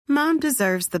Mom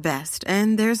deserves the best,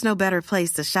 and there's no better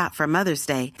place to shop for Mother's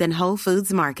Day than Whole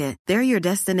Foods Market. They're your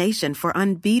destination for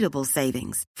unbeatable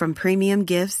savings, from premium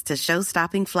gifts to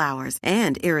show-stopping flowers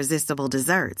and irresistible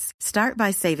desserts. Start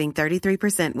by saving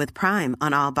 33% with Prime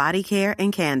on all body care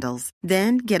and candles.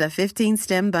 Then get a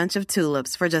 15-stem bunch of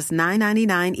tulips for just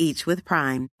 $9.99 each with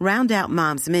Prime. Round out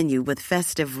Mom's menu with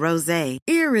festive rosé,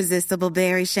 irresistible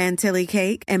berry chantilly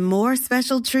cake, and more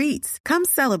special treats. Come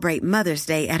celebrate Mother's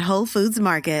Day at Whole Foods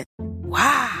Market.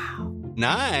 Wow.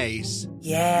 Nice.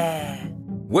 Yeah.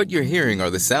 What you're hearing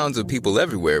are the sounds of people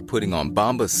everywhere putting on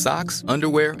Bombas socks,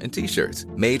 underwear, and T-shirts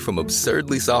made from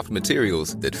absurdly soft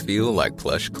materials that feel like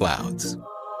plush clouds.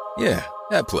 Yeah,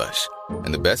 that plush.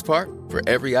 And the best part? For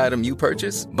every item you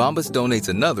purchase, Bombas donates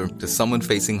another to someone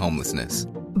facing homelessness.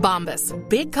 Bombas.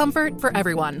 Big comfort for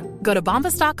everyone. Go to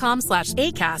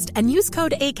bombas.com/ACAST and use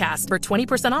code ACAST for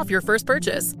 20% off your first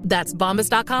purchase. That's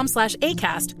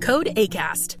bombas.com/ACAST. Code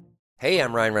ACAST. Hey,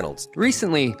 I'm Ryan Reynolds.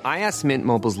 Recently, I asked Mint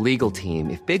Mobile's legal team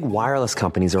if big wireless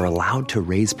companies are allowed to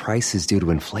raise prices due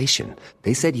to inflation.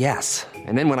 They said yes.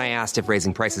 And then when I asked if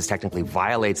raising prices technically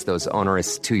violates those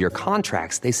onerous two-year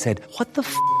contracts, they said, "What the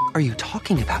f*** are you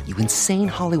talking about, you insane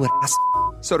Hollywood ass?"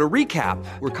 So to recap,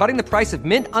 we're cutting the price of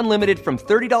Mint Unlimited from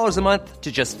 $30 a month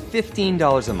to just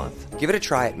 $15 a month. Give it a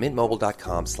try at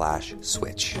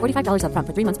mintmobile.com/switch. $45 up front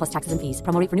for 3 months plus taxes and fees.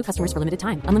 Promo rate for new customers for limited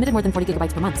time. Unlimited more than 40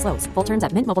 gigabytes per month. Slows full terms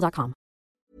at mintmobile.com.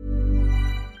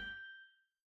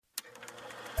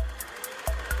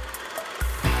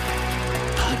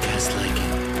 Podcast like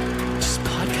it. Just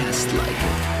podcast like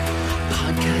it.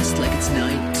 Podcast like it's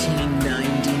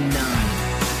 1999.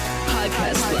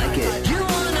 Podcast like it. You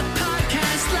want a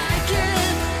podcast like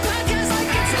it? Podcast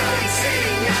like it's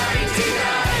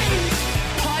 1999.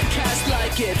 Podcast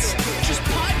like it. Just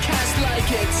podcast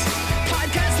like it.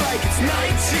 Podcast like it's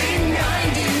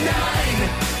 1999.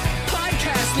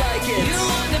 Podcast like it. You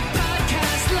want a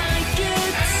podcast like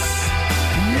it's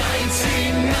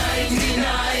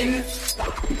 1999.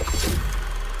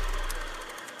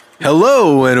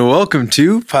 Hello and welcome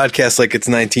to Podcast Like It's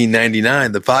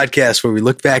 1999, the podcast where we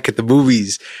look back at the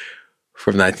movies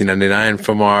from 1999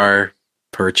 from our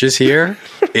purchase here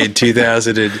in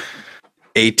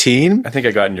 2018. I think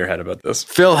I got in your head about this.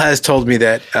 Phil has told me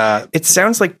that It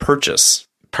sounds like purchase.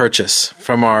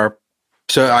 from our.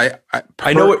 So I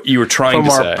know what you were trying to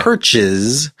from say. our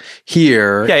purchase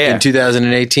here in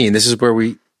 2018. This is where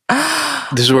we.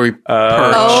 This is where we.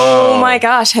 Oh my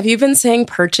gosh! Have you been saying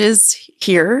purchase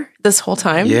here this whole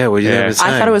time? Yeah, what do you have to say?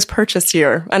 I thought it was purchase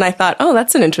here, and I thought, oh,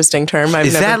 that's an interesting term.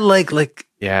 Is that like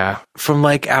yeah, from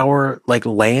like our like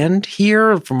land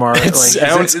here from our it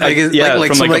sounds like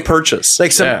a purchase,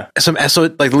 like some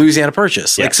like Louisiana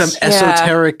Purchase, like some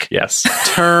esoteric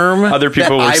term. Other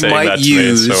people were saying might that to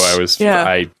use. me, so I was.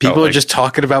 People are just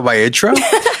talking about my intro.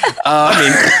 I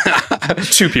mean,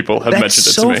 two people have mentioned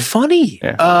it to me. That's so funny.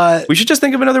 Yeah. We should just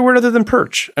think of another word other than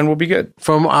perch, and we'll be good.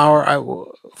 From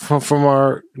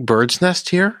our bird's nest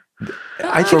here.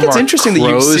 I think it's interesting that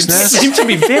you seem to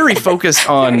be very focused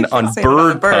on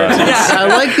bird puns. I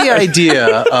like the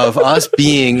idea of us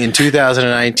being in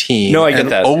 2019. No, I get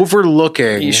that.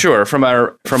 Overlooking. Sure, from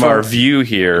our view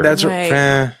here. That's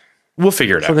right. We'll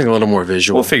figure it out. Something a little more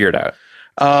visual. We'll figure it out.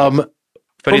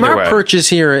 But from our purchase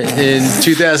here in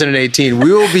 2018,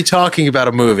 we will be talking about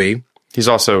a movie.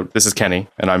 This is Kenny,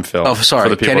 and I'm Phil. Oh, sorry. For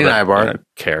the people Kenny that Nybart.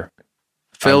 Care.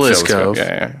 Phil Iscove.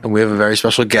 Yeah. And we have a very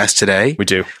special guest today. We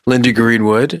do. Linda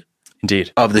Greenwood.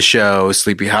 Indeed. Of the show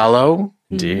Sleepy Hollow.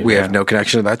 Indeed. We have no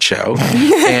connection to that show.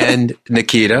 And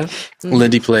Nikita.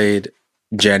 Lindy played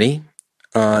Jenny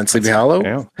on Sleepy Hollow.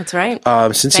 Yeah. That's right.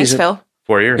 Thanks, Phil.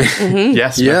 4 years. Mm-hmm.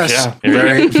 Yes. Yeah.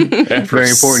 Very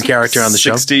important character on the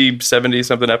show. 60, 70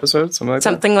 something episodes,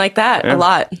 something like that. Yeah. A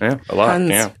lot. Yeah, a lot.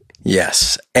 Tons. Yeah.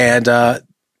 Yes. And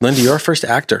Linda, you're our first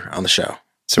actor on the show.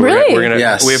 So really? we're gonna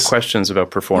we have questions about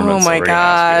performance. Oh my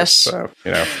gosh. So,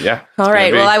 yeah. All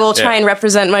right. Well, I will try and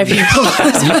represent my people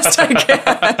as best I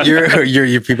can.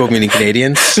 Your people meaning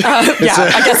Canadians?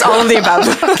 I guess all of the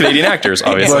above. Canadian actors,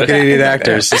 obviously. Well, Canadian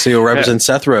actors. So you'll represent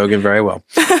Seth Rogen very well.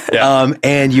 Yeah.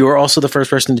 And you are also the first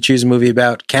person to choose a movie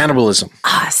about cannibalism.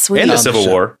 Ah, sweet. And the Civil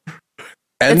War.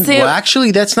 And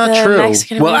actually, that's not true.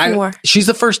 Mexican War. She's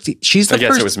the first. She's the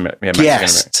first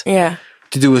guest. Yeah.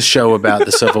 To do a show about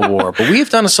the Civil War, but we have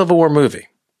done a Civil War movie,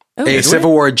 a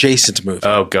Civil War adjacent movie.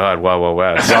 Oh God, Wild Wild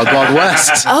West. Wild Wild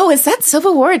West. Oh, is that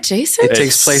Civil War adjacent? It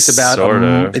takes place it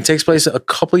takes place a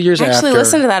couple years after. I actually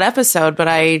listened to that episode, but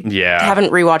I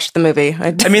haven't rewatched the movie.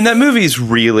 I mean, that movie's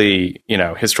really,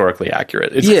 historically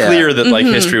accurate. It's clear that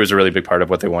history was a really big part of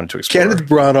what they wanted to explore. Kenneth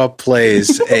Branagh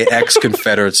plays a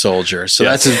ex-Confederate soldier, so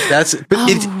it's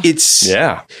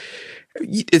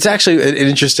It's actually an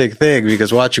interesting thing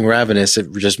because watching Ravenous,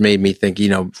 it just made me think,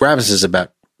 Ravenous is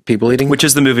about people eating. Which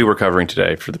is the movie we're covering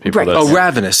today for the people that... Oh,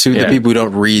 Ravenous. The people who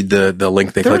don't read the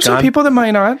link they click on. There are some people that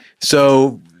might not.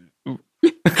 So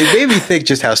it made me think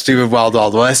just how stupid Wild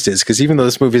Wild West is, because even though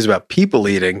this movie is about people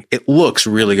eating, it looks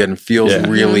really good and feels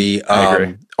really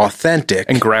authentic.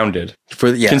 And grounded.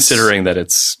 Considering that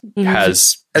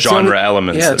has genre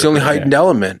elements. Yeah, it's the only heightened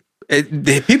element.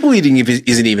 The people eating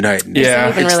isn't even heightened. Yeah.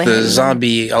 It's really the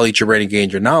zombie, I'll eat your brain and gain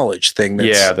your knowledge thing.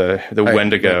 That's the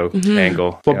Wendigo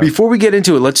angle. Well, before we get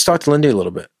into it, let's talk to Lindy a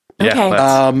little bit. Okay. All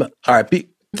right.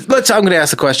 I'm going to ask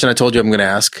the question I told you I'm going to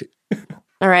ask.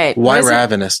 All right. Why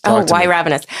Ravenous? Why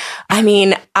Ravenous? I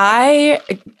mean,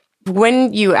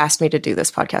 when you asked me to do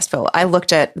this podcast, Phil, I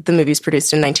looked at the movies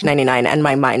produced in 1999 and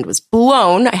my mind was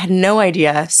blown. I had no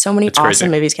idea. So many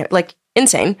awesome movies came,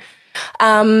 insane.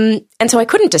 And so I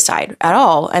couldn't decide at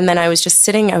all. And then I was just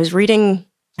sitting, I was reading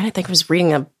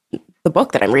the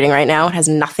book that I'm reading right now. It has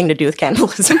nothing to do with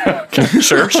cannibalism.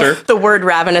 Sure. The word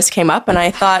ravenous came up and I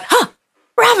thought,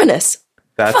 Ravenous.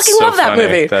 I fucking love that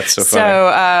movie. That's so funny.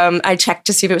 So I checked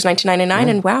to see if it was 1999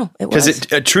 and wow, it was.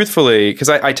 Because truthfully,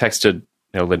 I texted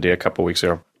Lindy a couple weeks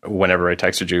ago, whenever I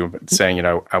texted you saying,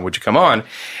 would you come on?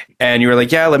 And you were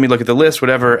like, yeah, let me look at the list,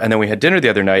 whatever. And then we had dinner the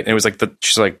other night and it was like,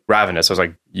 she's like, Ravenous. I was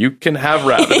like, you can have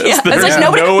Ravenous. Yeah. I was like,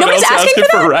 nobody's asking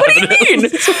for that. What do you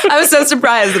mean? I was so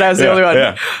surprised that I was the only one.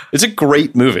 Yeah. It's a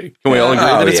great movie. Can we all agree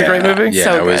that it's a great movie? Yeah,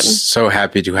 so I was so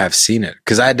happy to have seen it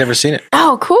because I had never seen it.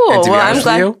 Oh, cool. And to be well, honest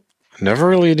I'm glad. with you, never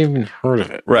really even heard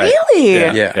of it. Right. Really?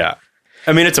 Yeah.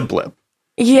 I mean, it's a blip.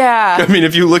 Yeah. I mean,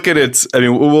 if you look at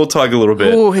we'll talk a little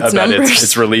bit about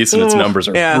its release and its numbers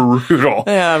are brutal.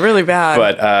 Yeah, really bad.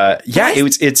 But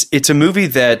it's a movie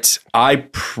that I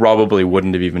probably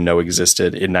wouldn't have even known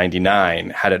existed in '99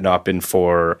 had it not been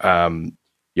for Jan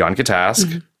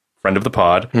Katask, friend of the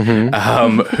pod,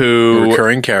 who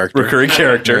recurring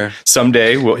character. Yeah.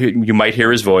 Someday you might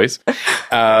hear his voice.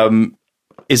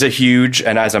 Is a huge,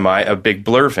 and as am I, a big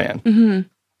Blur fan. Mm-hmm.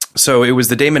 So it was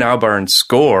the Damon Albarn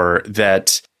score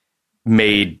that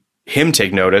made him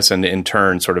take notice and in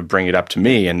turn sort of bring it up to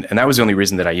me. And that was the only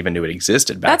reason that I even knew it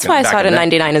existed back That's why I saw it in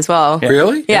 99 as well. Yeah.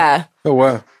 Really? Yeah. Oh,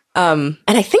 wow. And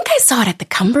I think I saw it at the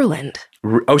Cumberland.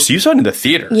 Oh, so you saw it in the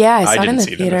theater? Yeah, I saw it in the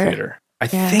theater. I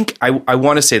think, I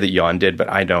want to say that Jan did, but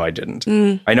I know I didn't.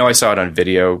 I know I saw it on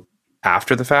video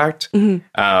after the fact.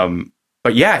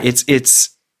 But yeah,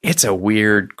 it's a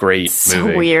weird, great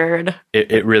movie. So weird.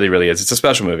 It really, really is. It's a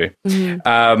special movie.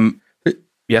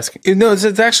 Yes? No,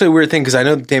 it's actually a weird thing because I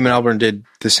know that Damon Albarn did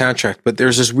the soundtrack, but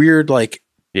there's this weird,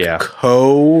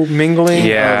 co-mingling.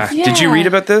 Yeah. Did you read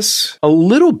about this? A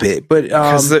little bit, but...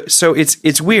 so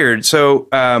it's weird. So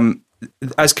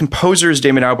as composers,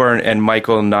 Damon Albarn and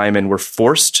Michael Nyman were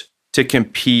forced to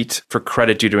compete for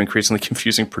credit due to increasingly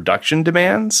confusing production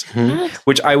demands,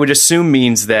 which I would assume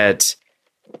means that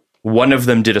one of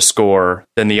them did a score,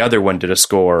 then the other one did a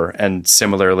score. And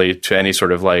similarly to any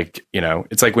sort of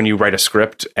it's like when you write a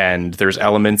script and there's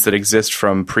elements that exist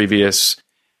from previous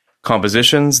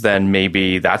compositions, then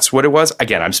maybe that's what it was.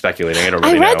 Again, I'm speculating. I don't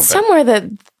really know. I read somewhere that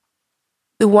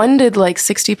the one did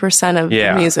 60% of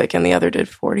the music and the other did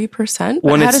 40%.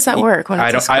 But how does that work?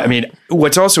 I mean,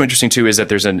 what's also interesting too is that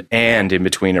there's an and in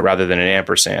between it rather than an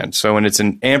ampersand. So when it's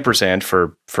an ampersand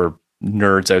for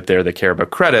nerds out there that care about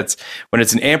credits, when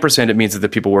it's an ampersand, it means that the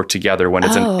people work together. When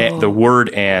it's the word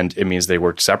and, it means they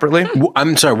work separately.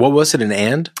 I'm sorry, what was it, an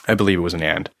and? I believe it was an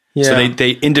and. Yeah. So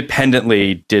they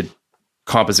independently did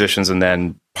compositions and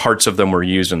then parts of them were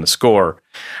used in the score.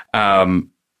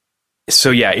 So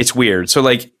yeah, it's weird. So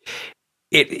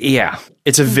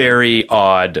it's a very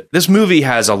odd, this movie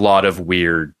has a lot of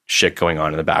weird shit going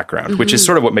on in the background, which is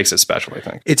sort of what makes it special, I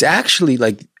think. It's actually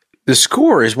the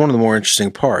score is one of the more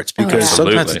interesting parts because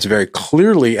sometimes it's very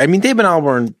clearly, I mean, Damon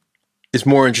Albarn is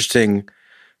more interesting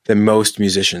than most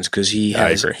musicians because he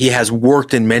has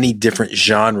worked in many different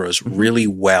genres really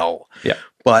well. Yeah.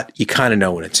 But you kind of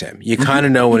know when it's him. You kind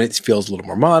of know when it feels a little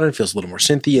more modern, feels a little more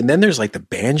synthy. And then there's the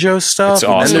banjo stuff. It's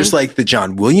awesome. And then there's the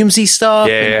John Williamsy stuff.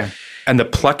 Yeah. And the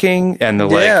plucking and the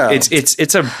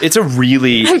it's a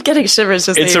really I'm getting shivers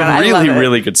just it's a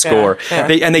really good score. Yeah.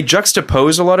 They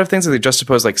juxtapose a lot of things. They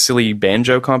juxtapose silly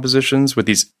banjo compositions with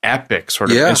these epic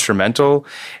sort of instrumental.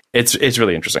 It's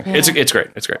really interesting. Yeah. It's great.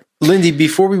 It's great. Lindy,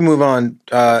 before we move on,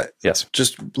 yes,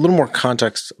 just a little more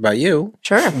context about you.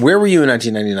 Sure. Where were you in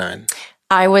 1999?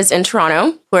 I was in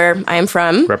Toronto, where I am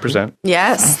from. Represent.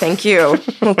 Yes, thank you.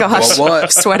 Oh, gosh. What? I'm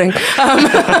sweating.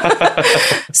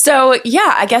 So,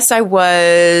 yeah, I guess I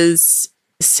was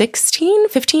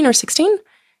 15 or 16.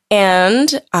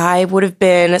 And I would have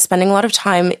been spending a lot of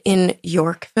time in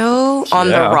Yorkville on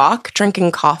the Rock,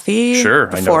 drinking coffee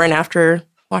before and after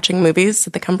watching movies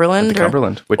at the Cumberland.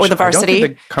 Or the Varsity. I don't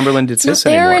think the Cumberland exists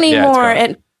not there anymore.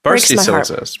 Yeah, Varsity still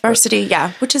exists. Varsity,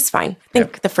 which is fine. I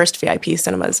think the first VIP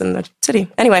cinemas in the city.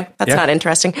 Anyway, that's not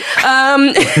interesting.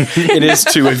 It is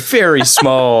to a very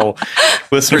small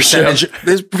listenership.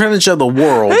 There's percentage of the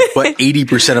world, but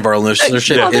 80% of our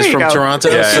listenership is from Toronto.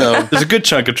 Yeah. So there's a good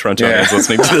chunk of Torontonians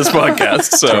listening to this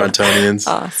podcast. So. Torontonians.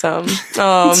 Awesome.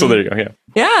 So there you go.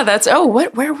 Yeah, that's,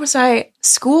 where was I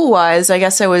school-wise? I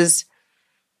guess I was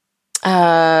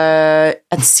at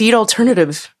Seed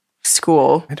Alternative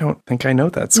School. I don't think I know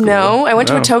that school. No, I went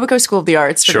to Etobicoke School of the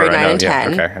Arts for grade 9 and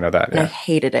 10. Okay, I know that. And I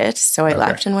hated it, so I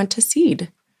left and went to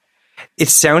Seed. It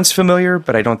sounds familiar,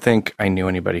 but I don't think I knew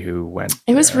anybody who went.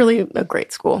 It was really a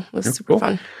great school. It was super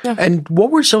fun. Yeah. And what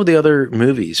were some of the other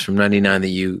movies from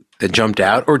 '99 that jumped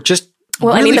out, or just?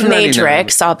 Well, really The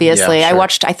Matrix, obviously. Yeah,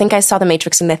 sure. I think I saw The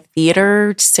Matrix in the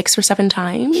theater 6 or 7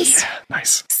 times. Yeah,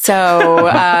 nice. So,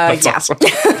 That's awesome.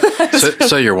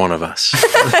 So you're one of us.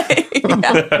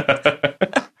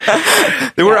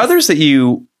 There were others that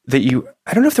you,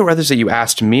 I don't know if there were others that you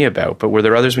asked me about, but were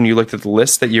there others when you looked at the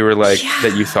list that you were like,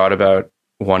 that you thought about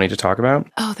wanting to talk about?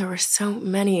 Oh, there were so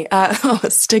many.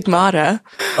 Stigmata.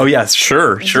 Oh, yes,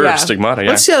 sure. Yeah. Stigmata, yeah.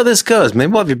 Let's see how this goes.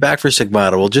 Maybe we'll have you back for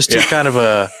Stigmata. We'll just do kind of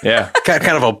a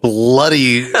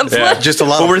bloody, just a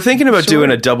lot. Well, we're thinking about doing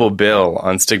a double bill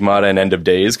on Stigmata and End of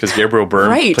Days because Gabriel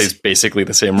Byrne plays basically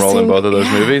the same role in both of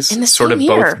those movies. In the sort of same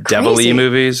year. both devil-y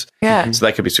movies. Yeah. So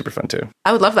that could be super fun too.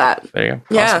 I would love that. There you go.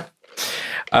 Yeah.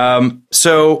 Awesome.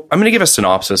 So I'm going to give a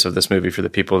synopsis of this movie for the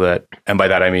people that, and by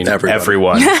that I mean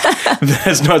everyone that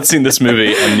has not seen this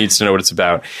movie and needs to know what it's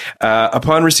about.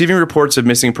 Upon receiving reports of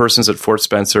missing persons at Fort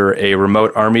Spencer, a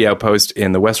remote army outpost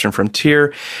in the western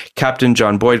frontier, Captain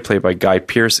John Boyd, played by Guy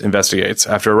Pearce, investigates.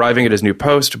 After arriving at his new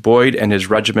post, Boyd and his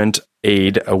regiment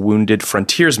aid a wounded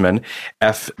frontiersman,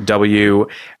 F.W.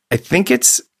 I think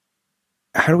it's,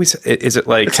 how do we say, is it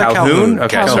like Calhoun? Okay,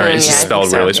 Calhoun, sorry, it's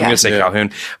spelled really. So I'm going to say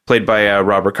Calhoun, played by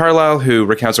Robert Carlyle, who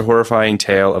recounts a horrifying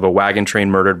tale of a wagon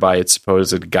train murdered by its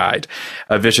supposed guide,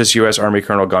 a vicious U.S. Army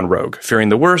colonel gone rogue. Fearing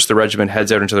the worst, the regiment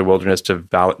heads out into the wilderness to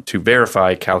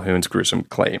verify Calhoun's gruesome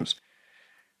claims.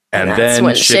 And then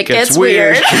when shit gets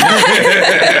weird.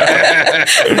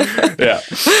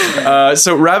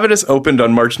 So Ravenous opened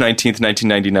on March 19th,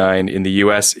 1999 in the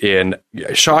U.S. in,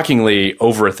 shockingly,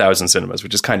 over 1,000 cinemas,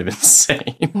 which is kind of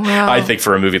insane. Wow. I think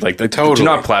for a movie like that. Totally. Do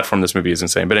not platform this movie is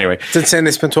insane. But anyway. It's insane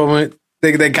they spent $12 million.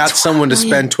 They got someone to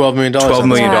spend $12 million. $12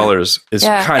 million is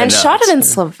kind of and nuts. shot it in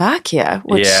Slovakia,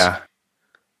 which...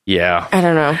 Yeah. I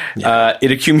don't know.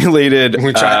 It accumulated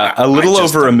a little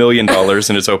over $1 million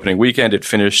in its opening weekend. It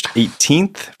finished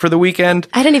 18th for the weekend.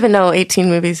 I didn't even know 18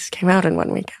 movies came out in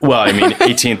one weekend. Well, I mean,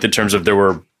 18th in terms of there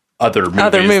were other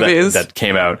movies. That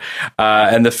came out.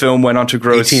 And the film went on to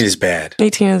gross... 18 is bad.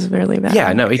 18 is really bad.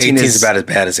 Yeah, no, 18 is about as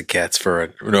bad as it gets for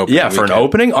an opening. Yeah, for an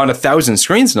opening on 1,000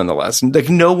 screens, nonetheless. Like,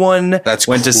 no one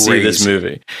went to see this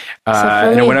movie.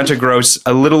 And it went on to gross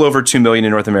a little over $2 million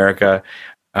in North America.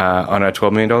 On a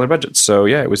 $12 million budget. So,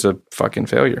 yeah, it was a fucking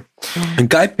failure. And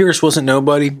Guy Pearce wasn't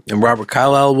nobody, and Robert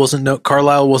Carlyle wasn't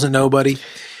nobody.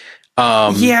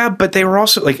 Yeah, but they were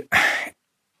also, like...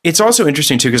 It's also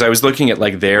interesting, too, because I was looking at,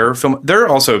 like, their film...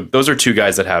 Those are two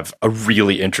guys that have a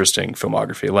really interesting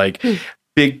filmography. Like,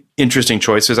 big, interesting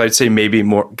choices. I'd say maybe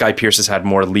more... Guy Pearce has had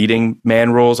more leading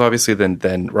man roles, obviously,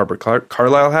 than Robert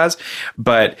Carlyle has.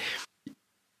 But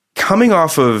coming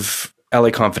off of... LA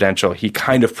Confidential, he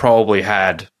kind of probably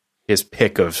had his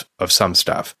pick of some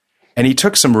stuff. And he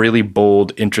took some really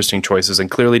bold, interesting choices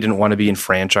and clearly didn't want to be in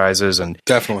franchises. And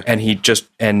definitely. And he just,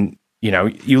 and you know,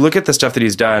 you look at the stuff that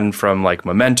he's done from like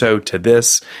Memento to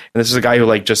this, and this is a guy who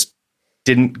like just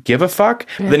didn't give a fuck.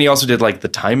 Yeah. But then he also did like The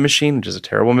Time Machine, which is a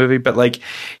terrible movie, but like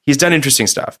he's done interesting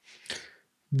stuff.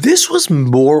 This was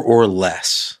more or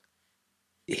less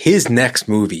his next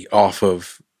movie off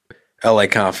of LA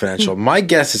Confidential. My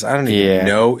guess is I don't even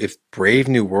know if Brave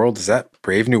New World, is that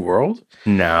Brave New World?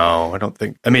 No, I don't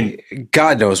think. I mean,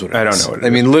 God knows what it is. I don't know what it is. I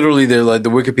mean, literally, they're like the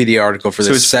Wikipedia article for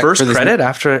this. So his first credit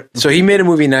after. So he made a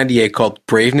movie in '98 called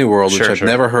Brave New World, which I've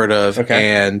never heard of,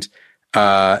 and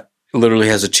literally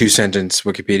has a 2-sentence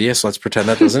Wikipedia. So let's pretend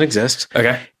that doesn't exist.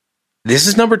 Okay. This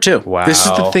is number 2. Wow. This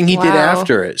is the thing he did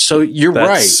after it. So you're right.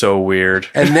 That's so weird.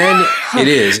 And then it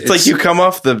is. It's like you come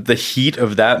off the heat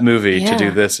of that movie to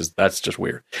do this. That's just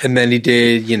weird. And then he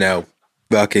did,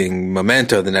 fucking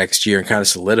Memento the next year and kind of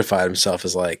solidified himself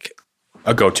as like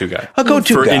a go-to guy.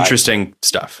 For interesting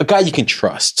stuff. A guy you can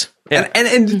trust. Yeah.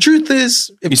 And the truth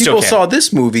is, if people saw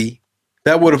this movie,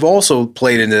 That would have also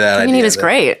played into that idea. I mean, he was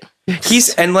great. He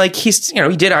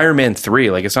did Iron Man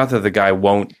 3. Like, it's not that the guy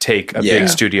won't take a big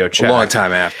studio check. A long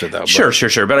time after, though. Sure.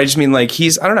 But I just mean, like, I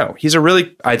don't know.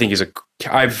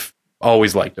 I've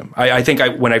always liked him. I think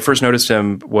when I first noticed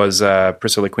him was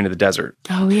Priscilla, Queen of the Desert.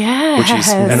 Oh, yeah.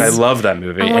 And I love that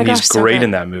movie. And he's great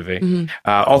in that movie. Mm-hmm.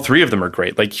 All three of them are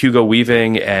great. Like Hugo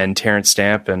Weaving and Terrence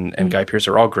Stamp and Guy Pearce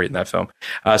are all great in that film.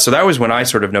 So that was when I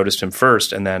sort of noticed him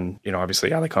first. And then, obviously,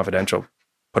 LA Confidential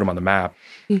put him on the map.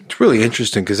 It's really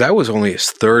interesting because that was only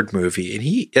his third movie,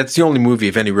 and that's the only movie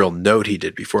of any real note he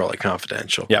did before LA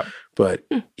Confidential. Yeah, but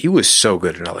he was so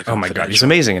good in LA Confidential. Oh my god, he's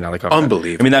amazing in LA Confidential.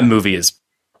 Unbelievable. I mean, that movie is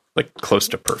like close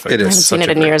to perfect. It is. I haven't seen it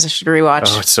in years. I should rewatch.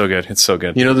 Oh, it's so good. It's so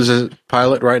good. There's a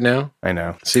pilot right now. I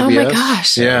know. CBS. Oh my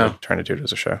gosh. Yeah, they're trying to do it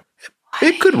as a show.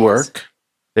 It could work.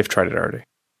 They've tried it already.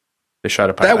 They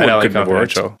shot a pilot. That one could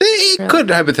work. It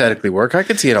could hypothetically work. I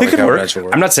could see it. LA Confidential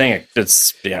work. I'm not saying it.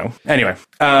 It's anyway.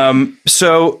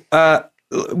 So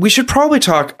we should probably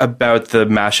talk about the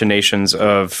machinations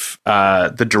of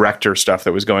the director stuff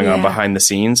that was going on behind the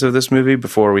scenes of this movie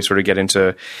before we sort of get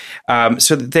into.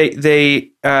 So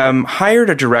they hired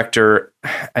a director,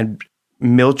 and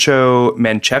Milcho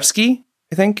Manchevsky,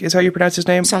 I think is how you pronounce his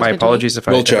name. Sounds My apologies if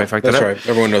I fucked that up. That's right.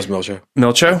 Everyone knows Milcho.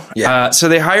 Milcho? Yeah. So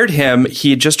they hired him. He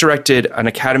had just directed an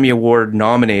Academy Award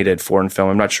nominated foreign film.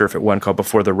 I'm not sure if it won, called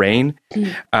Before the Rain.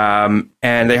 And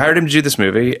they hired him to do this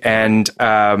movie. And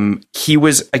he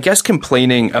was, I guess,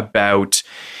 complaining about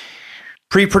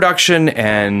pre-production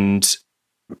and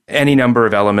any number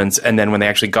of elements. And then when they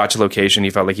actually got to location, he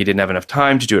felt like he didn't have enough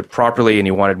time to do it properly, and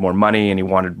he wanted more money and he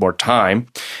wanted more time.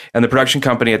 And the production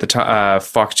company at the time,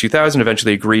 Fox 2000,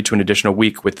 eventually agreed to an additional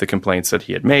week with the complaints that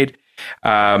he had made.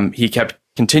 He kept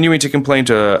continuing to complain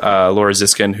to Laura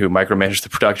Ziskin, who micromanaged the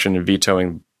production and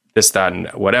vetoing this, that, and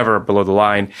whatever below the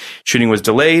line. Shooting was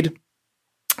delayed.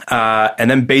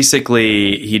 And then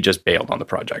basically he just bailed on the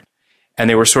project. And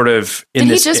they were sort of in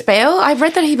Did he just bail? I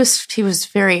read that he was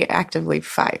very actively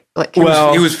fired. He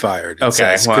was fired.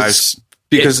 Okay,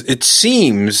 because it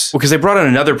seems because they brought on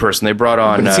another person. They brought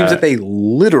on. It seems that they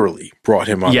literally brought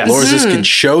him on. Yes. Laura Ziskin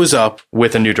shows up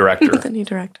with a new director.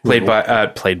 Played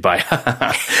by.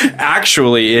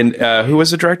 Actually, in who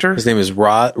was the director? His name is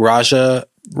Raja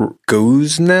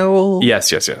Gosnell. Yes.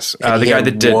 The guy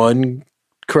that did one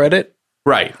credit,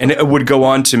 right, and it would go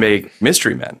on to make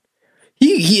Mystery Men.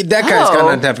 That guy's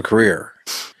gone on to have a career,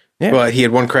 but he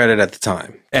had one credit at the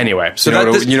time. Anyway, so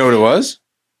you know what it was?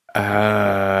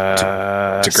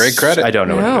 It's a great credit. I don't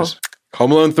know what it is.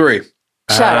 Home Alone 3.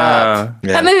 Shut up!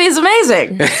 Yeah. That movie is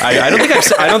amazing. I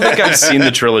don't think I've seen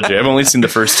the trilogy. I've only seen the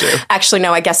first two. Actually,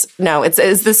 no. I guess no. It's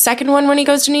the second one when he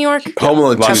goes to New York. Home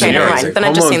Alone 2. Okay, never mind. Then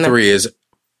I've just seen 3 is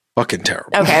fucking terrible.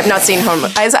 Okay, I've not seen Home.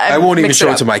 I won't even show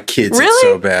it to my kids. Really? It's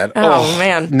so bad. Oh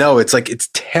man. No, it's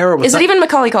terrible. Is it even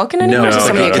Macaulay Culkin anymore?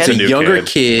 No, it's a younger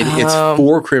kid. Oh. It's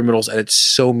 4 criminals, and it's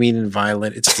so mean and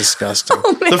violent. It's disgusting.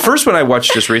 The first one I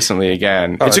watched just recently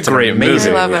again. It's a great movie.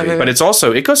 I love that movie. But it's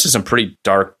also, it goes to some pretty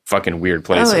dark, fucking weird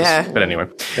places. Oh, yeah. But anyway.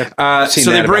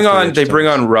 So they bring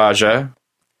on Raja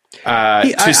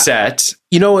to set.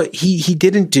 You know what? He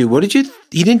didn't do,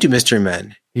 he didn't do Mystery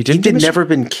Men. He did Never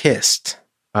Been Kissed.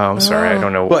 Oh, I'm sorry. I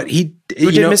don't know. But who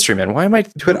did Mystery Men? Why am I?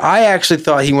 But I actually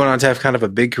thought he went on to have kind of a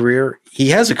big career.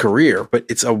 He has a career, but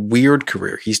it's a weird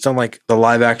career. He's done like the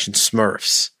live action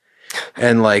Smurfs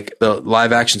and like the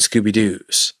live action Scooby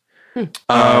Doo's.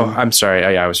 I'm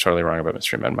sorry. I was totally wrong about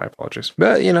Mystery Men. My apologies.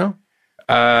 But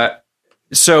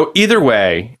so either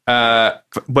way,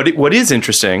 what is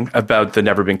interesting about the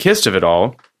Never Been Kissed of it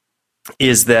all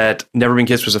is that Never Been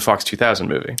Kissed was a Fox 2000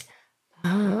 movie,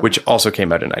 which also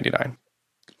came out in '99.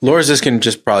 Laura Ziskin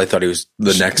just probably thought he was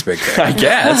the next big thing. I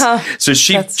guess. So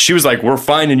she was like, we're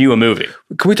finding you a movie.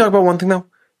 Can we talk about one thing, though?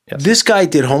 Yes. This guy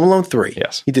did Home Alone 3.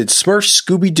 Yes. He did Smurfs,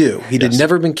 Scooby-Doo. He did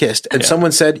Never Been Kissed. And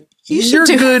someone said, you're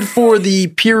good for the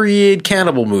period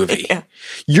cannibal movie. Yeah.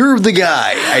 You're the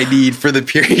guy I need for the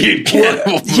period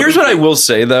cannibal movie. Here's what I will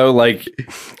say, though. Like,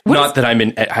 not that I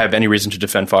have any reason to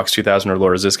defend Fox 2000 or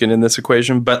Laura Ziskin in this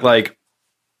equation, but like,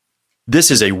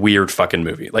 this is a weird fucking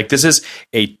movie. Like, this is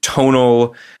a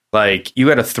tonal, like, you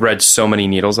got to thread so many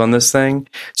needles on this thing.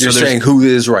 So you're saying who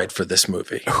is right for this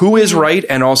movie? Who is right?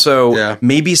 And also,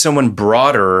 maybe someone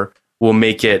broader will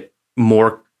make it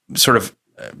more sort of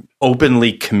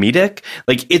openly comedic.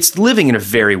 Like, it's living in a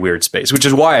very weird space, which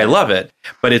is why I love it.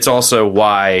 But it's also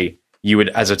why you would,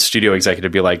 as a studio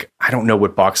executive, be like, I don't know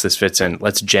what box this fits in.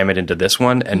 Let's jam it into this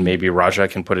one. And maybe Raja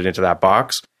can put it into that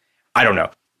box. I don't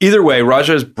know. Either way,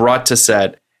 Raja is brought to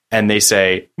set and they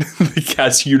say, the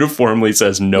cast uniformly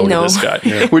says no to this guy,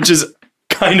 which is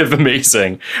kind of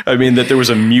amazing. I mean, that there was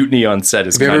a mutiny on set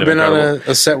is kind of incredible. Have you ever been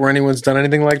on a set where anyone's done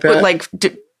anything like that? But like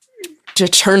to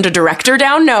turn the director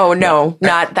down? No,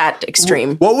 not that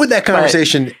extreme. What would that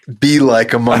conversation be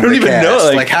like among the cast? I don't even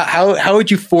know. Like how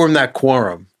would you form that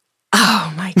quorum?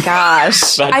 Oh my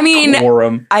gosh. I mean,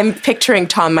 quorum. I'm picturing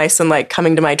Tom Meissen like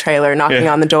coming to my trailer, knocking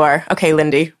on the door. Okay,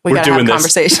 Lindy, we got to have a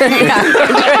conversation. Yeah, we're doing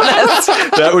this.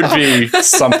 That would be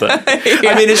something.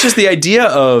 I mean, it's just the idea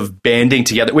of banding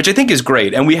together, which I think is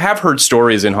great. And we have heard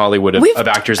stories in Hollywood of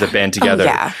actors that band together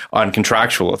on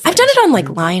contractual things. I've done it on like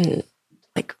line,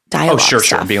 like dialogue. Oh, sure.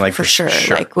 Stuff, being like, for sure.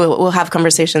 Like we'll have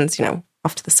conversations,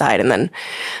 off to the side, and then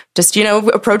just,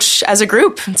 approach as a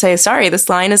group and say, sorry, this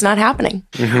line is not happening.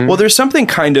 Mm-hmm. Well, there's something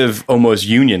kind of almost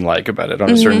union-like about it on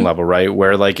a certain level, right?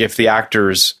 Where like if the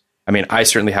actors, I mean, I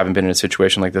certainly haven't been in a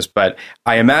situation like this, but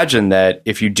I imagine that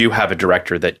if you do have a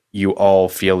director that you all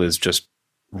feel is just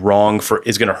wrong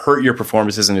is going to hurt your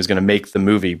performances and is going to make the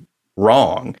movie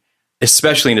wrong,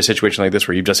 especially in a situation like this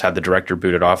where you've just had the director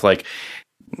booted off, like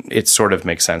it sort of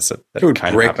makes sense that it would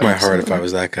kind break of my heart if I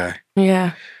was that guy.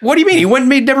 Yeah. What do you mean? He went and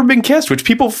made Never Been Kissed, which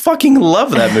people fucking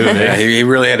love that movie. Yeah, he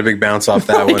really had a big bounce off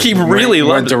that one. He really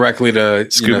went directly to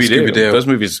Scooby-Doo. Those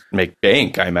movies make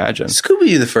bank, I imagine.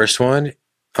 Scooby-Doo, the first one. I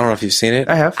don't know if you've seen it.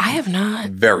 I have. I have not.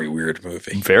 Very weird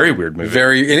movie. Very weird movie.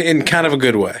 Very in kind of a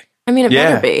good way. I mean, it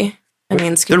better be. I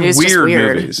mean, Scooby-Doo's just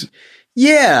weird movies.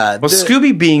 Yeah. Well,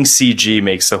 Scooby being CG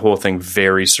makes the whole thing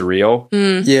very surreal.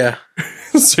 Yeah.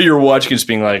 So you're watching just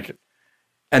being like,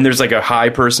 and there's like a high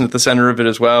person at the center of it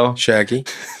as well. Shaggy.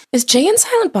 Is Jay and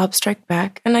Silent Bob Strike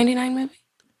Back a 99 movie?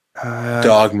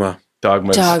 Dogma.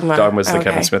 Dogma's the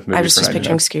Kevin Smith movie. I was just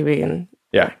picturing Scooby and...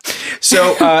 Yeah.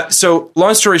 So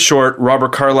long story short,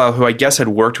 Robert Carlyle, who I guess had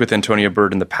worked with Antonia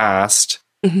Bird in the past,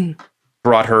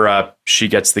 brought her up. She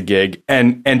gets the gig,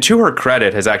 and to her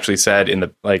credit, has actually said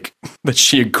that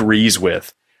she agrees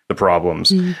with the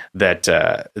problems that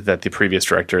the previous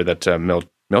director, that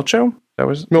Milcho. That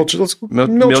was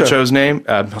Milcho's name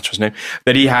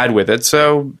that he had with it.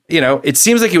 So, it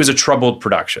seems like it was a troubled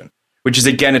production, which is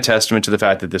again a testament to the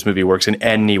fact that this movie works in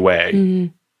any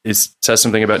way. It says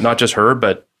something about not just her,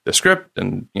 but the script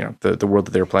and, the world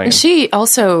that they were playing. And she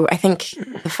also, I think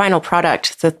the final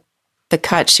product, the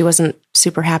cut, she wasn't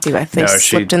super happy with. They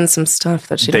slipped in some stuff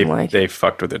that she didn't like. They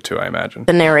fucked with it too, I imagine.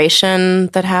 The narration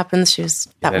that happens, was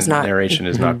not. Narration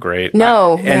is not great.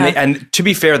 No. And to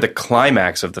be fair, the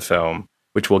climax of the film,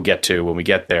 which we'll get to when we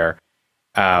get there,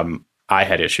 I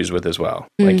had issues with as well.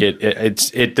 Like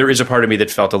there is a part of me that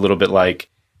felt a little bit like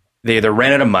they either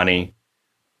ran out of money,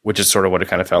 which is sort of what it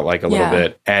kind of felt like a little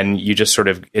bit, and you just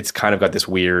it's kind of got this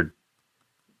weird,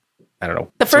 I don't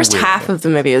know. The first half of the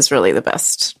movie is really the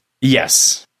best.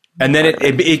 Yes. And then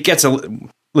it gets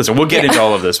listen, we'll get into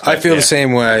all of this. I feel the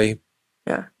same way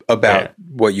about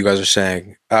what you guys are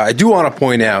saying. I do want to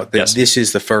point out that this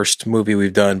is the first movie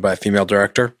we've done by a female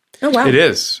director. Oh, wow. It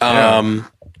is. And,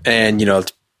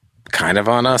 it's kind of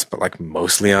on us, but like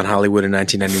mostly on Hollywood in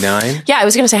 1999. Yeah, I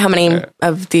was going to say how many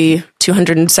of the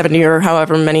 270 or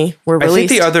however many were released. I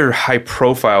think the other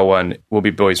high-profile one will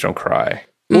be Boys Don't Cry.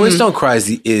 Boys Don't Cry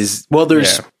is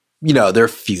there's, there are a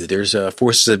few. There's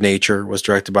Forces of Nature was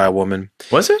directed by a woman.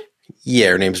 Was it?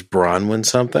 Yeah, her name's Bronwyn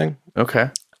something. Okay.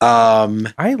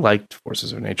 I liked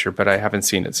Forces of Nature, but I haven't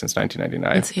seen it since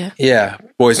 1999. Yeah,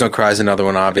 Boys Don't Cry is another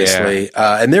one, obviously.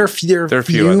 Yeah. And there are a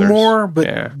few more, but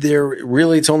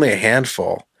it's only a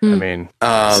handful. I mean,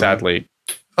 sadly,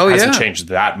 it hasn't changed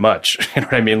that much. You know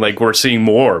what I mean? Like, we're seeing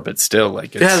more, but still,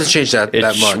 like, it hasn't changed that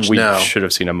much. We should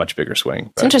have seen a much bigger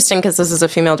swing. It's interesting because this is a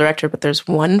female director, but there's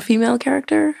one female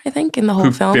character, I think, in the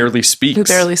whole film. Who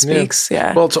barely speaks.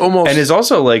 Yeah. Well, it's almost... And is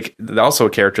also, a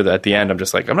character that at the end, I'm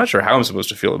just like, I'm not sure how I'm supposed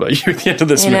to feel about you at the end of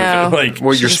this movie.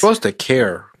 Well, you're supposed to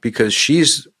care because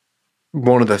she's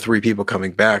one of the three people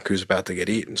coming back who's about to get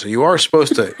eaten. So you are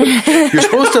supposed to... you're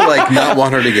supposed to, not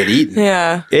want her to get eaten.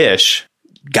 Yeah. Ish.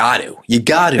 You got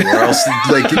to, or else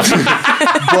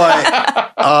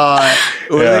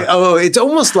it's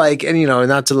almost like, and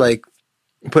not to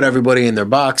put everybody in their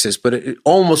boxes, but it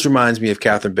almost reminds me of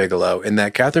Catherine Bigelow, in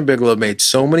that Catherine Bigelow made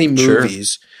so many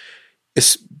movies,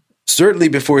 certainly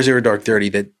before Zero Dark 30,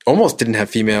 that almost didn't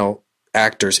have female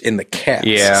actors in the cast.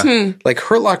 Yeah. Like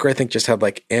Hurt Locker, I think just had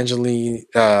Evangeline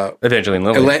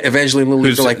Lilly. Evangeline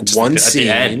Lilly for one scene.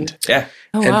 At the end. Yeah.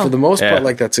 Oh, and for the most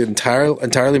part, that's an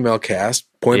entirely male cast.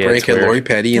 Point Break had Lori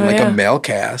Petty and a male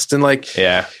cast, and I like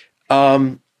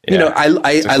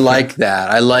that.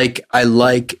 I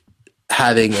like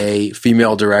having a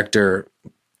female director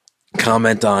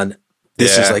comment on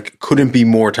this is like couldn't be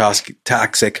more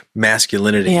toxic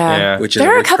masculinity. Yeah. Which is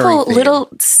there are a couple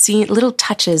theme. little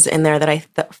touches in there that I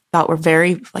thought were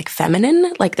very like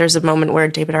feminine. Like there's a moment where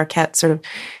David Arquette sort of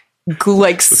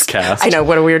cast. I know,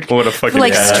 what a fucking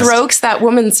like cast. Strokes that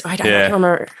woman's, I don't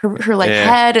remember her like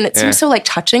head, and it seems so like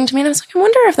touching to me. And I was like, I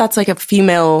wonder if that's like a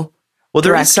female. Well,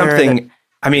 there is something.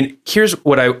 I mean, here's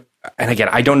what and again,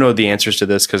 I don't know the answers to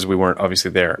this because we weren't obviously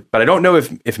there, but I don't know if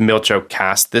Milcho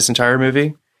cast this entire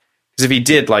movie, because if he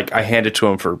did, like, I hand it to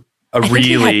him for a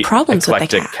really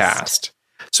eclectic cast.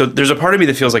 So there's a part of me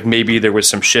that feels like maybe there was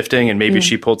some shifting, and maybe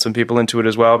she pulled some people into it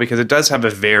as well, because it does have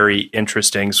a very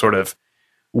interesting sort of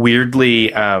weirdly,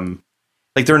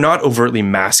 like they're not overtly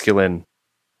masculine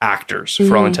actors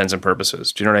for all intents and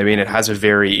purposes. Do you know what I mean? It has a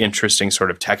very interesting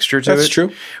sort of texture to it. That's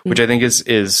true. Which I think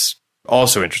is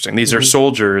also interesting. These are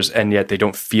soldiers, and yet they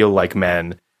don't feel like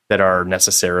men that are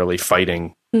necessarily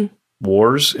fighting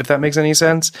wars, if that makes any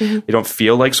sense. They don't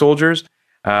feel like soldiers,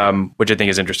 which I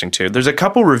think is interesting too. There's a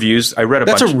couple reviews. I read a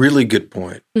bunch. That's a really good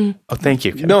point. Oh, thank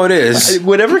you, Kenny. No, it is.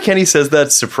 Whenever Kenny says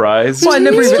that, surprise. Well, I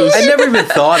never even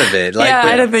thought of it. Like,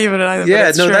 I didn't think of it either.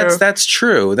 Yeah, that's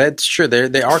true. That's true.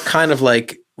 They are kind of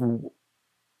like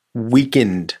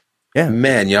weakened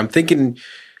men. You know, I'm thinking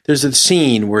there's a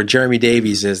scene where Jeremy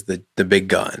Davies is the big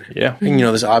gun. Yeah. And,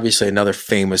 there's obviously another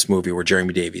famous movie where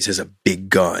Jeremy Davies has a big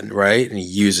gun, right? And he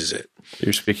uses it.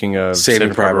 You're speaking of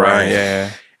Saving Private Ryan.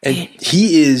 Yeah. And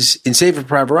he is, in Saving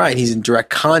Private Ryan, he's in direct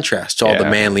contrast to all the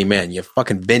manly men. You have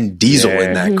fucking Vin Diesel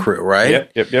in that crew,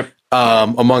 right? Yep.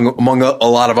 Among a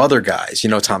lot of other guys,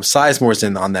 Tom Sizemore's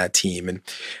on that team,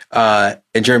 and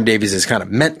Jeremy Davies is kind of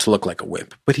meant to look like a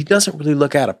wimp, but he doesn't really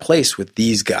look out of place with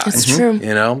these guys. It's true.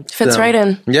 Fits right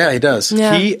in. Yeah, he does.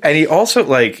 Yeah. He also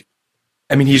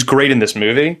he's great in this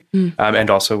movie, and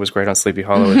also was great on Sleepy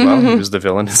Hollow as well. He was the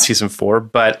villain in season 4.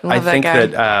 But I think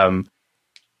that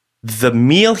the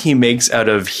meal he makes out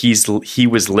of he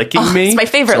was licking me. It's my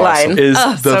favorite line. Is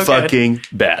the fucking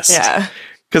best. Yeah.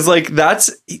 Because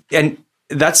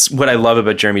that's what I love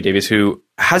about Jeremy Davies, who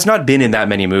has not been in that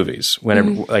many movies,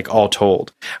 whenever all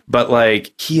told. But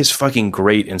he is fucking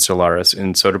great in Solaris,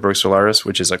 in Soderbergh Solaris,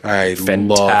 which is a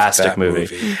fantastic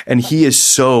movie. And he is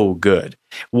so good.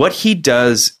 What he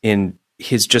does in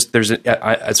his there's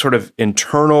a sort of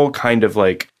internal kind of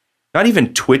not even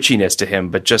twitchiness to him,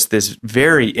 but just this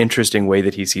very interesting way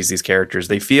that he sees these characters.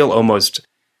 They feel almost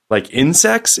like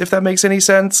insects, if that makes any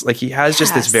sense. Like he has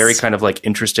just this very kind of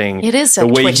interesting. It is a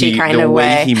twitchy kind of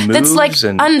way. He moves that's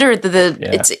under the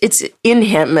it's in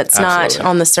him. It's not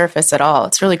on the surface at all.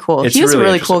 It's really cool. He was a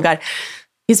really cool guy.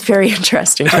 He's very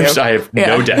interesting too. I have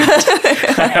no doubt.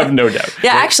 I have no doubt.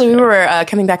 Yeah, actually, we were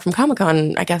coming back from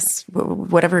Comic-Con, I guess,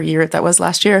 whatever year that was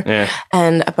last year,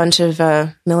 and a bunch of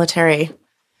military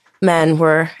men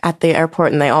were at the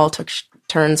airport, and they all took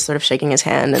turns sort of shaking his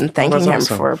hand and thanking him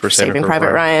for saving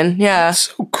Private Ryan. Yeah.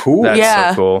 So cool.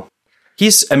 That's so cool.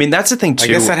 That's the thing too. I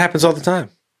guess that happens all the time.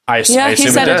 I assume he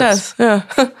said it does. Yeah.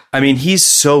 He's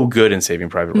so good in Saving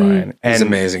Private Ryan. And he's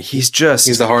amazing. He's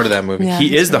the heart of that movie. Yeah,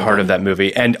 he is the heart of that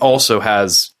movie, and also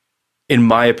has, in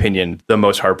my opinion, the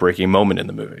most heartbreaking moment in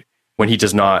the movie, when he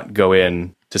does not go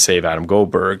in to save Adam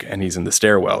Goldberg and he's in the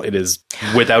stairwell. It is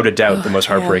without a doubt the most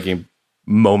heartbreaking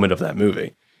moment of that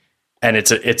movie. And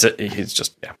he's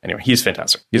just, anyway, he's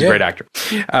fantastic. He's a great actor.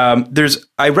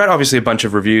 I read obviously a bunch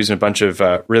of reviews and a bunch of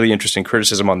really interesting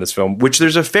criticism on this film, which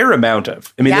there's a fair amount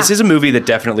of. This is a movie that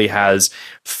definitely has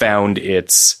found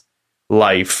its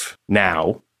life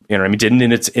now. Didn't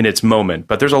in its moment,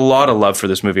 but there's a lot of love for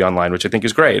this movie online, which I think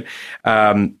is great.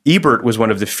 Ebert was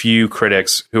one of the few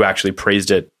critics who actually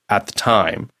praised it at the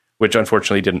time, which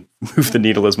unfortunately didn't move the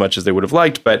needle as much as they would have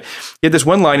liked. But he had this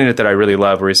one line in it that I really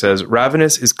love where he says,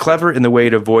 "Ravenous is clever in the way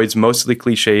it avoids most of the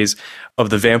cliches of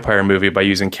the vampire movie by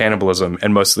using cannibalism,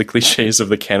 and most of the cliches of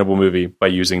the cannibal movie by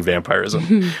using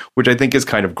vampirism," which I think is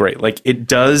kind of great. It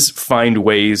does find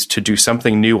ways to do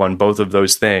something new on both of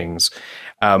those things,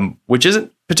 which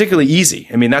isn't particularly easy.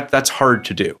 That's hard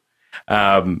to do.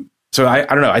 So I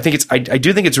don't know. I think I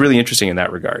do think it's really interesting in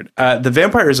that regard. The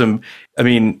vampirism,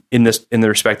 in the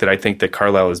respect that I think that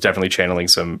Carlyle is definitely channeling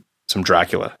some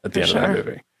Dracula at the end of that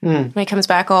movie. When he comes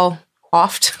back all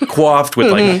coiffed with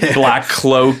a black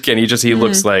cloak, and he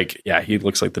looks like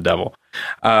the devil.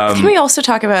 Can we also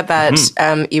talk about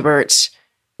that Ebert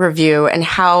review and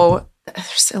how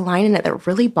there's a line in it that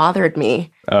really bothered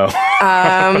me?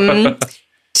 Oh.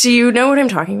 Do you know what I'm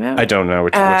talking about? I don't know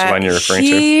which line you're referring to.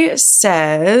 He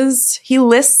says, he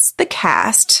lists the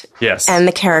cast and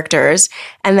the characters,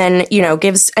 and then,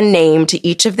 gives a name to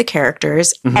each of the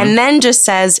characters, and then just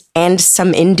says, and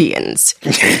some Indians.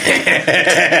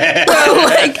 It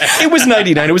was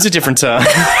 99. It was a different time.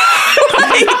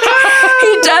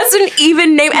 doesn't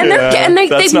even name, and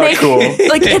they make cool.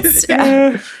 like it's.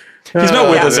 He's not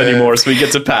with us anymore, so he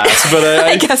gets a pass. But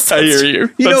I hear you.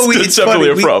 It's definitely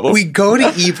a problem. We go to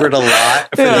Ebert a lot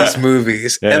for these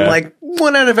movies, and like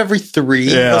 1 out of every 3,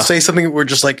 he'll say something that we're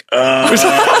just like,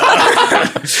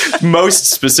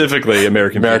 most specifically,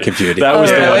 American Beauty. That was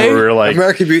the one where we were like,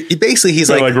 American Beauty. Basically, he's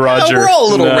like Roger. we're all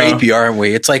a little rapey, aren't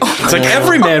we? It's like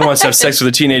every man wants to have sex with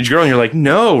a teenage girl, and you're like,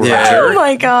 no, Roger. Oh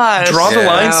my gosh. Draw the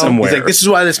line somewhere. He's like, this is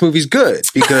why this movie's good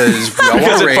because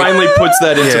it finally puts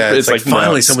that into. It's like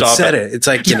finally someone said it. It's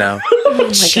like, Oh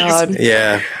my God.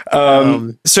 Yeah.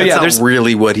 So yeah, that's not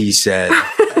really what he said.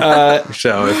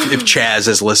 So if Chaz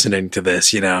is listening to this,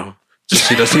 she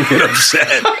doesn't get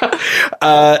upset.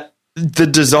 The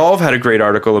Dissolve had a great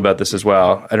article about this as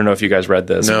well. I don't know if you guys read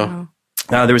this. No.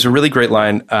 There was a really great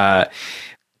line. That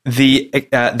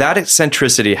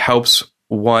eccentricity helps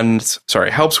once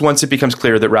it becomes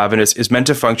clear that Ravenous is meant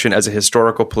to function as a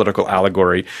historical political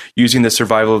allegory, using the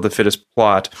survival of the fittest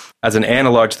plot as an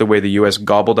analog to the way the U.S.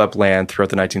 gobbled up land throughout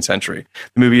the 19th century.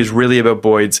 The movie is really about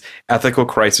Boyd's ethical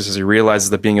crisis as he realizes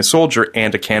that being a soldier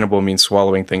and a cannibal means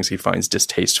swallowing things he finds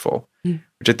distasteful,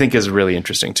 which I think is really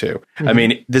interesting too. Mm-hmm. I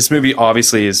mean, this movie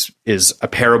obviously is a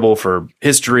parable for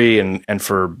history and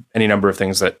for any number of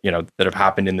things that that have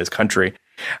happened in this country,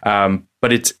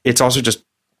 but it's also just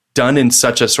done in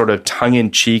such a sort of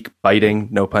tongue-in-cheek, biting,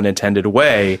 no pun intended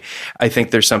way. I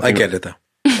think there's something. I get it though.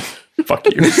 Fuck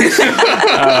you.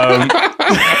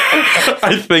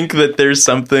 I think that there's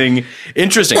something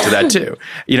interesting to that too.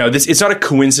 It's not a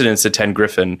coincidence that Ted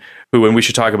Griffin, who, and we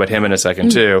should talk about him in a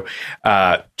second too,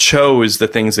 chose the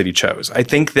things that he chose. I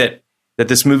think that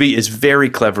this movie is very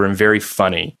clever and very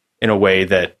funny in a way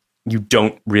that you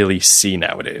don't really see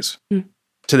nowadays,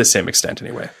 to the same extent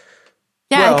anyway.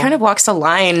 Yeah, it kind of walks a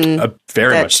line.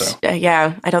 Very much so.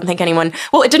 Yeah, I don't think anyone.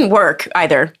 Well, it didn't work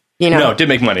either. No, it did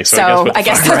make money. So I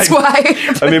guess that's why.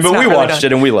 I mean, but we watched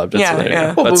it and we loved it. Yeah, so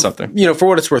yeah. That's something. For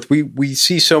what it's worth, we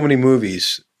see so many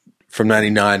movies from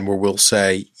 '99 where we'll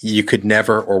say you could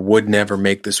never or would never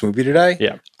make this movie today.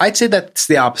 Yeah, I'd say that's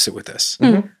the opposite with this.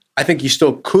 Mm-hmm. I think you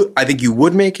still could. I think you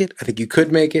would make it. I think you could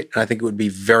make it. And I think it would be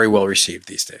very well received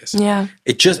these days. Yeah.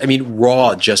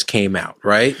 Raw just came out,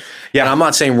 right? Yeah. And I'm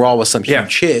not saying Raw was some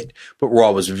huge hit, but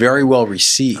Raw was very well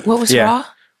received. What was Raw?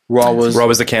 Raw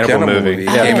was the cannibal movie.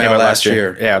 Yeah, it came out last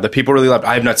year. Yeah, the people really loved it.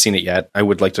 I have not seen it yet. I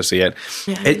would like to see it.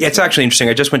 Yeah. It's actually interesting.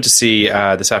 I just went to see,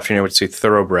 this afternoon, I went to see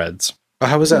Thoroughbreds. Oh,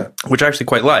 how was that? Which I actually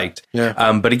quite liked.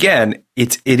 Yeah. But again,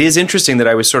 it is interesting that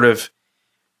I was sort of,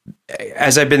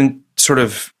 as I've been sort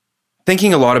of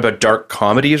thinking a lot about dark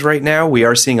comedies right now, we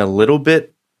are seeing a little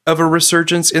bit of a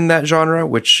resurgence in that genre,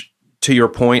 which, to your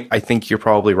point, I think you're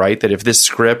probably right, that if this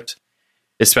script,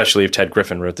 especially if Ted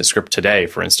Griffin wrote the script today,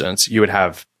 for instance, you would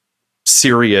have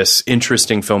serious,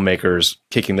 interesting filmmakers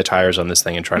kicking the tires on this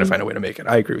thing and trying to find a way to make it.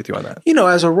 I agree with you on that.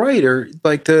 As a writer,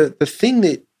 like the thing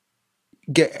that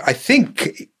I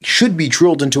think should be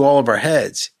drilled into all of our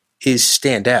heads is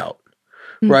stand out.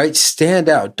 Right? Stand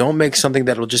out. Don't make something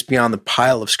that'll just be on the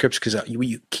pile of scripts, because what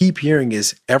you keep hearing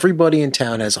is everybody in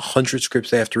town has 100 scripts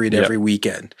they have to read every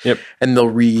weekend. Yep. And they'll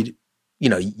read,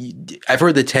 I've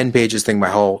heard the 10 pages thing my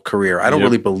whole career. I don't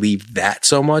really believe that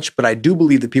so much, but I do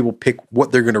believe that people pick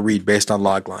what they're going to read based on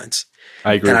log lines.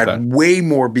 I agree with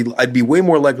that. I'd be way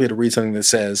more likely to read something that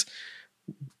says,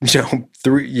 is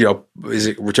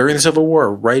it during the Civil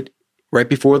War, right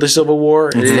before the Civil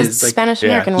War? It's the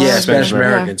Spanish-American War. Yeah,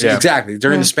 Spanish-Americans. Yeah. Exactly.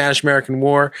 During the Spanish-American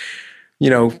War,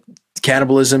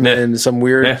 cannibalism in some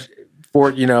weird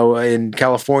fort, in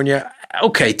California.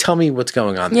 Okay, tell me what's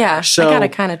going on there. Yeah, so, I got to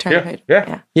kind of turn the page.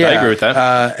 Yeah, I agree with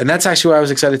that. And that's actually why I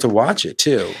was excited to watch it,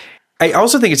 too. I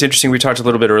also think it's interesting, we talked a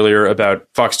little bit earlier about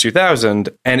Fox 2000,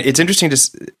 and it's interesting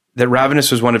that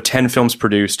Ravenous was one of 10 films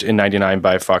produced in '99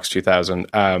 by Fox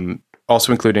 2000.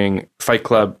 Also including Fight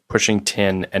Club, Pushing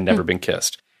Tin, and Never Been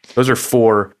Kissed. Those are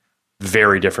 4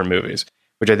 very different movies,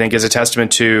 which I think is a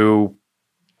testament to,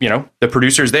 the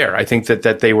producers there. I think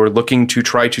that they were looking to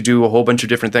try to do a whole bunch of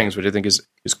different things, which I think is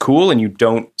cool, and you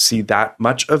don't see that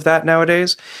much of that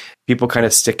nowadays. People kind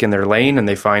of stick in their lane, and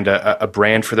they find a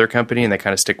brand for their company, and they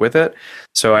kind of stick with it.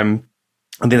 So I think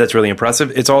that's really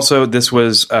impressive. It's also, this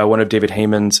was one of David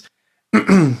Heyman's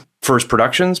first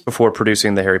productions before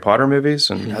producing the Harry Potter movies,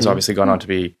 and has obviously gone on to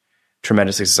be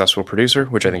tremendously successful producer,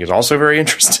 which I think is also very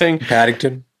interesting.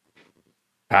 Paddington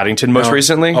most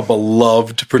recently. A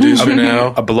beloved producer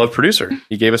now. A beloved producer.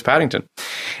 He gave us Paddington.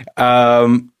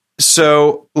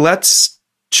 So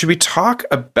should we talk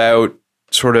about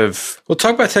sort of... We'll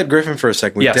talk about Ted Griffin for a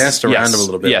second. We danced around him a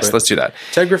little bit. Yes, let's do that.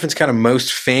 Ted Griffin's kind of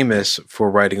most famous for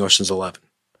writing Ocean's 11.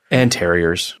 And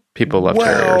Terriers. People love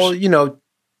Terriers. Well,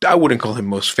 I wouldn't call him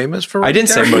most famous for. I didn't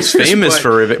say most famous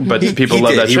but people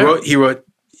love that show.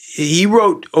 He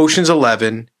wrote Ocean's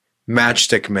 11,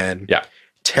 Matchstick Men,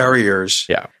 Terriers.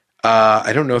 Yeah.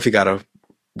 I don't know if he got a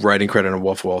writing credit on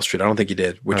Wolf of Wall Street. I don't think he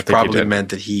did, which probably meant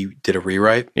that he did a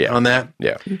rewrite on that.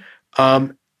 Yeah.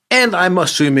 And I'm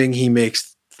assuming he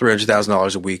makes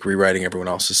 $300,000 a week rewriting everyone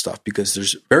else's stuff because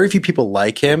there's very few people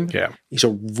like him. Yeah. He's a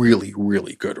really,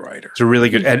 really good writer. He's a really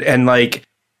good, and like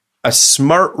a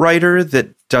smart writer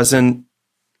that doesn't,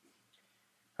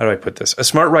 how do I put this? A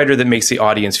smart writer that makes the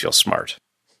audience feel smart.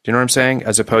 Do you know what I'm saying?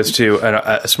 As opposed to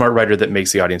a smart writer that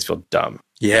makes the audience feel dumb.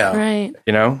 Yeah. Right.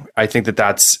 You know, I think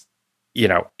that's,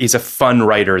 he's a fun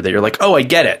writer that you're like, oh, I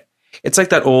get it. It's like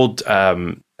that old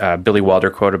Billy Wilder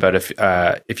quote about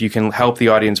if you can help the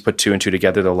audience put two and two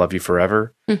together, they'll love you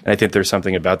forever. And I think there's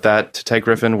something about that to Ted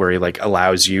Griffin where he like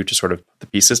allows you to sort of put the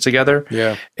pieces together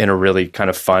in a really kind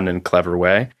of fun and clever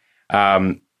way.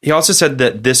 He also said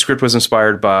that this script was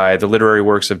inspired by the literary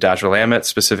works of Dashiell Hammett,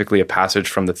 specifically a passage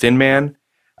from The Thin Man,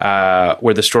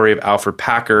 where the story of Alfred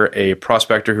Packer, a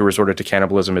prospector who resorted to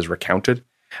cannibalism, is recounted.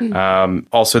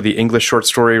 Also, the English short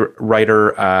story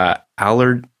writer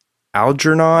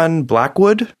Algernon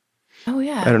Blackwood. Oh,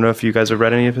 yeah. I don't know if you guys have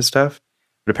read any of his stuff,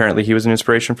 but apparently he was an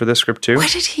inspiration for this script too.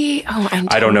 What did he? Oh,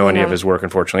 I don't know any of his work,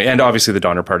 unfortunately. And obviously, the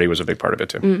Donner Party was a big part of it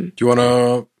too. Do you want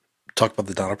to talk about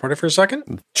the Donner Party for a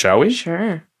second? Shall we?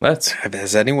 Sure. Let's.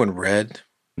 Has anyone read?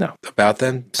 No. About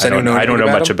them? I don't know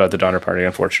much about the Donner Party,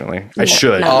 unfortunately. I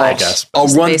should, I guess. I'll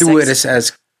run through it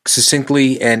as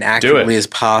succinctly and accurately as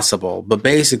possible. But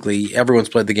basically, everyone's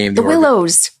played the game. The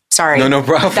Willows. Sorry. No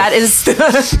problem. That is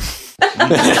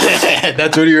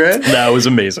That's what you read? That was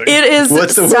amazing. It is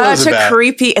What's the such a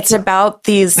creepy. It's about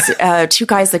these two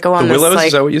guys that go on the this Willows, like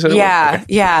is that what you said?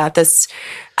 Yeah, this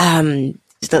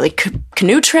like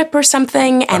canoe trip or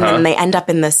something, and then they end up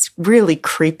in this really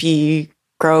creepy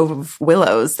grove of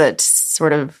willows that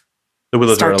sort of the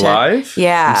willows are alive.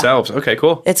 Themselves. Okay,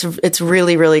 cool. It's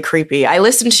really, really creepy. I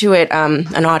listened to it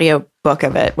an audio book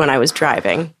of it when I was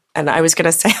driving. And I was going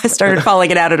to say I started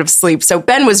falling out of sleep. So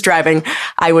Ben was driving.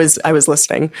 I was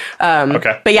listening.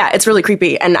 Okay. But yeah, it's really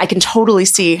creepy. And I can totally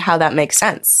see how that makes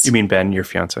sense. You mean Ben, your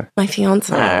fiance? My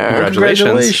fiance.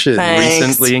 Congratulations. Thanks.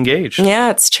 Recently engaged.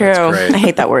 Yeah, it's true. I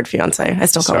hate that word fiance. I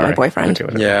still call him my boyfriend.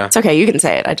 Yeah. It's okay. You can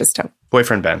say it. I just don't.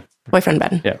 Boyfriend Ben. Boyfriend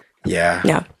Ben. Yeah.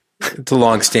 Yeah. It's a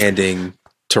long-standing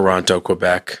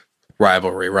Toronto-Quebec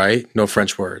rivalry, right? No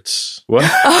French words. What?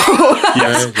 Oh,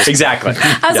 yes, exactly.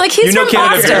 I was like, he's from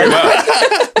Canada very well.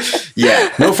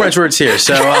 Yeah, no French words here.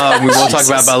 So we won't talk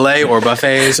about ballet or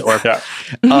buffets or. But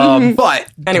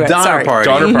anyway, Donner Party.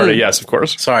 Donner Party, yes, of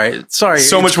course. Sorry.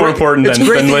 So much more important than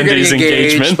Lindy's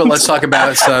engagement. But let's talk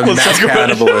about some mass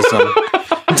cannibalism.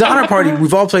 Donner Party.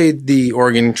 We've all played the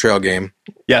Oregon Trail game.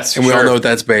 Yes, and we all know what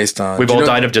that's based on. We've all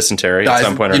died of dysentery at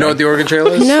some point. You know what the Oregon Trail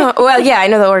is? No. Well, yeah, I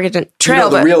know the Oregon Trail. You know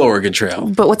the real Oregon Trail.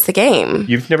 But what's the game?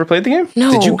 You've never played the game?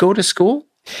 No. Did you go to school?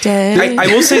 I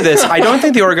will say this. I don't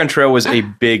think the Oregon Trail was a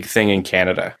big thing in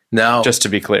Canada. No. Just to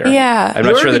be clear. Yeah. I'm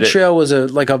not sure that the Oregon Trail was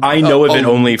I know of it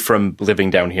only from living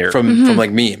down here. From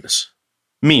like memes.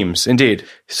 Memes, indeed.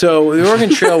 So the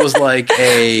Oregon Trail was like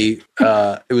a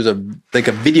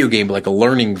video game, like a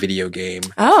learning video game.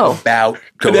 Oh, about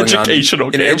an educational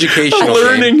game. An educational a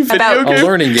learning game. Video game. A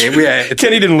learning game. Yeah,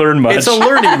 Kenny didn't learn much. It's a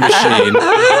learning machine.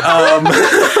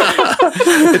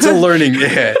 It's a learning.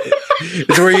 Yeah.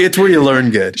 It's where you learn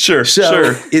good. Sure.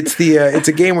 It's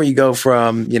a game where you go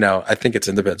from I think it's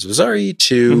Independence, Missouri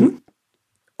to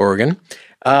Oregon.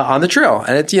 On the trail.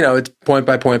 And it's point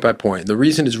by point by point. The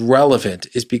reason it's relevant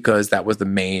is because that was the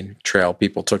main trail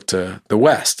people took to the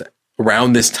West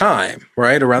around this time,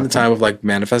 right? Around the time of like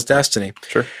Manifest Destiny.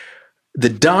 Sure. The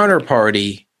Donner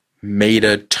Party made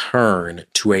a turn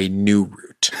to a new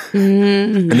route.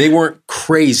 And they weren't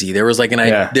crazy. There was like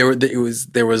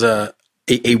there was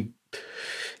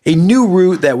a new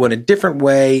route that went a different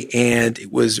way, and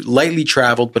it was lightly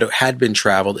traveled, but it had been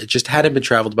traveled. It just hadn't been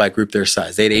traveled by a group their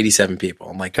size. They had 87 people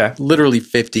and literally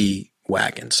 50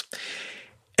 wagons.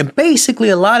 And basically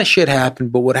a lot of shit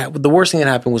happened, but the worst thing that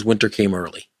happened was winter came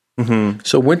early. Mm-hmm.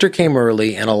 So winter came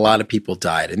early and a lot of people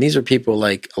died. And these are people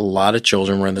like a lot of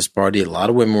children were in this party, a lot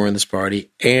of women were in this party,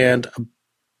 and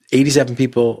 87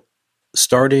 people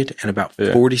started and about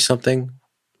 40-something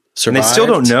survived. And they still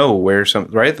don't know where some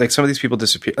of these people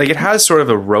disappeared. Like it has sort of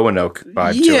a Roanoke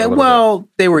vibe to it. Yeah, well,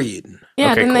 they were eaten.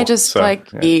 Yeah, okay, didn't they just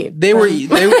eat? They were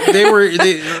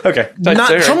okay.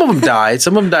 Some of them died.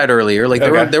 Some of them died earlier. Like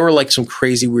there were like some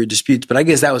crazy weird disputes, but I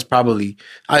guess that was probably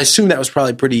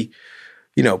pretty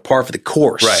par for the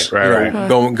course. Right.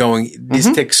 Going.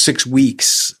 These take 6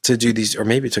 weeks to do these, or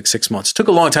maybe it took 6 months. It took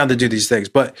a long time to do these things,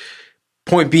 but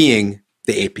point being,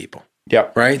 they ate people.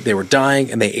 Yep. Right? They were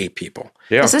dying and they ate people.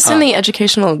 Yeah. Is this in the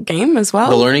educational game as well?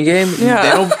 The learning game?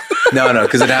 Yeah. No,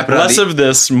 because it happened less of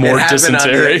this, more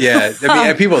dysentery. I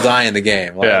mean, people die in the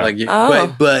game.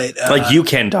 Like you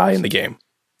can die in the game.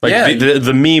 Like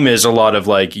the meme is a lot of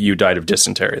like you died of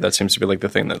dysentery. That seems to be like the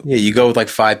thing that you go with like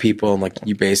 5 people and like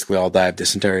you basically all die of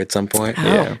dysentery at some point. Oh.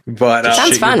 Yeah, but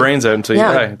sounds shit fun. your brains out until you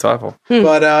die. It's awful.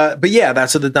 But yeah,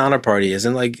 that's what the Donner Party is,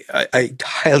 and like I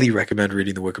highly recommend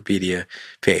reading the Wikipedia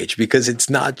page because it's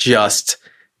not just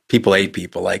people ate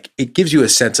people. Like it gives you a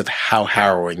sense of how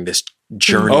harrowing this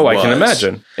journey. Oh, was. I can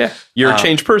imagine. Yeah, you're a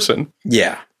changed person.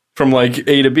 Yeah, from like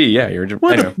A to B. Yeah, you're.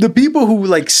 Well, the people who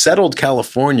like settled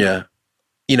California.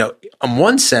 You know, in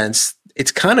one sense,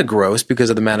 it's kind of gross because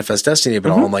of the manifest destiny of it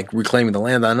all and like reclaiming the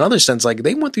land. On another sense, like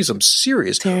they went through some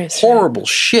serious horrible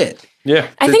shit. Yeah.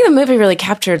 I think the movie really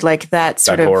captured like that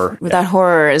sort of horror. That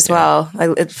horror as well.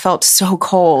 Like, it felt so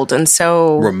cold and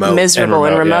so miserable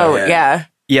and remote. Yeah.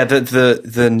 Yeah,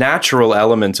 the natural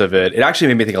element of it actually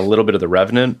made me think a little bit of The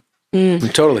Revenant.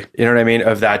 Totally. You know what I mean?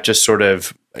 Of that just sort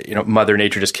of, Mother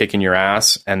Nature just kicking your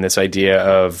ass, and this idea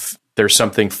of there's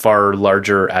something far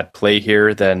larger at play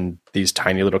here than these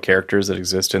tiny little characters that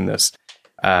exist in this,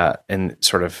 and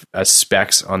sort of as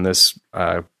specks on this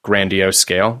grandiose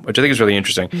scale, which I think is really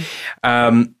interesting.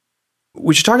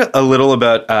 We should talk a little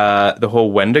about the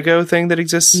whole Wendigo thing that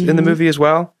exists in the movie as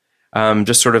well.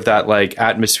 Just sort of that like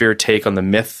atmosphere take on the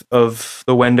myth of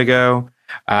the Wendigo.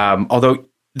 Although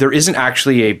there isn't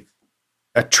actually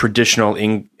a traditional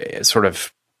sort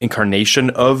of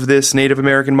incarnation of this Native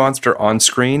American monster on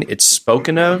screen. It's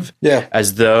spoken of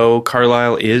as though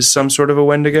Carlisle is some sort of a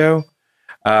Wendigo,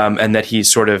 and that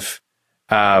he's sort of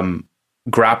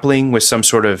grappling with some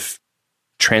sort of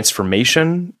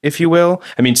transformation, if you will.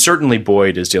 I mean, certainly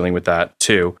Boyd is dealing with that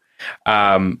too.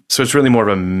 So it's really more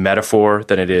of a metaphor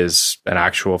than it is an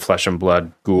actual flesh and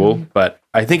blood ghoul. But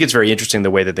I think it's very interesting the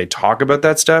way that they talk about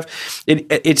that stuff.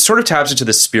 It sort of taps into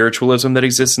the spiritualism that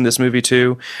exists in this movie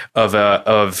too,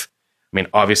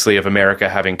 obviously of America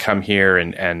having come here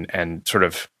and sort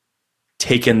of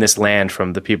taken this land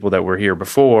from the people that were here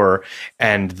before,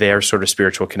 and their sort of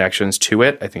spiritual connections to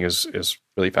it, I think is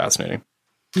really fascinating.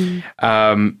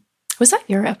 Was that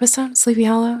your episode, Sleepy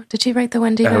Hollow? Did you write the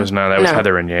Wendigo? That was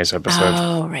Heather Renier's episode.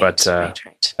 Oh, right. But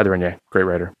right. Heather Renier, great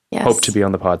writer. Yes. Hope to be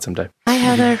on the pod someday. Hi,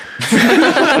 Heather.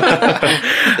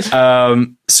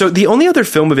 So the only other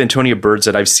film of Antonia Bird's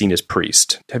that I've seen is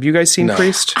Priest. Have you guys seen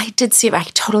Priest? I did see it.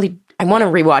 I want to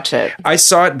rewatch it. I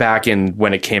saw it back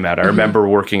when it came out. I remember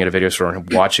working at a video store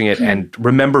and watching it and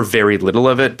remember very little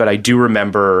of it, but I do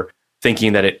remember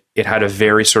thinking that it had a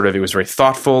very it was very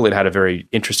thoughtful. It had a very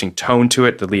interesting tone to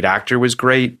it. The lead actor was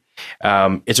great.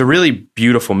 It's a really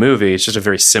beautiful movie. It's just a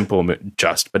very simple,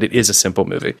 but it is a simple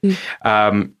movie.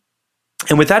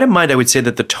 And with that in mind, I would say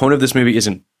that the tone of this movie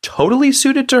isn't totally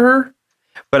suited to her,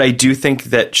 but I do think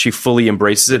that she fully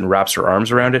embraces it and wraps her arms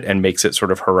around it and makes it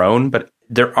sort of her own. But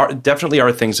there definitely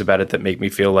are things about it that make me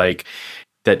feel like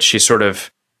that she sort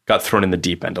of got thrown in the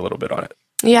deep end a little bit on it.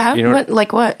 Yeah, you know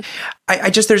what?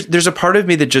 I just there's a part of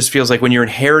me that just feels like when you're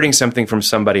inheriting something from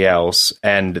somebody else,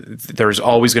 and there's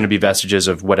always going to be vestiges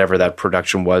of whatever that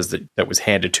production was that was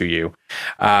handed to you.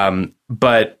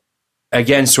 But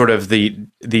again, sort of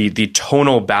the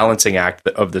tonal balancing act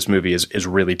of this movie is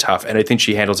really tough, and I think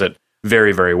she handles it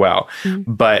very, very well.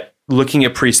 But looking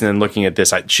at Priest and then looking at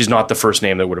this, she's not the first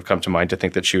name that would have come to mind to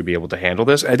think that she would be able to handle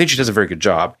this. I think she does a very good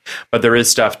job, but there is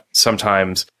stuff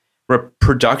sometimes from a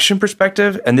production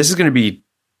perspective, and this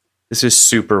is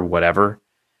super whatever,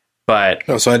 but...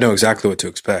 Oh, so I know exactly what to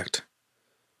expect.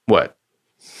 What?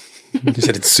 You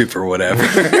said it's super whatever.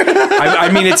 I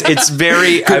mean, it's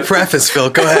very... Good preface,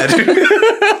 Phil. Go ahead.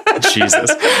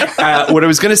 Jesus. What I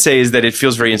was going to say is that it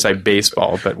feels very inside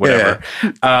baseball, but whatever.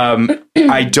 Yeah.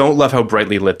 I don't love how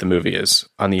brightly lit the movie is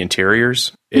on the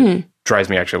interiors. It drives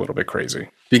me actually a little bit crazy.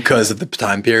 Because of the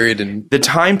time period?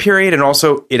 And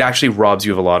also it actually robs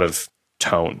you of a lot of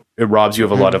tone. It robs you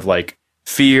of a lot of like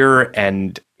fear,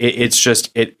 and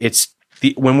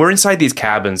when we're inside these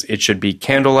cabins, it should be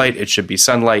candlelight, it should be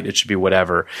sunlight, it should be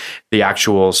whatever the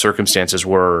actual circumstances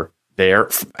were there.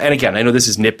 And again, I know this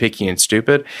is nitpicky and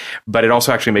stupid, but it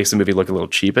also actually makes the movie look a little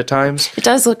cheap at times. It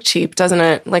does look cheap, doesn't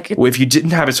it? If you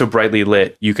didn't have it so brightly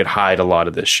lit, you could hide a lot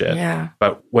of this shit. Yeah.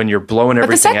 But when you're blowing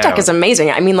everything out... the set deck is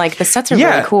amazing. I mean, like, the sets are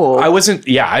really cool.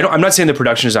 I'm not saying the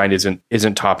production design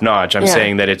isn't top notch. I'm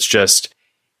saying that it's just...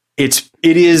 It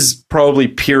is probably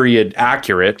period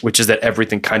accurate, which is that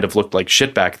everything kind of looked like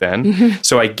shit back then.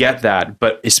 So I get that,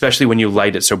 but especially when you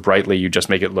light it so brightly, you just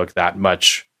make it look that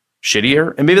much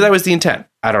shittier. And maybe that was the intent.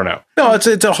 I don't know. No, it's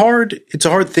a hard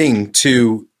thing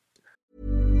to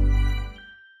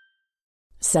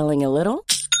Selling a little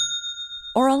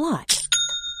or a lot?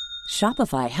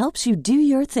 Shopify helps you do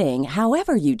your thing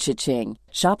however you cha-ching.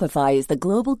 Shopify is the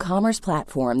global commerce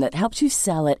platform that helps you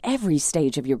sell at every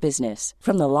stage of your business.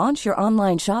 From the launch your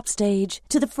online shop stage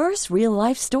to the first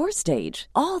real-life store stage,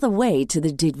 all the way to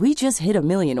the did we just hit a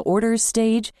million orders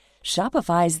stage.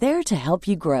 Shopify is there to help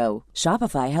you grow.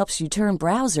 Shopify helps you turn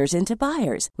browsers into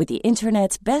buyers with the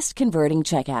internet's best converting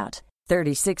checkout.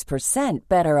 36%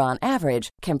 better on average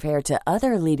compared to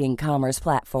other leading commerce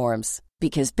platforms.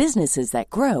 Because businesses that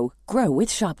grow, grow with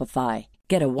Shopify.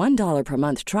 Get a $1 per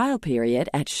month trial period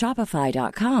at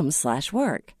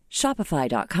shopify.com/work.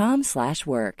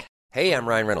 Shopify.com/work. Hey, I'm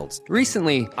Ryan Reynolds.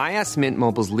 Recently, I asked Mint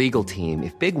Mobile's legal team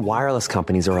if big wireless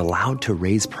companies are allowed to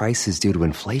raise prices due to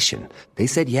inflation. They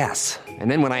said yes.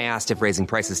 And then when I asked if raising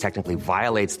prices technically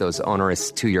violates those onerous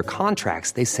two-year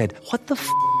contracts, they said, "What the f***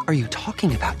 are you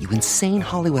talking about, you insane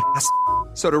Hollywood ass?"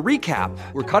 So to recap,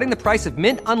 we're cutting the price of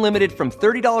Mint Unlimited from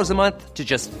 $30 a month to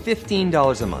just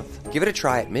 $15 a month. Give it a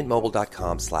try at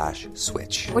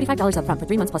mintmobile.com/switch. $45 up front for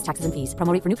 3 months plus taxes and fees.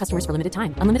 Promo rate for new customers for limited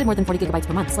time. Unlimited more than 40 gigabytes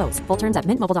per month. Slows full terms at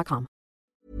mintmobile.com.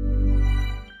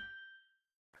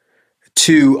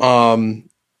 To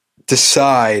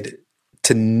decide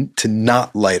to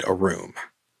not light a room.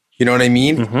 You know what I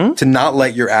mean? Mm-hmm. To not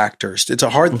light your actors. It's a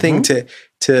hard thing to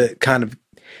kind of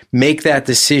make that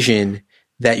decision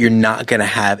that you're not going to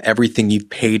have everything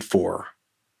you've paid for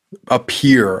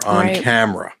appear on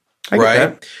camera,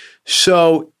 right?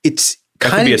 So it's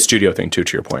that could be a studio thing too,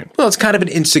 to your point. Well, it's kind of an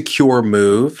insecure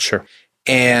move. Sure.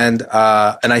 And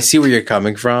I see where you're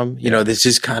coming from. You know, this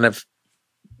is kind of,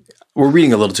 we're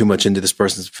reading a little too much into this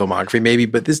person's filmography maybe,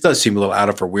 but this does seem a little out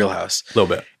of her wheelhouse. A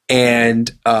little bit.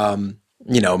 And,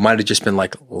 you know, it might have just been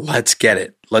like, let's get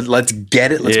it. Let's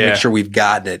get it. Let's make sure we've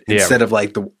gotten it. Instead of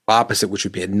like the opposite, which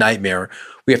would be a nightmare.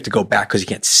 We have to go back because you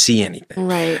can't see anything.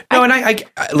 Right. No, and I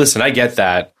listen, I get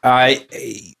that. I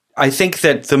think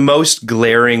that the most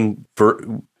glaring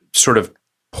sort of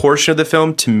portion of the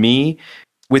film to me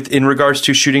in regards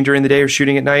to shooting during the day or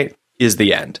shooting at night is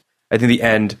the end. I think the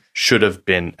end should have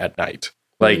been at night.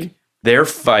 Like their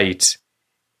fight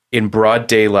in broad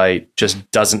daylight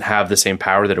just doesn't have the same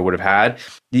power that it would have had.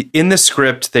 In the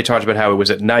script, they talked about how it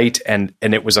was at night and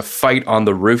it was a fight on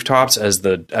the rooftops as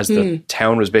the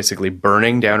town was basically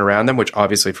burning down around them, which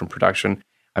obviously from production,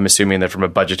 I'm assuming that from a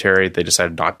budgetary, they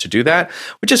decided not to do that,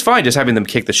 which is fine. Just having them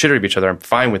kick the shit out of each other, I'm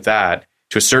fine with that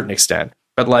to a certain extent.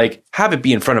 But like have it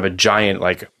be in front of a giant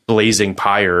like blazing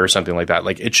pyre or something like that.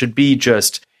 Like it should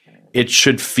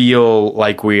feel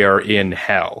like we are in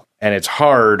hell. And it's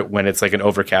hard when it's like an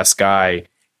overcast sky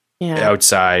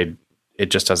outside. It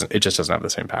just doesn't have the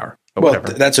same power. But well,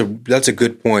 whatever. that's a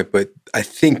good point. But I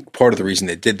think part of the reason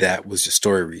they did that was the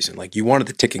story reason. Like you wanted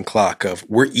the ticking clock of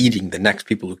we're eating the next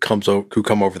people who come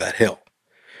over that hill.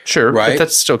 Sure, right. But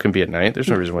that still can be at night. There's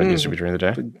no reason why it needs to be during the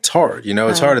day. But it's hard, you know.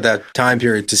 It's hard at that time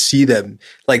period to see them.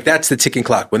 Like that's the ticking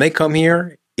clock when they come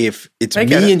here. If it's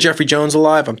me and Jeffrey Jones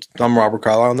alive, I'm Robert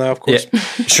Carlyle now, of course. Yeah.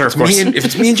 Sure, of course. If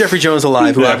it's me and Jeffrey Jones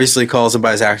alive, who obviously calls him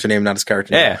by his actor name, not his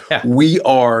character name, we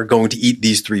are going to eat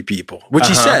these three people, which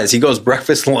he says. He goes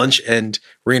breakfast, lunch, and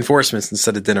reinforcements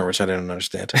instead of dinner, which I didn't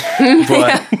understand. But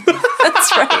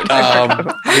that's right.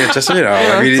 just so you know.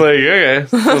 I mean, it's like, okay.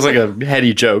 It was like a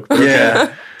heady joke. But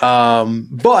yeah.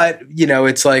 But, you know,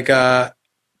 it's like, I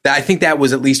think that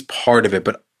was at least part of it,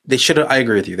 but they should have. I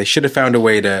agree with you. They should have found a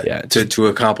way to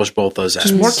accomplish both those ends.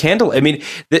 Just more candle. I mean,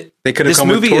 they could have come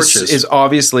with torches. This movie is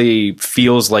obviously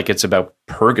feels like it's about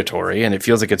purgatory, and it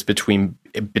feels like it's between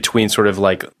sort of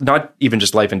like not even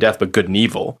just life and death, but good and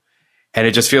evil. And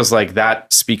it just feels like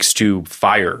that speaks to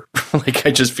fire. Like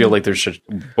I just feel like there's just,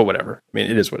 but whatever. I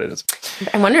mean, it is what it is.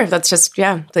 I wonder if that's just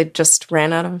they just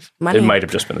ran out of money. It might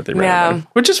have just been that they ran out of money,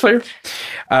 which is fair.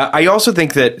 I also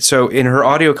think that so in her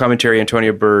audio commentary,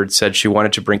 Antonia Bird said she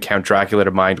wanted to bring Count Dracula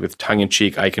to mind with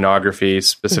tongue-in-cheek iconography,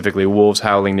 specifically wolves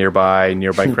howling nearby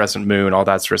crescent moon, all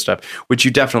that sort of stuff, which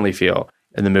you definitely feel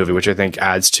in the movie, which I think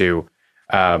adds to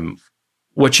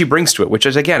what she brings to it. Which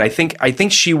is again, I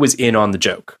think she was in on the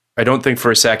joke. I don't think for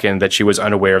a second that she was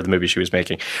unaware of the movie she was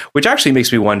making, which actually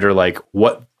makes me wonder, like,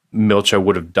 what Milcha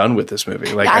would have done with this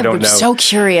movie. Like, I don't know. I'm so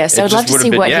curious. I would love to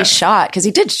see what he shot, because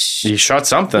he did. He shot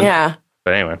something. Yeah.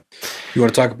 But anyway. You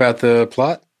want to talk about the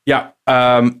plot? Yeah.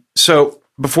 So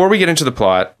before we get into the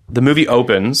plot, the movie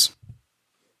opens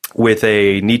with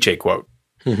a Nietzsche quote.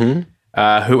 Mm-hmm.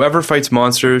 Whoever fights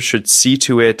monsters should see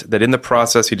to it that in the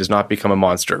process he does not become a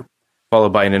monster.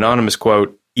 Followed by an anonymous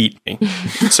quote, "Eat me."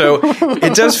 So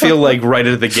it does feel like right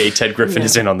out of the gate, Ted Griffin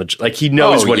is in on the, like he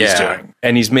knows what he's doing,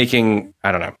 and he's making,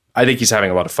 I don't know. I think he's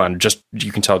having a lot of fun.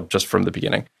 You can tell just from the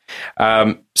beginning.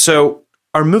 So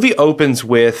our movie opens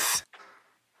with,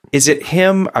 is it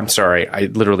him? I'm sorry, I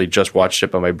literally just watched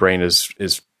it, but my brain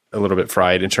is a little bit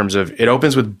fried in terms of it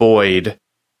opens with Boyd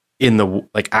in the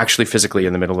actually physically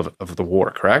in the middle of the war,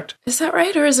 correct? Is that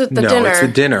right, or is it the dinner? No, it's the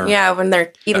dinner. Yeah, when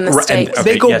they're eating the steaks.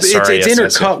 They go. It's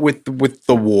intercut with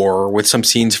the war, with some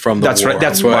scenes from the war. That's right.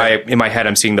 That's why in my head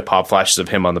I'm seeing the pop flashes of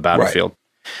him on the battlefield.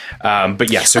 Right. But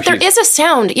yeah, so but there is a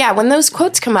sound. Yeah, when those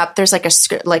quotes come up, there's like a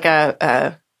sword,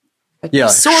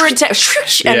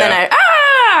 and then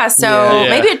So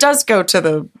maybe it does go to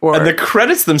the war. And the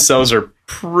credits themselves are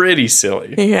pretty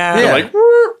silly. Yeah, they're like.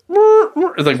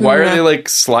 Why are they like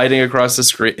sliding across the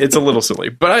screen? It's a little silly,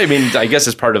 but I mean, I guess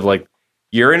it's part of like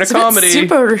you're in a comedy,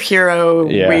 superhero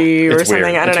or something.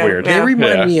 Weird. I don't know. Weird. They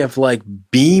remind me of like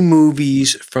B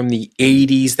movies from the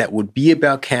 80s that would be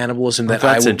about cannibalism. That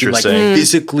I would be like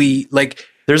physically like.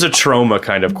 There's a trauma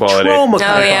kind of quality.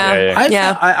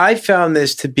 I found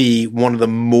this to be one of the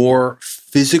more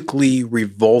physically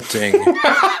revolting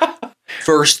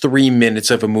first 3 minutes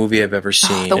of a movie I've ever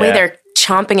seen. The way they're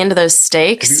chomping into those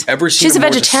steaks. Have you ever seen? She's a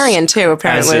vegetarian too,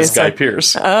 apparently. As is Guy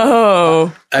Pearce.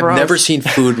 Oh, I've never seen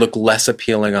food look less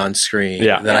appealing on screen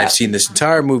than I've seen this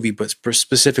entire movie. But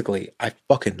specifically, I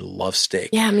fucking love steak.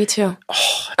 Yeah, me too.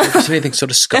 Oh, I've never seen anything so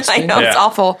disgusting. I know, it's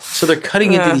awful. So they're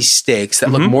cutting into these steaks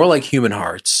that look more like human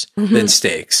hearts than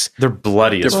steaks. They're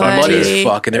bloody as fuck. They're bloody as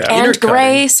fuck, and they're and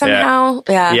gray somehow.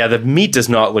 Yeah, the meat does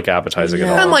not look appetizing at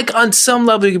all. And like on some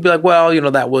level, you could be like, well,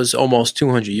 that was almost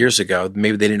 200 years ago.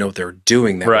 Maybe they didn't know what they were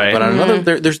doing there. Right. But on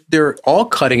another, they're all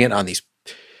cutting it on these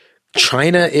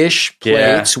China-ish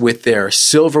plates with their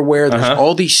silverware. There's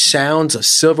all these sounds of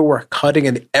silverware cutting,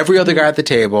 and every other guy at the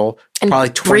table, and probably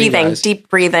 20 guys. Deep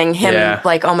breathing, him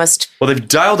like almost. Well, they've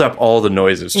dialed up all the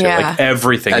noises too. Like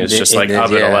everything is just like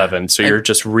up at 11. So you're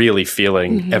just really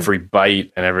feeling every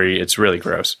bite and it's really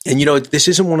gross. And this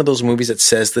isn't one of those movies that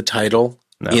says the title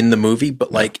in the movie,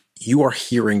 but like you are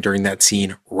hearing during that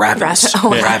scene, ravenous.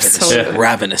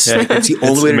 Ravenous. Yeah. It's the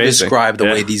only way to describe the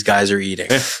way these guys are eating.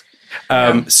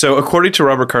 So according to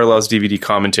Robert Carlyle's DVD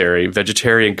commentary,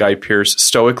 vegetarian Guy Pearce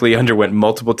stoically underwent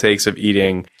multiple takes of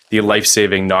eating the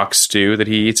life-saving Knox stew that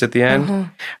he eats at the end,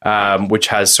 which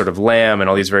has sort of lamb and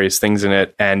all these various things in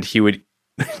it. And he would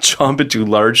chomp into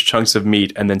large chunks of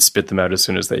meat and then spit them out as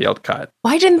soon as they yelled cut.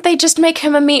 Why didn't they just make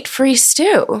him a meat-free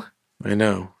stew? I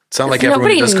know. It's not like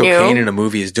everyone who does cocaine in a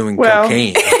movie is doing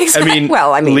cocaine. Exactly.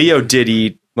 I mean, Leo did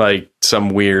eat like some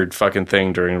weird fucking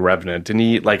thing during Revenant. Didn't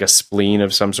he eat like a spleen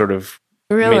of some sort of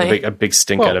made a big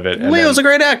stink out of it? And Leo's a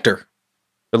great actor.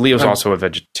 But Leo's also a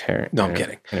vegetarian. No, I'm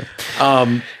kidding.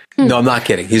 No, I'm not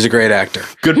kidding. He's a great actor.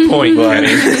 Good point, Kenny.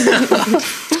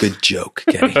 It's a good joke,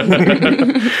 Kenny.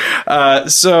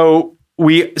 So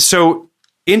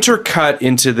intercut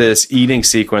into this eating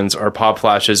sequence are pop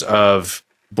flashes of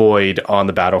Boyd on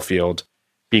the battlefield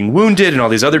being wounded and all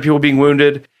these other people being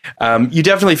wounded. You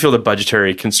definitely feel the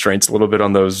budgetary constraints a little bit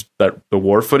on the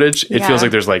war footage. It feels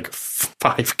like there's like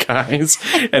 5 guys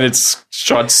and it's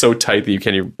shot so tight that you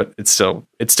can't even, but it's still,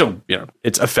 it's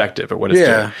effective at what it's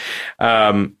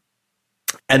doing.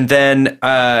 And then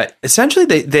essentially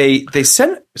they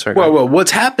send, well,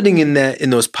 what's happening in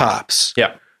those pops?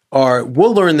 Yeah.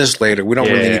 We'll learn this later. We don't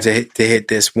really need to hit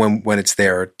this when it's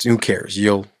there. Who cares?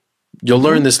 You'll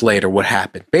learn this later. What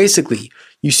happened? Basically,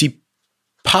 you see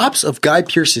pops of Guy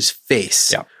Pearce's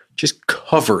face, just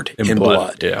covered in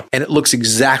blood, and it looks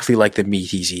exactly like the meat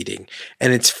he's eating,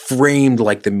 and it's framed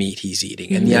like the meat he's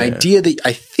eating. And the idea that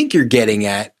I think you're getting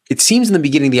at, it seems in the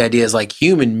beginning the idea is like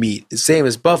human meat, the same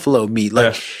as buffalo meat.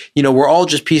 Like, we're all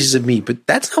just pieces of meat, but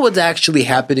that's not what's actually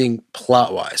happening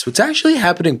plot-wise. What's actually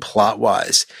happening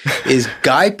plot-wise is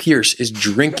Guy Pearce is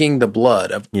drinking the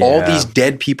blood of all these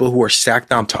dead people who are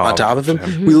stacked on top of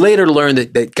him. We later learned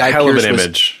that Guy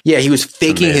Pearce he was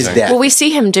faking his death. Well, we see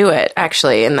him do it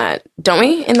actually in that, don't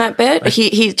we? In that bit,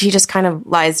 he just kind of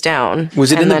lies down.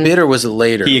 Was it in the bit or was it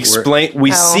later? He explained.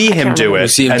 We see him do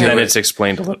it, and then it's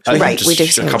explained a little. Right, we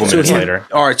did. A couple minutes later.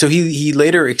 All right, so he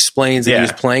later explains that he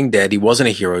was playing dead. He wasn't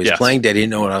a hero. He was playing dead. He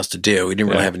didn't know what else to do. He didn't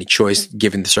really have any choice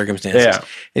given the circumstances. Yeah.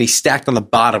 And he's stacked on the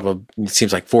bottom of, it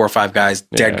seems like 4 or 5 guys,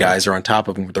 dead guys are on top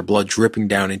of him with their blood dripping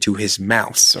down into his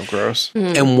mouth. So gross.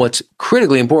 And what's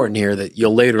critically important here that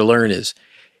you'll later learn is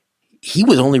he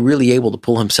was only really able to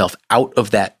pull himself out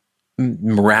of that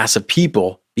morass of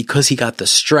people because he got the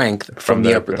strength from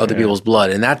the other people's blood.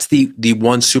 And that's the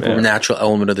one supernatural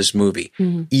element of this movie.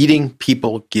 Eating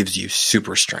people gives you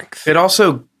super strength. It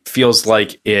also feels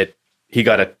like he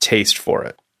got a taste for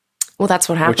it. Well, that's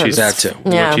what happens. Which is that too.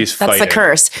 Yeah, that's the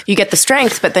curse. You get the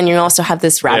strength, but then you also have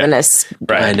this ravenous,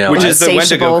 I know, which is the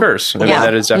Wendigo curse. I mean,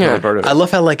 that is definitely part of it. I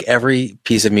love how like every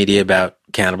piece of media about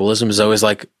cannibalism is always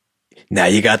like, Now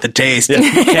you got the taste. Yeah,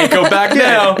 you can't go back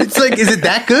now. It's like, is it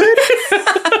that good?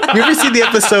 You ever seen the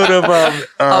episode of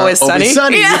Always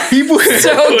Sunny? Yeah. People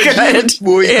so good.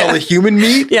 What you call it, human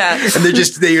meat? Yeah. And they're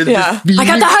just I got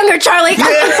the hunger, Charlie. And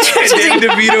Danny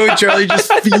DeVito and Charlie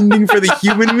just fiending for the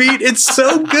human meat. It's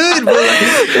so good.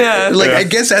 I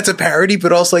guess that's a parody,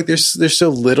 but also like there's so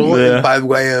little by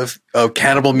way of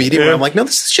cannibal meat where I'm like, no,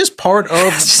 this is just part of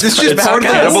part of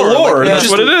cannibal lore. That's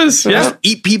what it is. Yeah. Just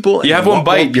eat people. You have one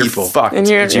bite, you're fucked. And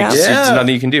there's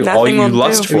nothing you can do. All you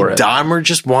lust for it. Dahmer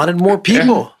just wanted more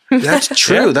people. That's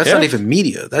true. That's not even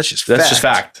media. That's just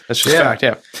fact. That's just fact.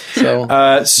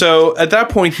 Yeah. So at that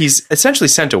point, he's essentially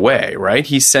sent away, right?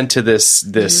 He's sent to this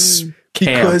camp.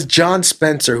 Because John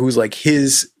Spencer, who's like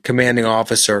his commanding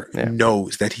officer,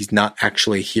 knows that he's not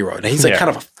actually a hero. Now he's like kind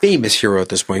of a famous hero at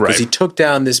this point because he took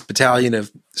down this battalion of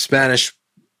Spanish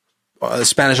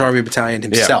Army battalion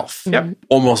himself,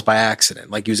 almost by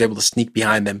accident. Like he was able to sneak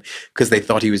behind them because they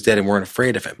thought he was dead and weren't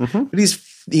afraid of him. Mm-hmm. But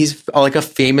he's like a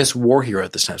famous war hero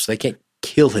at this time, so they can't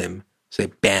kill him, so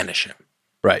they banish him.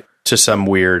 Right. To some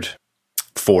weird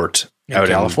fort out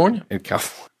in California.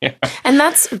 And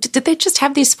did they just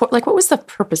have these fort? Like, what was the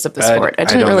purpose of this fort? I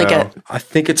didn't really get. I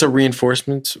think it's a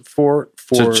reinforcement fort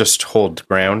to just hold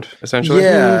ground, essentially.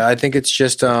 Yeah, I think it's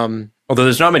just. Although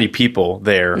there's not many people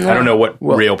there, I don't know what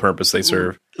real purpose they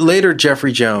serve. Later,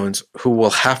 Jeffrey Jones, who we'll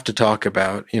have to talk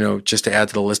about, just to add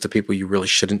to the list of people you really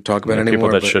shouldn't talk about anymore.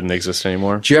 People that shouldn't exist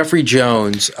anymore. Jeffrey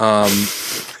Jones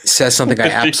says something I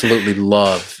absolutely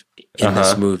love in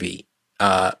this movie,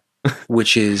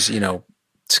 which is,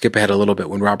 skip ahead a little bit.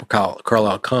 When Robert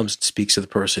Carlyle comes and speaks to the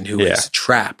person who is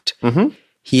trapped,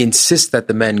 he insists that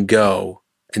the men go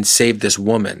and save this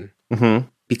woman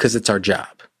because it's our job.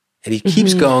 And he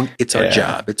keeps going, it's our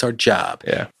job. It's our job.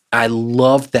 Yeah. I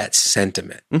love that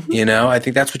sentiment. I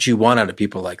think that's what you want out of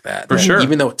people like that. For sure.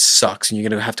 Even though it sucks and you're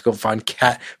going to have to go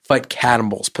fight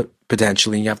cannibals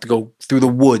potentially, and you have to go through the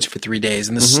woods for 3 days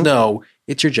in the snow,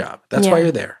 it's your job. That's why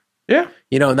you're there. Yeah.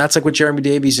 And that's like what Jeremy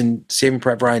Davies in Saving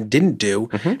Private Ryan didn't do.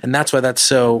 And that's why that's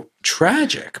so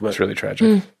tragic. But it's really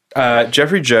tragic.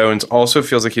 Jeffrey Jones also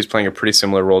feels like he's playing a pretty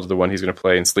similar role to the one he's going to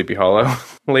play in Sleepy Hollow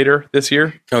later this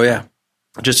year. Oh, yeah.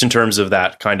 Just in terms of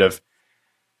that kind of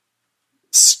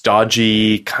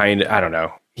stodgy I don't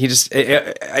know. He just,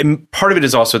 part of it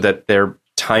is also that their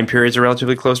time periods are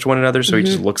relatively close to one another. So he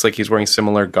just looks like he's wearing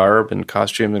similar garb and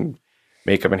costume and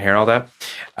makeup and hair and all that.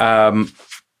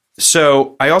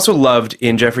 So I also loved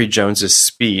in Jeffrey Jones's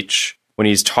speech when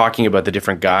he's talking about the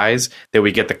different guys that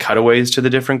we get the cutaways to the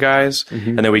different guys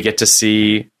and then we get to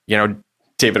see,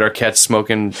 David Arquette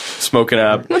smoking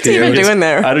up. What's he even doing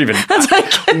there? I don't even.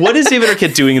 What is David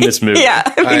Arquette doing in this movie? Yeah,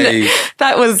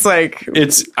 that was like.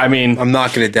 I'm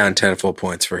knocking it down 10 full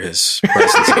points for his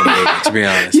presence in the movie, to be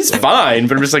honest. He's fine,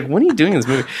 but I'm just like, what are you doing in this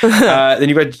movie? Then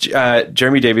you've got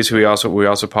Jeremy Davies, who we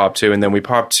also popped to, and then we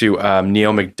popped to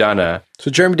Neil McDonough.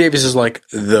 So Jeremy Davies is like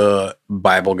the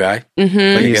Bible guy.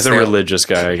 Mm-hmm. He's the religious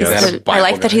guy, I guess. I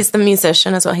like that he's the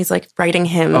musician as well. He's like writing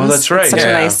hymns. Oh, that's right. It's such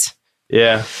a nice.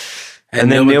 Yeah. And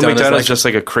then Neil McDonough is just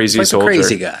like a crazy soldier. A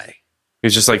crazy guy.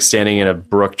 He's just like standing in a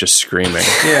brook, just screaming.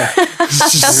 Yeah. I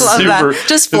love that.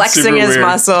 Just flexing his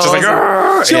muscles. Just like,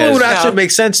 so it would actually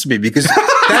make sense to me because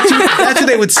that's who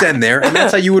they would send there, and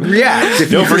that's how you would react.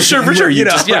 For sure. You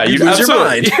lose your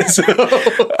mind.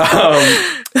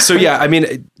 So yeah, I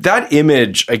mean that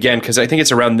image again, because I think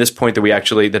it's around this point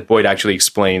that Boyd actually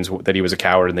explains that he was a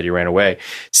coward and that he ran away.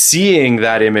 Seeing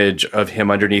that image of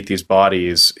him underneath these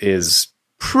bodies is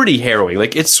pretty harrowing.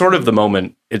 Like it's sort of the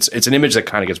moment. It's an image that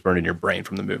kind of gets burned in your brain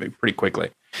from the movie pretty quickly.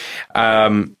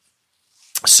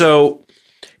 So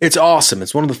it's awesome.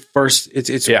 It's one of the first.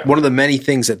 It's one of the many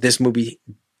things that this movie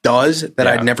does that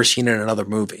I'd never seen in another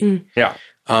movie. Yeah,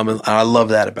 and I love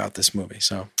that about this movie.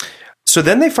 So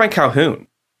then they find Calhoun.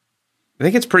 I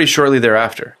think it's pretty shortly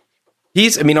thereafter.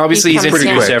 Obviously he's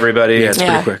introduced to everybody. Yeah, it's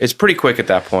pretty quick. It's pretty quick at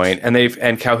that point.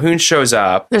 And Calhoun shows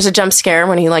up. There's a jump scare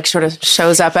when he like sort of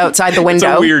shows up outside the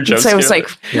window. It's a weird jump scare. So it's like,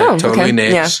 totally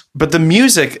names. Yeah. But the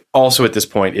music also at this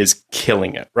point is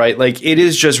killing it, right? Like it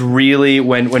is just really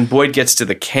when Boyd gets to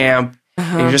the camp,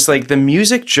 and you're just like the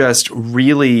music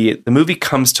the movie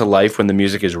comes to life when the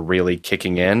music is really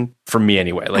kicking in, for me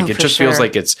anyway. Like it just feels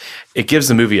like it gives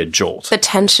the movie a jolt. The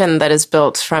tension that is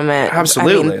built from it.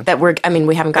 Absolutely.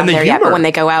 We haven't gotten there yet, but when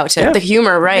they go out, the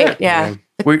humor, right? Yeah.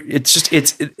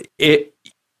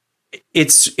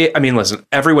 Listen,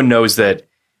 everyone knows that,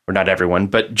 or not everyone,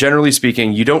 but generally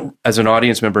speaking, you don't, as an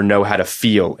audience member, know how to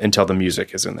feel until the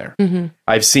music is in there. Mm-hmm.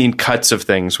 I've seen cuts of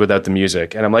things without the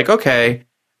music, and I'm like, okay,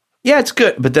 yeah, it's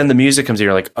good. But then the music comes in,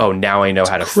 you're like, oh, now I know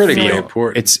how to critically feel.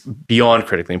 important. It's beyond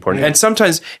critically important. And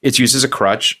sometimes it's used as a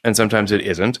crutch and sometimes it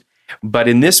isn't. But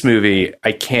in this movie,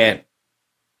 I can't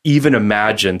even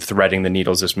imagine threading the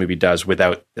needles this movie does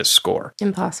without this score.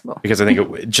 Impossible. Because I think it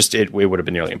would have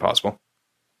been nearly impossible.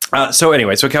 So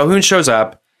anyway, so Calhoun shows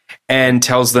up and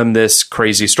tells them this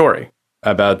crazy story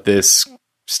about this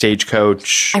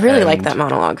stagecoach. I really like that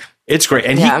monologue. It's great.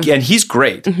 And he's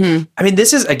great. Mm-hmm. I mean,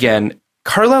 this is, again,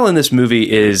 Carlyle in this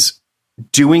movie is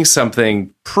doing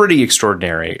something pretty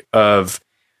extraordinary of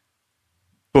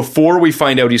before we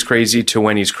find out he's crazy to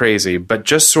when he's crazy, but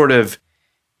just sort of,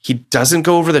 he doesn't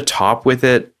go over the top with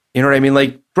it. You know what I mean?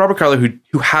 Like Robert Carlyle,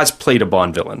 who has played a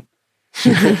Bond villain,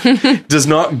 does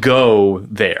not go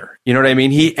there. You know what I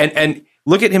mean? And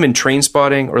look at him in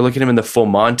Trainspotting or look at him in The Full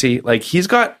Monty. Like he's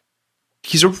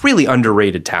a really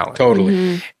underrated talent. Totally.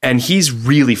 Mm-hmm. And he's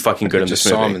really fucking good in this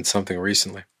movie. I just saw him in something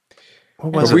recently.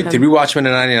 What was it? Did we watch him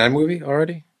in a 99 movie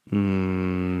already?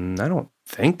 I don't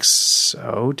think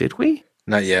so. Did we?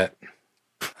 Not yet.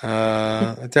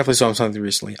 I definitely saw him something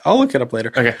recently. I'll look it up later.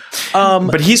 Okay.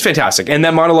 But he's fantastic. And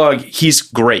that monologue, he's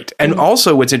great. And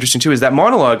also what's interesting too is that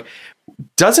monologue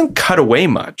doesn't cut away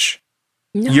much.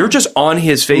 No. You're just on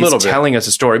his face telling us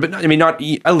a story, but I mean, not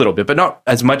a little bit, but not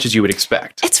as much as you would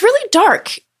expect. It's really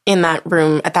dark in that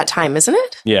room at that time, isn't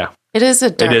it? Yeah. It is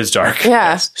It is dark. Yeah.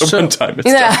 Yes. One time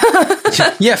it's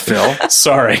dark. Yeah, Phil.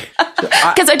 Sorry.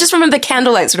 Because I just remember the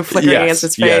candlelight sort of flickering against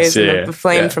his face and the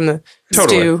flame from the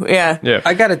stew. Yeah.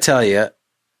 I got to tell you,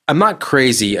 I'm not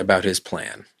crazy about his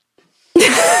plan.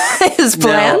 His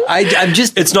plan? No, I'm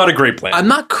just... It's not a great plan. I'm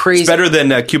not crazy. It's better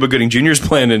than Cuba Gooding Jr.'s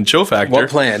plan in Chill Factor. What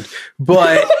plan?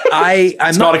 But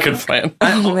it's not a good plan.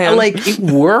 Like, it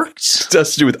worked. It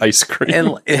has to do with ice cream.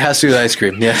 And it has to do with ice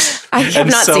cream, yes. I have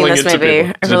not seen this movie.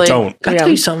 I really don't. I'll tell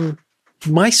you something.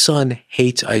 My son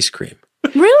hates ice cream.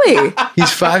 Really?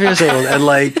 He's 5 years old,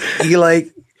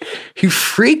 and he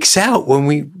freaks out when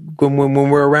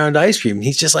we're around ice cream.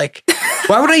 He's just like,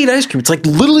 why would I eat ice cream? It's like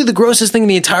literally the grossest thing in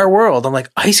the entire world. I'm like,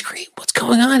 ice cream? What's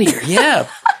going on here? Yeah.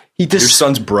 Your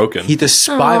son's broken. He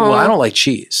despises. Well, I don't like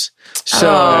cheese, so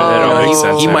that makes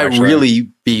sense, he might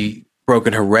really be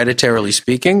broken hereditarily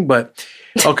speaking. But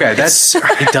okay,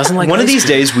 he doesn't like. One of these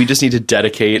cream. days, we just need to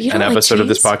dedicate an episode of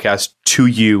this podcast to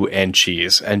you and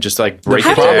cheese, and just like break it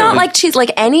down. How do you not like cheese?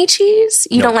 Like any cheese?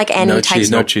 You don't like any type?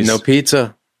 No cheese. No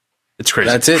pizza. It's crazy.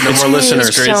 That's it. No more listeners.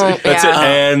 It's crazy. That's it.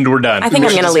 And we're done. I think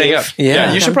I'm going to leave.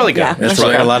 Yeah, you should probably go. Yeah, that's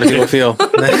what a lot of people feel.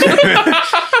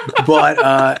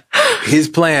 But his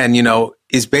plan,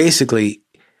 is basically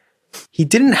he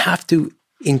didn't have to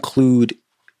include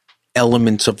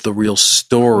elements of the real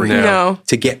story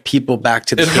to get people back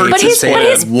to the cave. But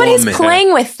he's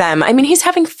playing with them. I mean, he's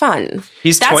having fun.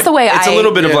 That's the way It's a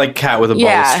little bit of like cat with a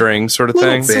bowstring sort of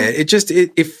thing.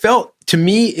 It felt to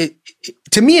me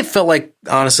it felt like,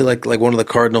 honestly, like one of the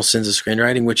cardinal sins of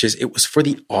screenwriting, which is it was for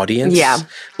the audience. Yeah.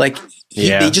 Like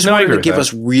they just wanted to give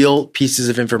us real pieces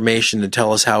of information to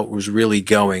tell us how it was really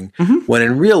going. Mm-hmm. When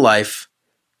in real life,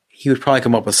 he would probably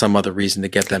come up with some other reason to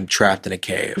get them trapped in a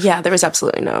cave. Yeah, there was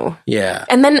absolutely no. Yeah.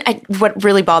 And then what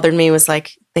really bothered me was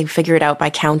like they figure it out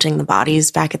by counting the bodies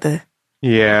back at the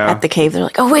cave. They're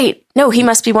like, oh wait, no, he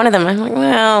must be one of them. I'm like,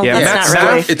 well, that's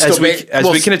not really. As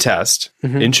we can attest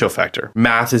in Chill Factor,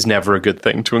 math is never a good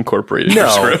thing to incorporate in your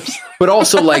script. But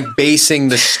also like basing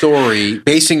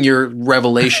your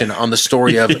revelation on the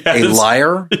story of a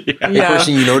liar, a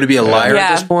person to be a liar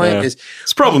at this point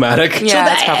it's problematic. Yeah,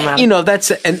 that's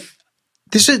problematic. And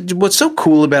this is what's so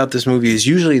cool about this movie is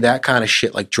usually that kind of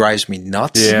shit like drives me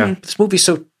nuts. Yeah. This movie's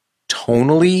so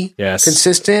tonally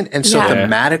consistent and so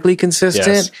thematically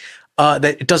consistent that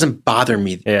it doesn't bother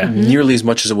me nearly as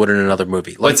much as it would in another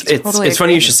movie. Like, it's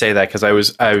funny you should say that because I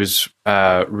was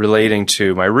relating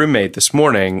to my roommate this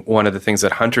morning one of the things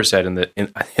that Hunter said in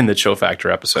the Chill Factor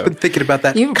episode. I've been thinking about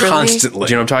that constantly.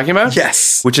 Do you know what I'm talking about?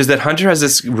 Yes. Which is that Hunter has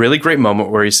this really great moment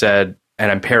where he said, and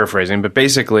I'm paraphrasing, but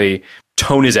basically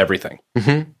tone is everything.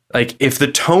 Mm-hmm. Like if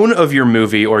the tone of your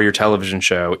movie or your television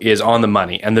show is on the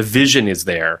money and the vision is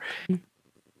there,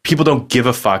 people don't give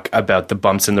a fuck about the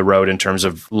bumps in the road in terms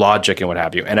of logic and what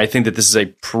have you. And I think that this is a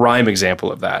prime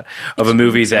example of that, of a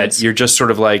movie that you're just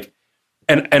sort of like,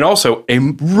 and also a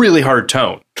really hard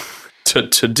tone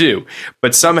to do,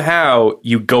 but somehow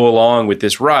you go along with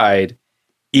this ride,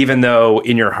 even though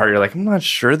in your heart, you're like, I'm not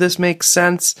sure this makes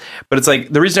sense. But it's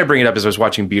like, the reason I bring it up is I was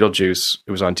watching Beetlejuice.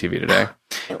 It was on TV today,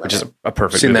 which is a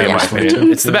perfect movie in my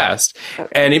opinion. It's the best.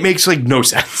 And it makes like no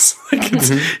sense. Like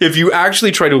if you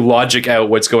actually try to logic out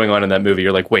what's going on in that movie,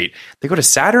 you're like, wait, they go to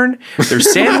Saturn?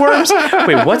 There's sandworms?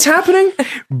 Wait, what's happening?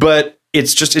 But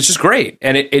it's just great.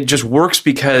 And it just works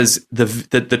because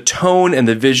the tone and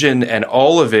the vision and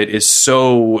all of it is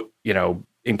so,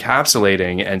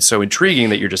 encapsulating and so intriguing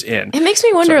that you're just in. It makes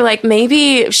me wonder, like,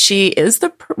 maybe she was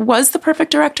the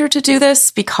perfect director to do this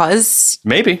because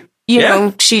maybe, you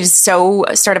know, she's so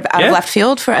sort of out of left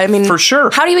field for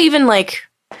sure. How do you even like,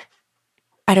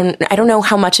 I don't know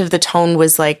how much of the tone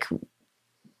was like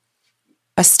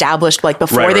established like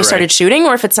before they started shooting,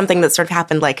 or if it's something that sort of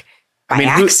happened like by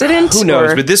accident. Who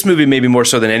knows? But this movie, maybe more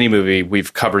so than any movie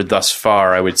we've covered thus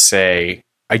far, I would say,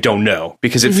 I don't know,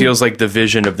 because it feels like the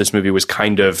vision of this movie was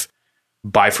kind of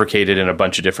bifurcated in a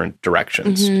bunch of different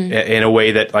directions in a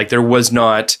way that like there was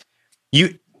not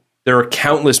there are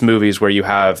countless movies where you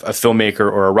have a filmmaker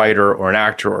or a writer or an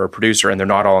actor or a producer and they're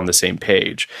not all on the same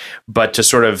page. But to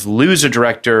sort of lose a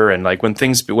director and like when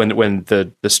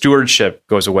the stewardship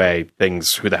goes away,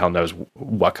 who the hell knows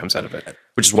what comes out of it,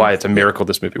 which is why it's a miracle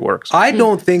this movie works. I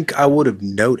don't think I would have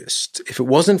noticed if it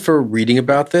wasn't for reading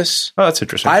about this. Oh, that's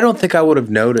interesting. I don't think I would have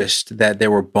noticed that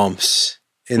there were bumps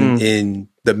in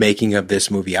the making of this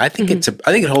movie. I think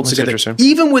I think it holds together,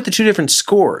 even with the two different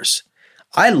scores.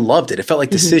 I loved it. It felt like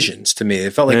decisions to me.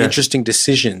 It felt like interesting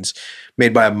decisions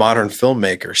made by a modern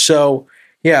filmmaker. So,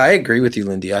 yeah, I agree with you,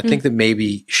 Lindy. I think that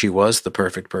maybe she was the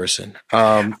perfect person.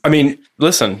 I mean,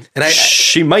 listen, and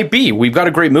she might be. We've got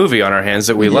a great movie on our hands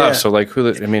that we love. So, like,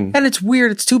 and it's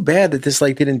weird. It's too bad that this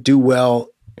like didn't do well,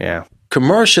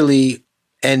 commercially,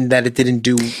 and that it didn't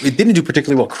do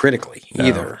particularly well critically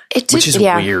either. Which is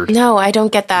weird. No, I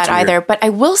don't get that either. But I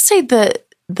will say the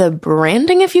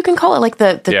branding, if you can call it, like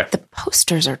the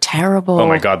posters are terrible. Oh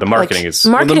my God, the marketing is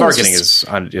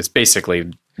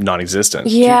basically non-existent.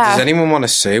 Yeah. Does anyone want to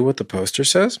say what the poster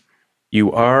says?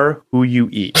 You are who you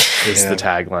eat is the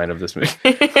tagline of this movie.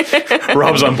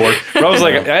 Rob's on board. Rob's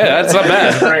like, that's not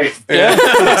bad. Right. Yeah,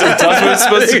 that's what it's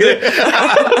supposed to do.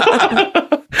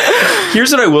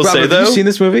 Here's what I will say, though. Have you seen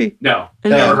this movie? No,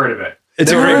 never heard of it.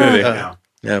 It's a great movie.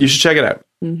 No. You should check it out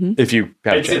if you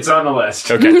have a chance. It's on the list.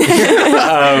 Okay.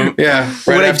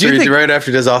 Right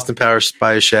after does Austin Powers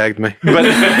Spy Who Shagged Me.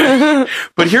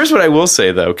 But here's what I will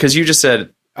say, though, because you just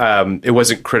said it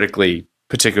wasn't critically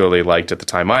particularly liked at the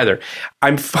time either.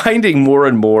 I'm finding more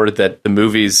and more that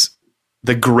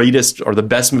the greatest or the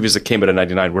best movies that came out in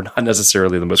 99 were not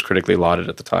necessarily the most critically lauded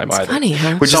at the time either. Funny,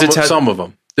 huh? Which some of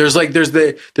them. There's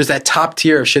that top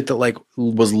tier of shit that like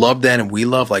was loved then and we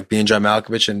love, like being John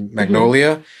Malkovich and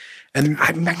Magnolia. And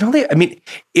Magnolia, I mean,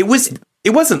 it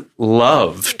wasn't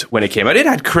loved when it came out. It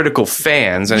had critical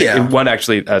fans, and it won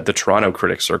actually the Toronto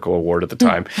Critics Circle Award at the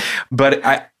time. But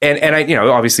I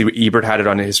obviously Ebert had it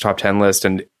on his top 10 list,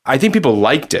 and I think people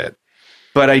liked it.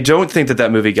 But I don't think that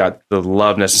movie got the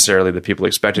love necessarily that people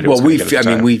expected it was going to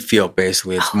get. We feel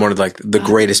basically it's one of like the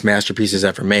greatest masterpieces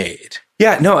ever made.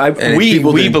 Yeah, no, we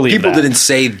believe people that. didn't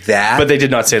say that, but they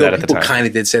did not say that at the time. People kind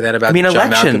of did say that about. John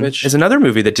Election Malkovich is another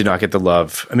movie that did not get the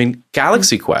love. I mean,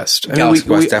 Galaxy Quest,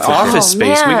 definitely. Office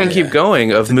Space. We can keep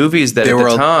going of movies that at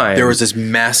the time there was this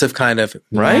massive kind of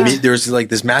there was like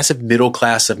this massive middle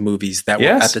class of movies that were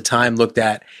at the time looked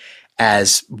at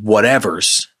as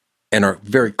whatevers. And are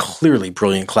very clearly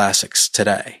brilliant classics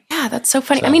today. Yeah, that's so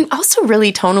funny. I mean, also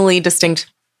really tonally distinct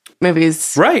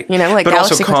movies. Right. You know, like but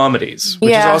Galaxy also comedies,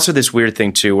 which is also this weird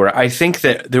thing too, where I think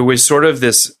that there was sort of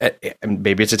this, and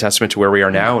maybe it's a testament to where we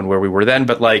are now and where we were then,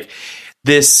 but like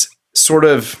this sort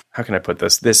of, how can I put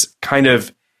this? This kind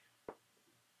of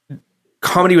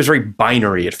comedy was very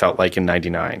binary, it felt like in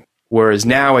 99. Whereas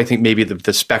now I think maybe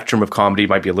the spectrum of comedy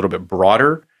might be a little bit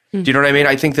broader. Do you know what I mean?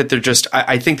 I think that they're just.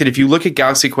 I think that if you look at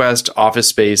Galaxy Quest, Office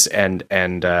Space, and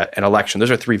Election,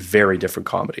 those are three very different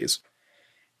comedies,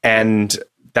 and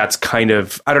that's kind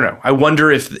of, I don't know. I wonder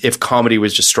if comedy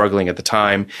was just struggling at the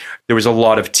time. There was a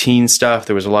lot of teen stuff.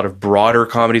 There was a lot of broader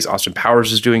comedies. Austin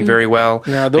Powers is doing very well.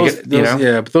 Yeah,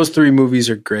 but those three movies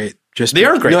are great. They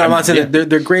are great. No, I'm not saying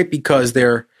they're great because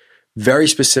they're very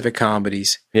specific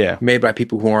comedies. Made by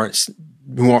people who aren't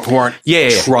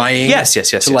trying.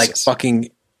 Yes. Fucking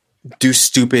do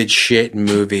stupid shit in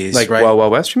movies, like right? Wild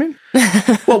Wild West, you mean?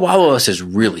 Well, Wild Wild West is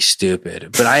really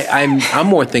stupid, but I'm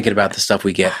more thinking about the stuff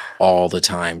we get all the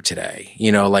time today.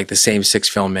 You know, like the same 6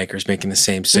 filmmakers making the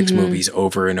same 6 movies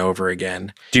over and over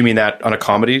again. Do you mean that on a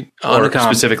comedy,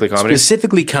 specifically comedy?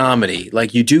 Specifically comedy.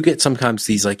 Like you do get sometimes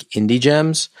these like indie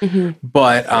gems,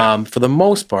 but for the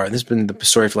most part, this has been the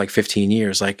story for like 15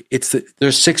 years. Like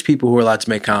there's 6 people who are allowed to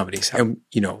make comedies, and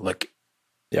you know, like.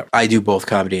 Yeah, I do both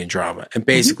comedy and drama. And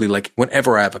basically, like,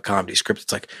 whenever I have a comedy script,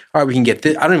 it's like, all right, we can get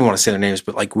this. I don't even want to say their names,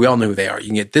 but like, we all know who they are. You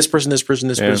can get this person,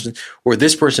 or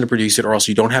this person to produce it, or else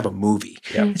you don't have a movie.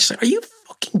 Yeah. It's just like, are you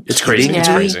fucking It's crazy. kidding It's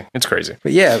me? crazy. It's crazy.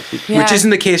 But which isn't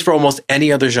the case for almost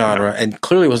any other genre, and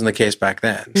clearly wasn't the case back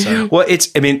then. So. Well,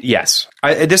 yes.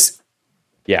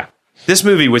 This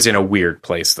movie was in a weird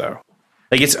place, though.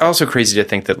 Like, it's also crazy to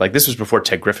think that, like, this was before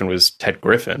Ted Griffin was Ted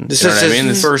Griffin. This is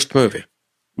his first movie.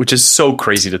 Which is so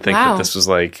crazy to think that this was,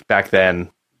 like, back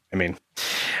then. I mean,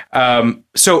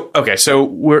 so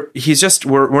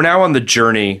we're now on the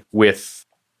journey with,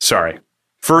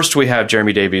 first we have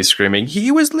Jeremy Davies screaming,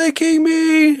 "He was licking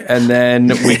me," and then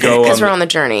we go because we're on the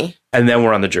journey, and then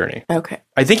we're on the journey. Okay,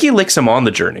 I think he licks him on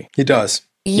the journey. He does,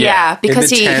 because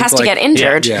he has to get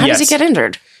injured. How does he get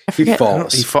injured? He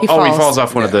falls. He falls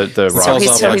off one of the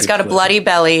rocks. So he's got a bloody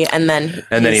belly, and then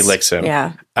he licks him.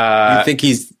 Yeah, you think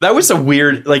that was a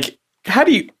weird, like, how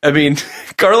do you? I mean,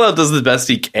 Carlisle does the best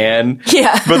he can.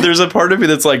 Yeah, but there's a part of me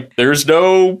that's like, there's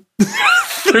no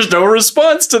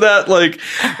response to that. Like,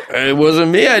 it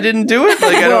wasn't me. I didn't do it.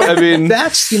 Like,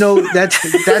 that's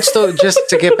the, just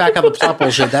to get back on the plot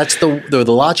bullshit. That's the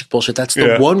logic bullshit. That's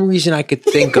the one reason I could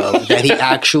think of that he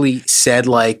actually said,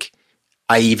 like,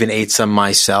 I even ate some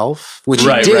myself, which he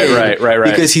did. Right.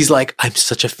 Because he's like, I'm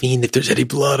such a fiend. If there's any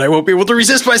blood, I won't be able to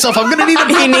resist myself. I'm going to need a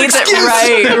He needs excuse.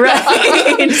 it.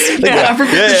 Right. Like, God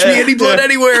forbid there should be any blood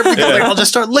anywhere. Because like, I'll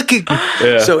just start licking.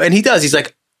 Yeah. So, and he does. He's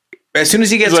like, as soon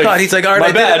as he gets caught, he's like, all right,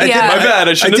 my bad. I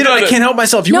did it. I can't help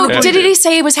myself. Did he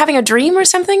say he was having a dream or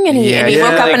something? And he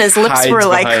woke up and his lips were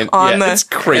like on the. It's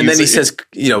crazy. And then he says,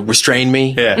 restrain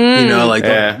me.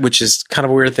 Yeah. Which is kind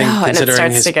of a weird thing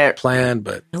considering his plan,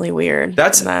 but really weird.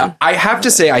 I have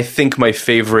to say, I think my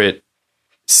favorite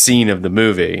scene of the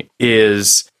movie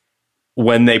is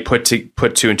when they put two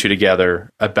and two together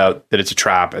about that it's a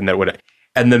trap and that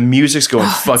and the music's going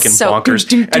fucking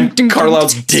bonkers. And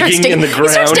Carlisle's digging in the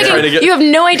ground. Trying to get, you have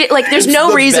no idea. Like, there's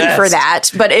no reason for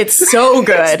that, but it's so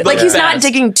good. Like, he's not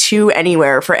digging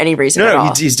anywhere for any reason at all.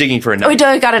 No, he's digging for a knife. Oh,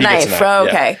 he got a knife.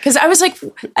 Okay. Because I was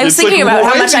thinking about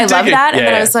how much I love that. And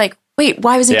then I was like, wait,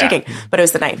 why was he digging? But it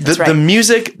was the knife. That's right. The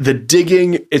music, the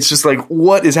digging, it's just like,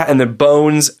 what is that? And the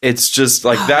bones, it's just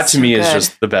like, that to me is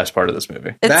just the best part of this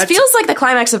movie. It feels like the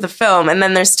climax of the film, and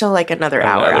then there's still like another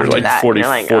hour after like that.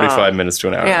 45 minutes to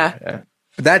an hour. Yeah.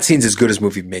 That scene's as good as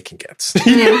movie making gets.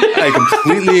 I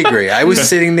completely agree. I was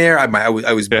sitting there. I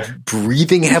was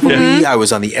breathing heavily. I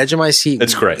was on the edge of my seat.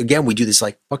 It's great. Again, we do this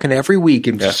like fucking every week,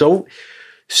 and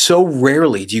so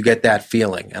rarely do you get that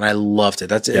feeling, and I loved it.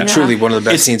 That's truly one of the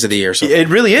best scenes of the year. So it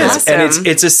really is, awesome. And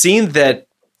it's a scene that,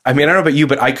 I mean, I don't know about you,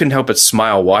 but I couldn't help but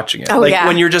smile watching it.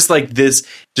 When you're just like this,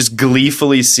 just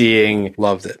gleefully seeing,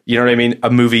 loved it. You know what I mean? A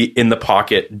movie in the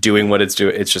pocket doing what it's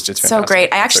doing. It's fantastic. So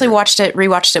great. I actually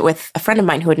rewatched it with a friend of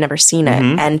mine who had never seen it,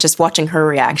 and just watching her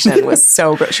reaction was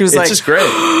so great. She was like, "It's just great."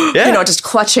 Yeah, just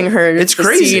clutching her. It's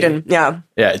crazy. Seat and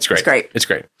it's great. It's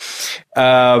great.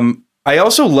 I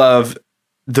also love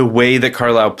the way that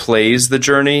Carlisle plays the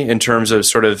journey in terms of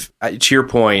sort of, to your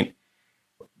point,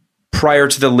 prior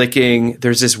to the licking,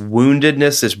 there's this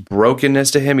woundedness, this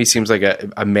brokenness to him. He seems like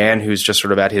a man who's just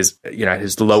sort of at his,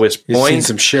 his lowest point. He's seen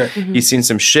some shit. He's seen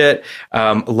some shit.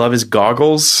 Love his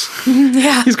goggles.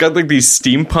 Yeah. He's got like these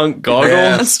steampunk goggles.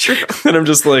 Yeah, that's true. And I'm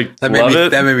just like, that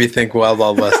made me think Wild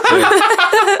Wild West too.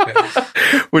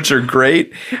 Which are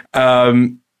great.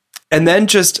 And then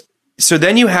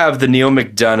then you have the Neal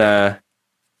McDonough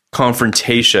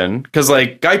confrontation, because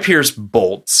like Guy Pearce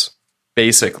bolts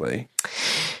basically,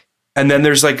 and then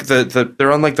there's like they're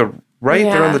on like the right,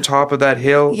 they're on the top of that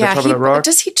hill, the top of that rock.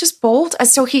 Does he just bolt?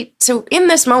 So in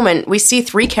this moment we see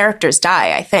three characters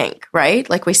die, I think, right?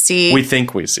 Like we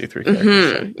think we see three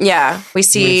characters. Yeah, we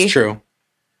see it's true.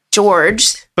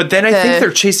 George, but then I think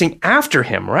they're chasing after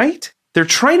him, right? They're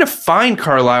trying to find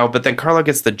Carlisle, but then Carlisle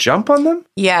gets the jump on them.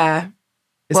 Yeah.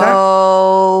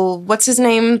 What's his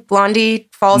name? Blondie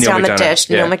falls down the ditch.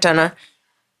 Neal McDonough.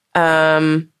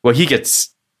 Well, he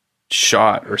gets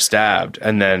shot or stabbed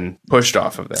and then pushed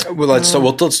off of there. Well, let's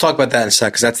talk about that in a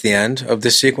sec, because that's the end of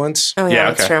this sequence. Oh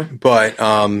yeah, that's true. But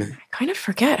I kind of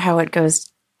forget how it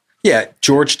goes. Yeah,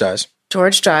 George dies.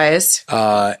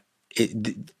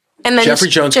 And then Jeffrey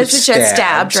Jones gets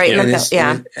stabbed right in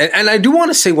the and I do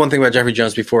want to say one thing about Jeffrey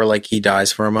Jones before like he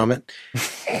dies for a moment.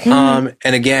 And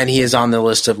again, he is on the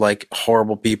list of like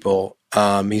horrible people.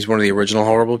 He's one of the original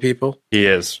horrible people. He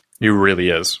is. He really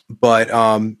is. But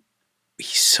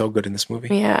he's so good in this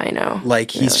movie. Yeah, I know.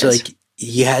 Like he's like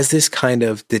he has this kind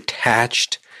of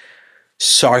detached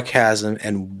sarcasm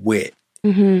and wit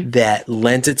that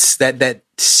that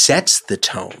sets the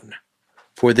tone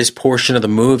for this portion of the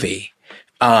movie.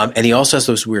 And he also has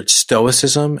this weird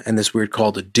stoicism and this weird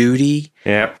call to duty.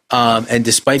 Yeah. And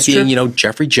despite being,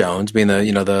 Jeffrey Jones, being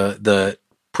the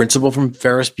principal from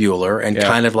Ferris Bueller, and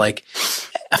kind of like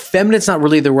effeminate's not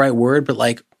really the right word, but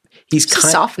like he's kind of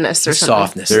softness or something.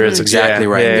 Softness. There is exactly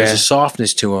right. Yeah. There's a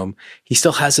softness to him. He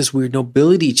still has this weird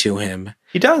nobility to him.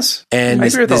 He does. And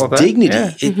this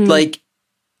dignity. It, like,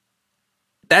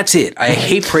 that's it. I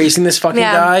hate praising this fucking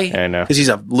guy. I know. Because he's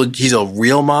a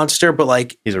real monster, but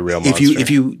like he's a real monster.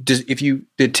 If you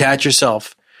detach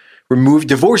yourself,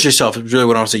 divorce yourself is really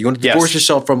what I'm saying. You want to divorce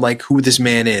yourself from like who this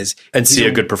man is and see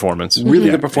a good performance. Really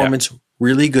good performance,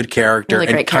 really good character,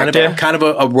 really and kind of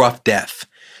a rough death.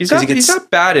 He's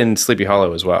not bad in Sleepy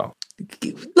Hollow as well.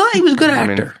 No, he was a good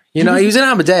actor. He was in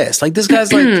Amadeus. Like this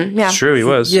guy's like, it's true, he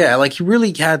was. Yeah, like he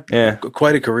really had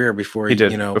quite a career before he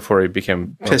did. Before he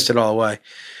became pissed it all away.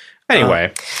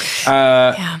 Anyway,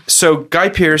 so Guy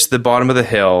Pearce, the bottom of the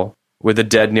hill with the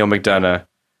dead Neil McDonough,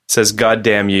 says, "God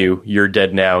damn you! You're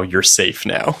dead now. You're safe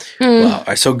now."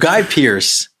 Wow. So Guy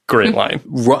Pearce, great line,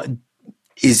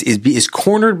 is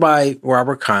cornered by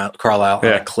Robert Carlyle on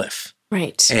a cliff.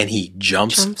 Right. And he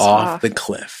jumps off the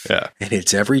cliff. Yeah. And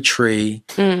hits every tree.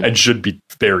 And should be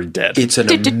very dead. It's an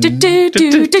and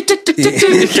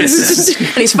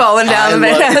he's falling down the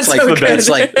bed. It's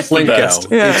like Flinko.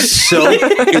 Yeah.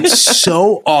 It's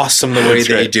so awesome the way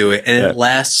they do it. And it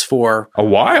lasts for a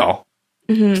while.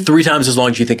 3 times as long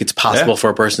as you think it's possible for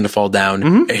a person to fall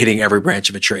down, hitting every branch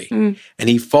of a tree. And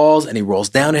he falls and he rolls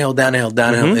down a hill,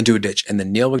 into a ditch. And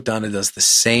then Neil McDonough does the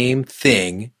same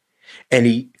thing. And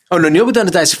Neil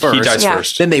McDonough dies first. He dies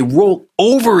first. Then they roll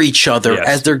over each other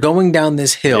as they're going down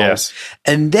this hill. Yes.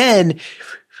 And then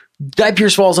Guy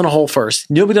Pearce falls in a hole first.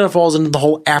 Neil McDonough falls into the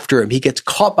hole after him. He gets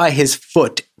caught by his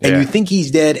foot, and you think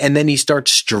he's dead, and then he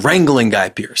starts strangling Guy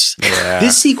Pearce. Yeah.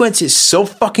 This sequence is so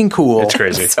fucking cool. It's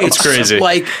crazy. It's crazy.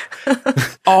 Like,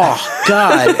 oh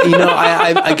God,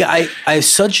 I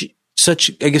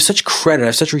give such credit, I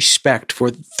have such respect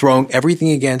for throwing everything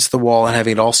against the wall and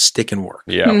having it all stick and work.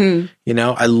 Yeah.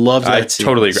 I love that. I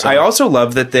totally agree. I also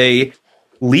love that they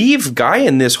leave Guy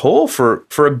in this hole for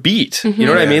a beat. You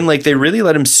know what I mean? Like they really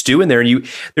let him stew in there. And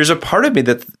there's a part of me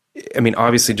that,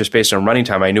 obviously just based on running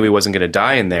time, I knew he wasn't going to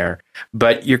die in there,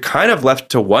 but you're kind of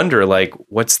left to wonder, like,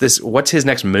 what's his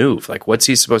next move? Like, what's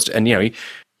he supposed to, and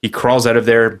he crawls out of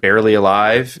there barely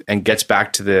alive and gets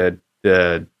back to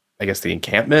the I guess the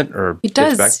encampment, or he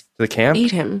does gets back to the camp. Eat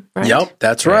him, right? Yep,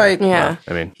 that's right. Yeah.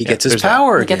 Well, he gets his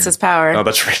power. He gets his power. Oh,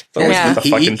 that's right. It's always with the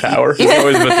fucking power. He's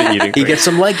always with the eating. He gets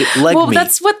some leg well, meat.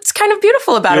 That's what's kind of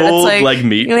beautiful about it. It's like leg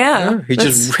meat. Yeah. He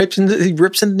just rips into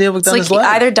Neil McDonough's leg.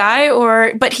 Either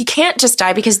die but he can't just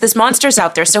die because this monster's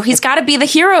out there. So he's got to be the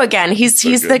hero again. He's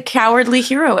the cowardly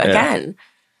hero again.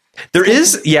 There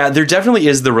definitely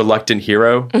is the reluctant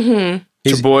hero.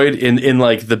 To Boyd in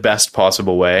like the best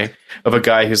possible way, of a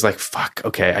guy who's like, fuck,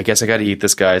 okay, I guess I got to eat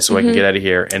this guy so I can get out of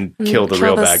here and kill the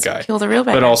real bad guy. Kill the real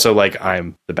bad guy. But also like,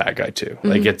 I'm the bad guy too.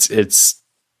 Like it's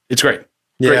great.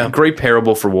 Yeah. Great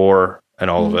parable for war and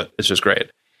all of it. It's just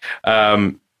great.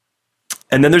 And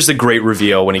then there's the great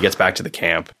reveal when he gets back to the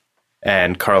camp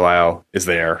and Carlisle is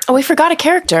there. Oh, we forgot a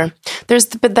character. There's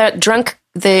there's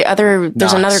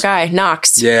another guy,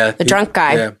 Knox. Yeah. The drunk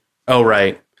guy. Yeah. Oh,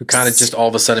 right. Who kind of just all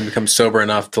of a sudden becomes sober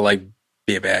enough to like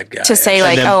be a bad guy. To say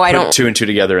like, I don't. 2 and 2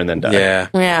 together and then die.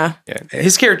 Yeah.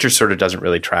 His character sort of doesn't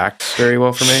really track very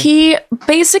well for me. He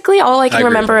basically, all I can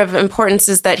remember of importance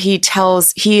is that he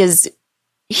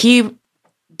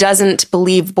doesn't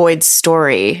believe Boyd's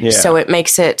story. Yeah. So it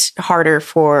makes it harder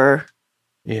for.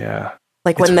 Yeah.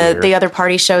 Like when the other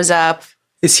party shows up.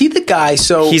 Is he the guy?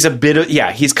 So he's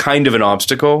he's kind of an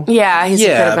obstacle. Yeah, he's a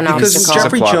bit of an obstacle.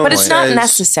 Jeffrey Jones but it's not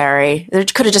necessary. There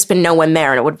could have just been no one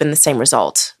there and it would have been the same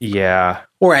result. Yeah.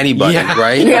 Or anybody,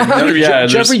 right?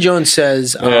 Jeffrey Jones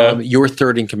says, you're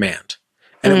third in command.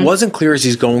 And it wasn't clear as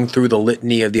he's going through the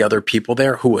litany of the other people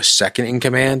there who was second in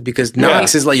command, because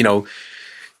Knox is like,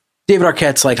 David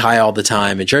Arquette's like high all the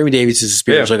time, and Jeremy Davies is a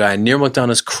spiritual guy, and Neil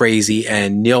McDonough's crazy,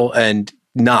 and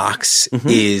Knox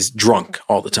is drunk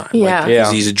all the time.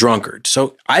 Yeah. He's a drunkard.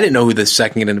 So I didn't know who the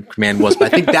second in command was, but I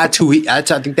think that's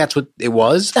what it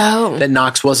was. Oh. That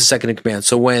Knox was the second in command.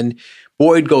 So when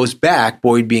Boyd goes back,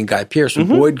 Boyd being Guy Pearce, when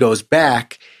Boyd goes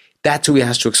back, that's who he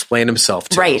has to explain himself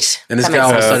to. Right. And this guy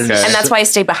all of a sudden and that's why he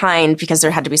stayed behind, because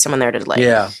there had to be someone there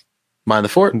to mind the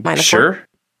fort. Sure.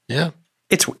 Yeah.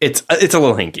 It's a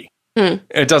little hinky.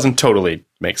 It doesn't totally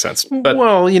make sense. But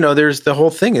there's the whole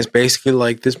thing is basically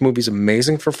like this movie's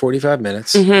amazing for 45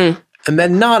 minutes and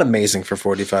then not amazing for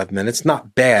 45 minutes.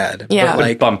 Not bad, but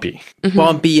like bumpy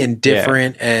and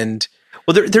different. And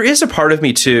well, there is a part of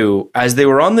me too, as they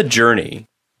were on the journey,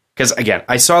 because again,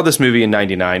 I saw this movie in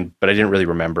 '99, but I didn't really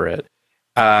remember it.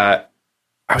 I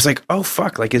I was like, oh,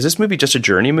 fuck. Like, is this movie just a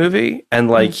journey movie? And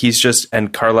like,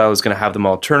 and Carlisle is going to have them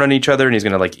all turn on each other and he's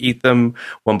going to like eat them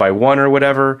one by one or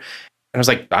whatever. And I was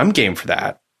like, I'm game for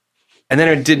that. And then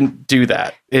it didn't do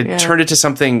that. It turned into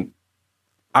something,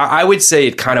 I would say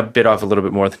it kind of bit off a little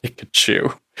bit more than it could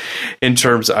chew in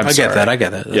terms of, I get that.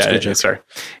 That's yeah, sorry.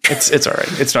 It's all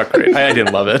right. It's not great. I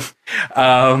didn't love it.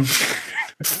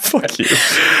 Fuck you.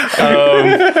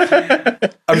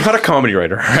 I'm not a comedy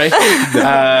writer, right?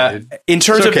 In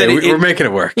terms of that, we're making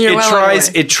it work.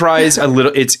 It tries a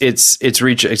little. Its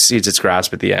reach exceeds its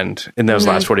grasp at the end in those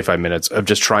last 45 minutes of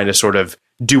just trying to sort of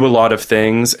do a lot of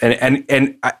things,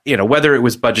 and whether it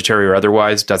was budgetary or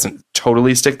otherwise, doesn't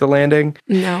totally stick the landing.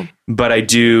 No, but I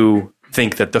do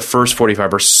think that the first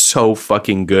 45 are so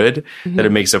fucking good that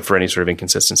it makes up for any sort of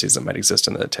inconsistencies that might exist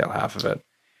in the tail half of it.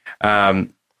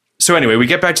 So anyway, we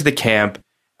get back to the camp.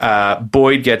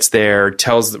 Boyd gets there,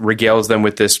 regales them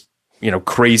with this,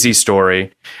 crazy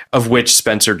story of which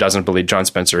Spencer doesn't believe. John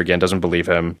Spencer again doesn't believe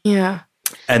him. Yeah.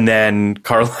 And then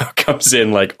Carlisle comes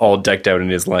in like all decked out in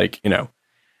his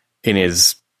in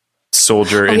his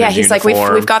soldier. Oh, he's uniform.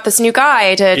 Like, we've got this new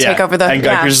guy to take over the. And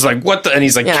Geiger's just like, what the? And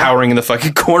he's like cowering in the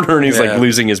fucking corner and he's like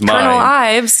losing his mind. Colonel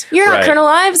Ives. You're not Colonel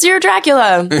Ives, you're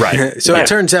Dracula. Right. So it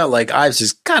turns out like Ives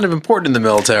is kind of important in the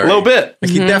military. A little bit.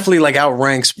 Like, he definitely like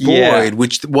outranks Boyd,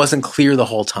 which wasn't clear the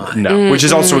whole time. No, which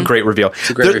is also a great reveal.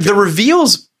 The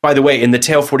reveals, by the way, in the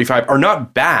Tale 45 are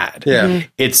not bad. Yeah.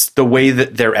 It's the way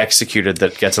that they're executed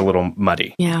that gets a little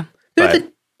muddy. Yeah.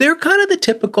 They're kind of the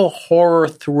typical horror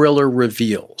thriller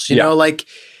reveals. You know, like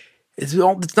it's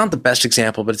not the best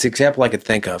example, but it's the example I could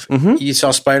think of. You saw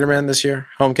Spider-Man this year,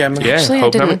 Homecoming? Yeah, actually, I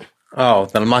didn't. Oh,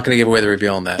 then I'm not going to give away the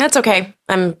reveal on that. That's okay.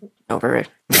 I'm over it.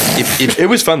 It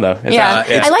was fun though.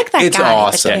 I like that. It's guy.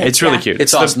 awesome. Yeah, it's really cute.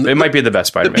 It's awesome. It might be the best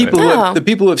Spider-Man. The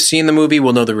people who have seen the movie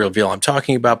will know the reveal I'm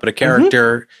talking about. But a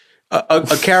character. A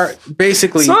character,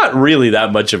 basically, it's not really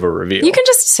that much of a reveal. You can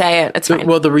just say it. It's fine.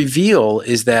 Well, the reveal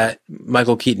is that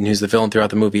Michael Keaton, who's the villain throughout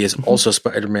the movie, is also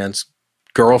Spider-Man's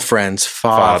girlfriend's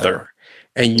father.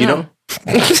 And you know,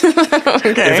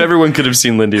 If everyone could have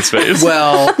seen Lindy's face,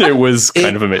 well, it was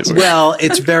kind of amazing. Well,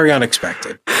 it's very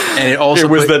unexpected, and it also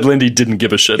was that Lindy didn't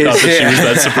give a shit. Not that she was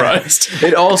that surprised.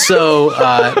 It also,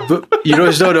 you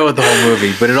just don't know the whole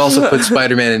movie, but it also puts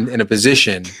Spider-Man in a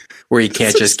position where he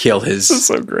can't just kill his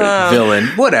villain,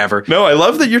 whatever. No, I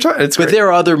love that you're talking. But there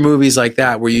are other movies like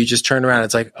that where you just turn around.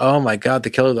 It's like, oh my God, the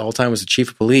killer the whole time was the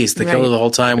chief of police. The killer the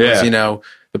whole time was,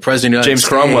 the president of the James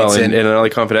Cromwell in LA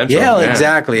Confidential. Yeah,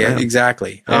 exactly.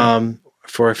 Yeah.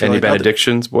 For any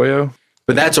benedictions, boyo?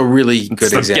 But that's a really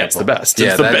good example. Yeah, it's the best.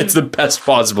 It's the best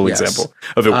possible example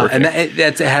of it working. And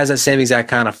it has that same exact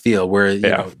kind of feel where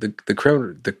the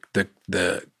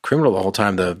criminal the whole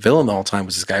time, the villain the whole time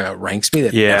was this guy who outranks me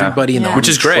that everybody in the which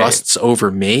is great. trusts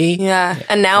over me. Yeah,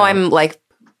 and now I'm like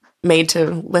made to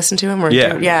listen to him.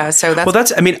 So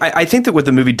that's. I think that what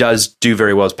the movie does do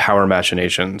very well is power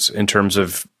machinations in terms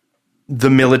of the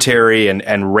military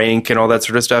and rank and all that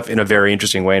sort of stuff in a very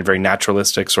interesting way and very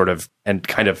naturalistic sort of and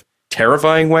kind of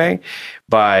terrifying way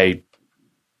by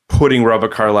putting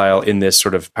Robert Carlyle in this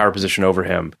sort of power position over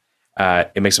him.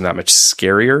 It makes him that much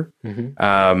scarier.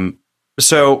 And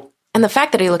the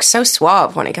fact that he looks so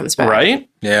suave when he comes back. Right?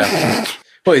 Yeah.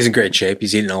 Well, he's in great shape.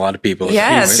 He's eating a lot of people.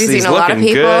 Yes, he's eating a lot of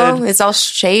people. Good. It's all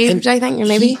shaved, I think, or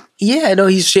maybe.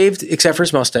 He's shaved except for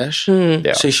his mustache.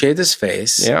 Yeah. So he shaved his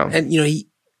face. Yeah. And,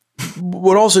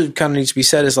 what also kind of needs to be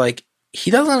said is like, he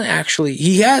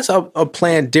has a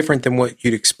plan different than what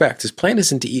you'd expect. His plan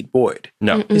isn't to eat Boyd.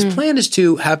 No. His plan is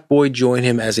to have Boyd join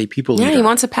him as a people leader. Yeah, he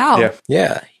wants a pal.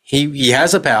 Yeah. He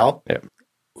has a pal. Yeah.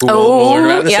 Who we'll learn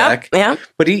about in a sec. Yeah.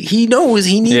 But he knows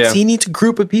he needs a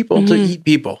group of people to eat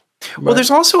people. Well,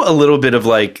 there's also a little bit of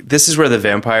like, this is where the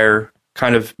vampire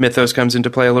kind of mythos comes into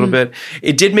play a little bit.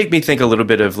 It did make me think a little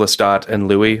bit of Lestat and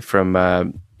Louis from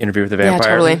Interview with the Vampire.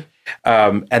 Yeah, totally.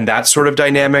 And that sort of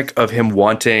dynamic of him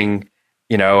wanting,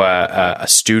 a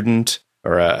student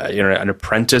or an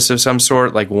apprentice of some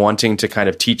sort, like wanting to kind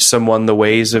of teach someone the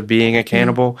ways of being a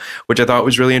cannibal, which I thought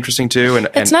was really interesting too. And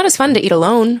it's not as fun to eat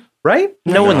alone. Right?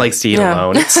 No one likes to eat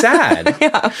alone. It's sad.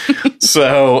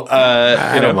 So,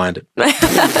 I don't mind it.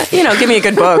 Give me a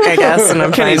good book, I guess.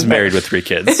 And Kenny's married with 3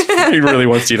 kids. He really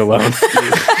wants to eat alone.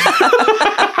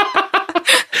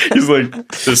 He's like,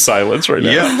 there's silence right now.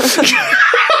 Yeah.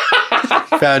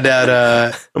 Found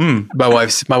out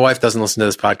my wife doesn't listen to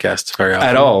this podcast very often.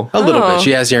 At all? A little bit.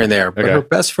 She has here and there. But her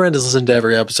best friend has listened to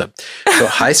every episode. So,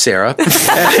 hi, Sarah.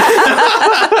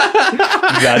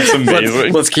 That's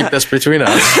amazing. Let's keep this between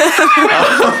us.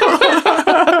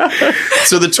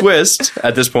 So the twist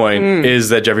at this point is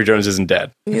that Jeffrey Jones isn't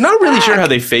dead. I'm not really sure how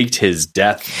they faked his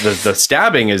death. The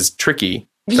stabbing is tricky.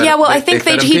 Yeah, well, I think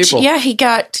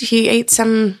he ate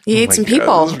some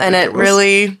people, and it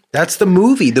really. That's the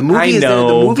movie. The movie is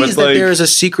that there is a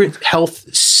secret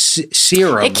health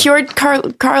serum. It cured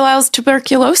Carlisle's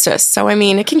tuberculosis, so I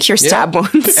mean, it can cure stab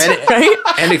wounds, right?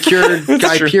 And it cured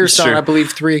Guy Pearce on, I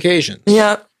believe, 3 occasions.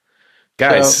 Yeah,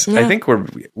 guys, I think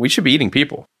we should be eating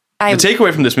people. The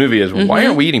takeaway from this movie is why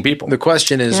aren't we eating people? The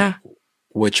question is,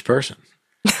 which person?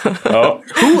 Who?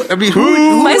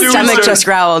 My stomach just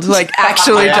growled, like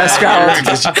actually just growled.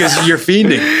 Because you're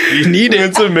fiending. You need it.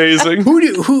 It's amazing.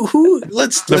 Who?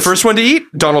 Let's the first one to eat,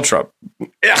 Donald Trump. That's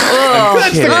the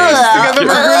greatest thing I've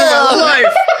ever heard in my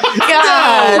life.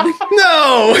 God,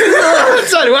 no.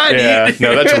 That's not who I eat.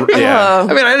 No, that's I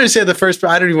mean, I understand the first,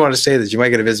 but I don't even want to say this. You might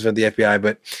get a visit from the FBI,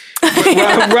 but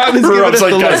Robin's giving us the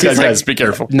look. Guys, be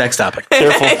careful. Next topic.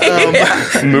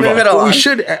 Careful. Move on. it along. We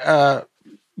should.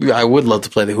 I would love to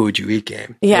play the Who Would You Eat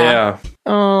game. Yeah.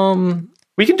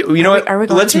 We can do. You know what?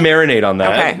 Let's marinate on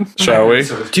that, shall we?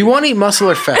 Do you want to eat muscle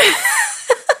or fat?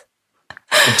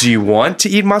 Do you want to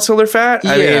eat muscle or fat?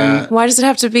 Yeah. I mean, why does it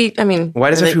have to be? I mean, why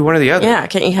does it have to be one or the other? Yeah,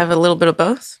 can't you have a little bit of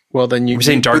both? Well, then you're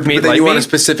saying dark meat, but then light you want meat? a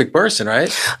specific person,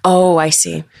 right? Oh, I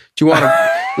see. Do you want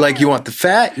you want the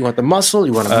fat? You want the muscle?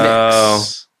 You want a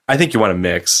mix? I think you want a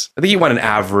mix. I think you want an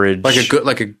average,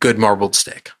 like a good marbled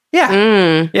steak.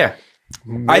 Yeah, yeah.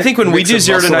 I think when we do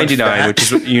 0 to 99, which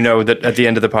is that at the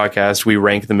end of the podcast we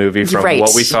rank the movie from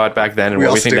what we thought back then and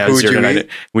what we think now is 0 to 99.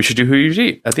 We should do Who You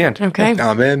Eat at the end. Okay.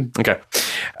 Oh man. Okay.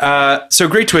 So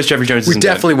great twist. Jeffrey Jones. We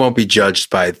definitely won't be judged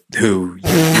by who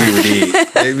we would eat.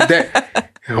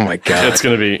 Oh my god. It's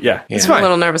gonna be it's fine. I'm a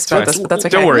little nervous about this, but that's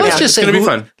okay. Don't worry. Let's just say it's gonna be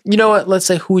fun. You know what? Let's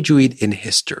say who would you eat in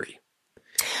history?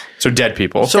 So dead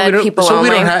people. So we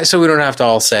don't have to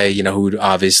all say who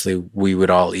obviously we would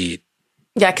all eat.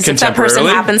 Yeah, because if that person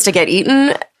happens to get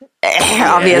eaten,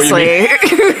 obviously.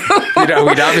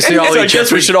 We'd obviously all eat Jeffrey. I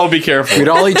guess we should all be careful. We'd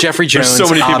all eat Jeffrey Jones. There's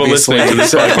so many people obviously. listening to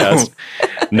this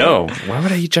podcast. No. Why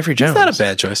would I eat Jeffrey Jones? It's not a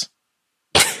bad choice.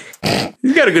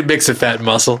 He's got a good mix of fat and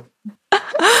muscle.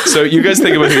 So you guys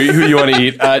think about who you want to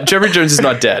eat. Jeffrey Jones is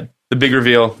not dead. The big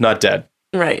reveal, not dead.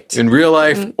 Right. In real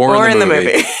life or in the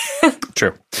movie.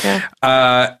 True.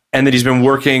 Yeah. And that he's been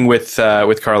working with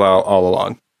Carlisle all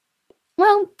along.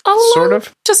 Well, all along, sort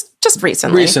of. Just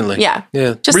recently. Yeah.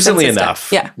 Just recently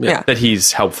enough. Yeah. That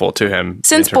he's helpful to him.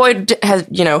 Since Boyd has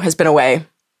been away.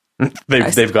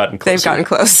 They've gotten close. They've gotten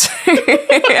close.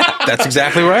 That's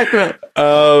exactly right.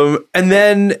 And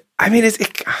then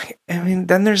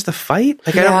then there's the fight.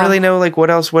 I don't really know what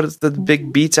else. What is the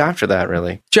big beats after that?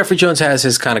 Really, Jeffrey Jones has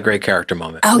his kind of great character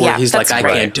moment. Oh yeah, he's like, I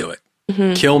can't do it.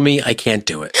 Mm-hmm. Kill me, I can't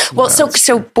do it. Well,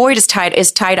 so Boyd is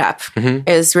tied up,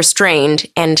 is restrained,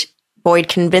 and Boyd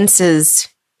convinces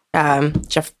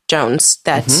Jeff Jones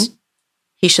that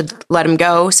he should let him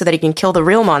go so that he can kill the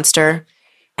real monster,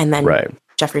 and then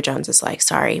Jeffrey Jones is like,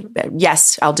 sorry, but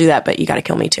yes, I'll do that, but you got to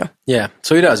kill me too. Yeah.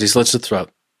 So he does. He slits the throat.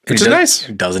 Which is nice.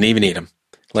 He doesn't even eat him.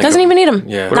 Doesn't even eat him.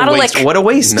 Yeah. Not a lick. What a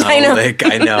waste. Not I know. A lick.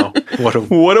 I know.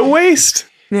 What a waste.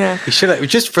 Yeah. He should have,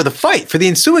 just for the fight, for the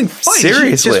ensuing fight.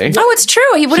 Seriously. It's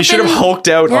true. He should have hulked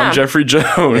out on Jeffrey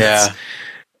Jones. Yeah.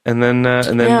 And then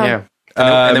And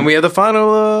then we have the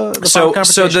final so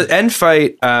the end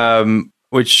fight,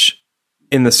 which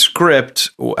in the script,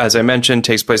 as I mentioned,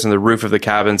 takes place on the roof of the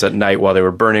cabins at night while they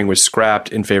were burning, was scrapped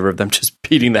in favor of them just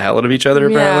beating the hell out of each other,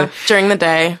 apparently. During the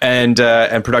day. And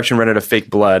production rented a fake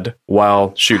blood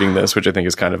while shooting this, which I think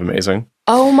is kind of amazing.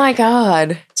 Oh my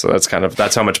God. So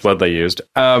that's how much blood they used.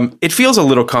 It feels a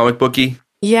little comic booky.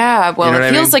 Yeah, well, it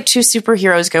feels I mean? like two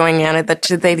superheroes going at it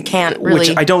that they can't really.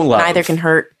 Which I don't love. Neither can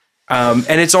hurt. And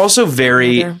it's also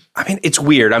very. I mean, it's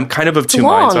weird. I'm kind of two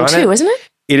minds on it. It's long too, isn't it?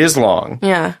 It is long.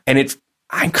 Yeah, and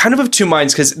I'm kind of two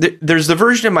minds because there's the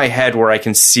version in my head where I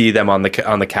can see them on the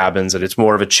cabins, and it's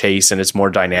more of a chase, and it's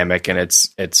more dynamic, and it's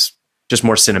just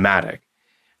more cinematic.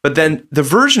 But then the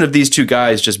version of these two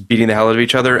guys just beating the hell out of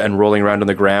each other and rolling around on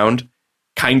the ground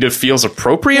kind of feels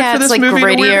appropriate for this movie. Yeah,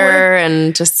 it's grittier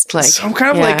and just like. So I'm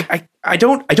kind of like I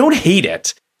don't hate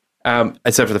it,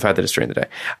 except for the fact that it's during the day.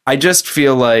 I just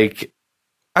feel like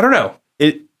I don't know.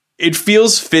 It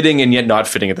feels fitting and yet not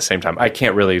fitting at the same time. I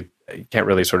can't really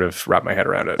sort of wrap my head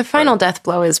around it. The final death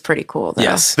blow is pretty cool, though.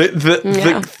 Yes.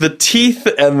 The teeth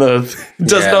and the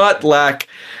does not lack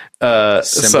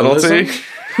subtlety.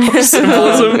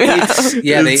 Symbolism.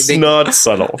 It's not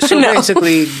subtle. So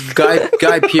basically,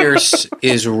 Guy Pearce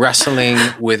is wrestling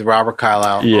with Robert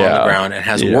Carlyle on the ground and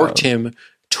has worked him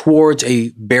towards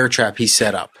a bear trap he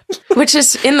set up. Which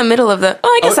is in the middle of the... Oh,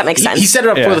 I guess that makes sense. He set it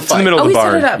up for the fight. It's in the middle of the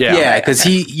barn. He set it up. Yeah, because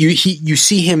you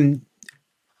see him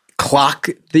clock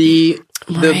the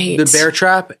bear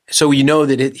trap, so you know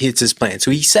that it's his plan. So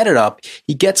he set it up,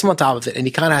 he gets him on top of it, and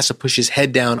he kind of has to push his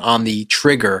head down on the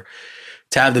trigger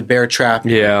to have the bear trap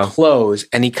close,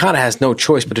 and he kind of has no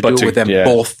choice but to do it with them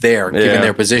both there, given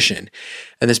their position.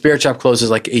 And this bear trap closes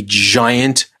like a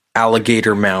giant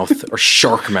alligator mouth or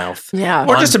shark mouth. Yeah.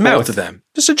 Or just a mouth of them.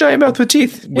 Just a giant mouth with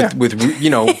teeth. With you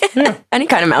know. Any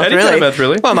kind of mouth, Any really. kind of mouth,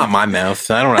 really. Well, not my mouth.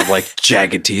 I don't have like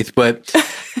jagged teeth, but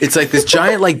it's like this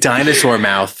giant like dinosaur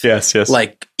mouth. Yes.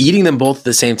 Like eating them both at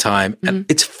the same time. And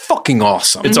it's fucking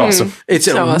awesome. It's awesome. It's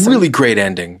so a awesome. really great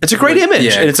ending. It's a great image.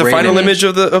 Yeah, and it's a final image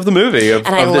of the movie of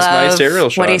And I this love nice aerial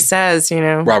shot. what he says, you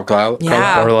know. Rob Carla.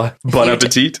 Yeah. Carla. Bon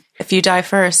appetit. If you die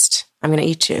first, I'm going to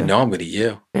eat you. No, I'm going to eat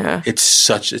you. Yeah. It's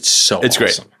so It's awesome.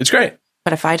 great. It's great.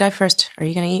 But if I die first, are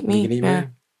you going to eat me? You gonna eat me?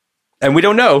 And we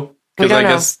don't know. We Because don't I know.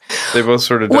 guess they both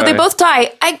sort of die. Well, they both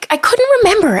die. I couldn't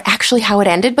remember actually how it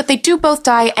ended, but they do both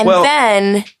die. And Well,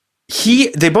 then...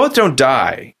 They both don't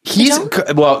die.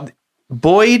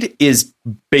 Boyd is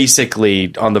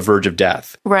basically on the verge of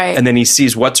death. Right. And then he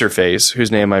sees what's-her-face,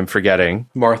 whose name I'm forgetting.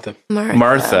 Martha,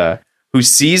 who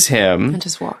sees him And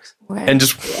just walks away. and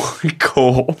just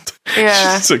cold.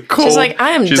 Yeah. She's like, cold. She's like, I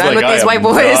am She's done like, with these I white am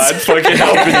boys. not fucking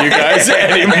helping you guys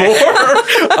anymore.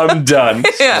 I'm done.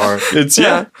 Yeah. It's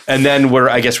And then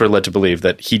I guess we're led to believe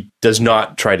that he does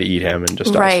not try to eat him and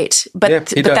just dies. Right. But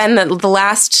then the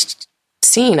last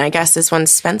scene, I guess, is when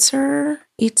Spencer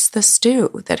eats the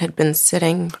stew that had been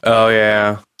sitting. Oh,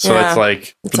 yeah. So Yeah. it's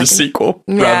like It's the like sequel.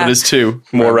 Yeah. Ravenous 2.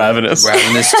 More ravenous.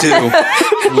 Ravenous too.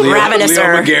 Leo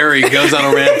Ravenous'er. McGarry goes on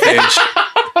a rampage.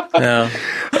 Yeah.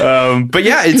 But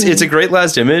yeah, it's a great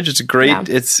last image. It's a great,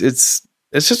 it's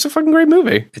just a fucking great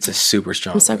movie. It's a super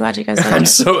strong. I'm so glad you guys did it.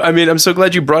 I'm so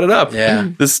glad you brought it up. Yeah.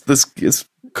 This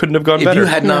couldn't have gone If better. you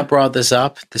had not brought this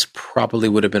up, this probably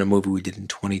would have been a movie we did in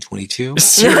 2022.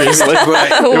 Seriously. It would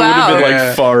have been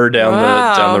like far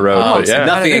down the road. Oh, but yeah.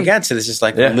 Nothing against it. It's just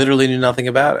like literally knew nothing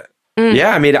about it.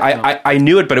 Yeah, I mean, I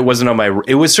knew it, but it wasn't on my.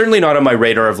 It was certainly not on my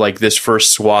radar of like this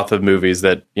first swath of movies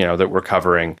that that we're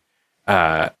covering.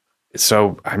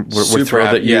 So we're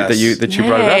thrilled that you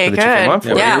brought it up and that you came up for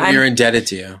it. Yeah, you're indebted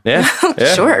to you. Yeah,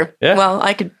 Sure. Yeah. Well,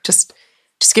 I could just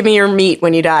give me your meat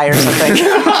when you die or something.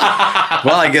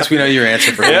 Well, I guess we know your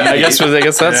answer for I guess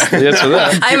that's the answer to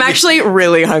that. I'm actually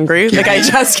really hungry. Like I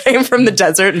just came from the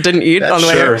desert and didn't eat on the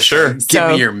way here. Sure. Give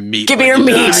me your meat. Give me your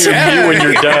meat. You when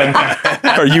you're done.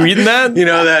 Are you eating that? You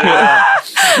know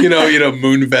that. You know,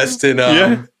 Moonvest in.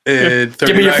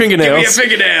 Give me your fingernails. Give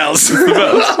me your fingernails.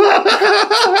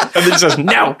 And then he says,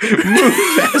 no.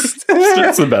 Moonvest.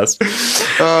 That's the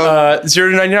best.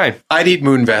 0 to 99. I'd eat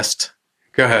Moonvest.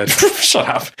 Go ahead. Shut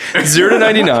up. 0 to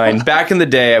 99. Back in the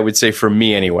day, I would say for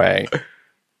me anyway,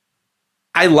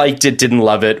 I liked it, didn't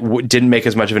love it, didn't make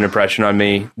as much of an impression on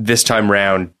me. This time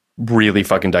round, really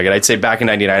fucking dug it. I'd say back in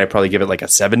 99, I'd probably give it like a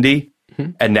 70.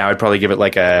 Mm-hmm. And now I'd probably give it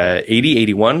like a 80,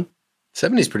 81.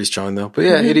 70 is pretty strong though. But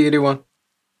yeah, 80, 81.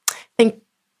 I think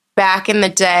back in the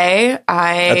day,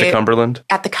 At the Cumberland?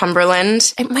 At the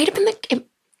Cumberland. It might have been it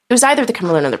was either the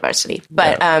Cumberland or the Varsity.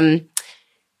 But I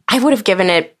would have given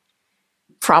it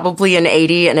probably an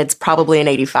 80, and it's probably an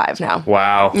 85 now.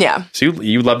 Wow. Yeah. So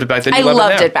you loved it back then? I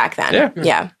loved it back then.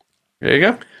 Yeah. There you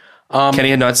go.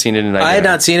 Kenny had not seen it in 99. I had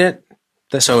not seen it.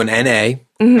 So an NA.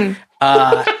 Mm-hmm.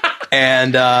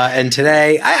 And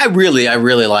today, I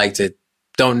really liked it.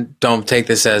 Don't take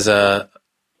this as a...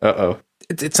 Uh-oh.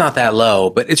 It's not that low,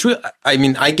 but it's real. I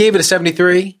mean, I gave it a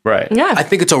 73. Right. Yeah. I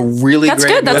think it's a really That's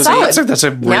great good. That's movie. solid. That's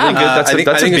a really Yeah. good. That's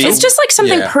a beat. It's just like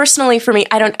something personally for me.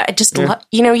 I just love,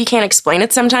 you can't explain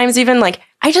it sometimes even. Like,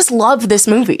 I just love this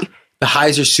movie. The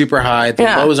highs are super high. The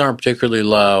lows aren't particularly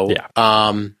low. Yeah.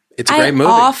 It's a great movie.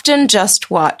 I often just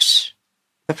watch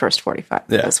the first 45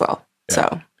 as well. Yeah.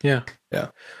 So. Yeah.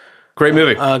 Great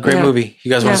movie. Great movie.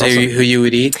 You guys want to say who you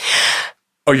would eat?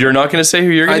 Oh, you're not going to say who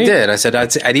you're going to eat? I did. I said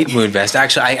I'd eat Moonvest.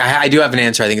 Actually, I do have an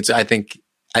answer. I think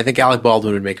Alec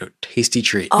Baldwin would make a tasty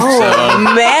treat. Oh,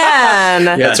 man.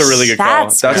 That's a really good call.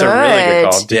 That's a really good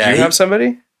call. Did you have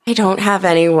somebody? I don't have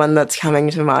anyone that's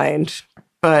coming to mind,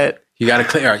 but you got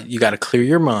to clear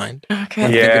your mind. Okay.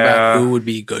 And think about who would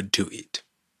be good to eat.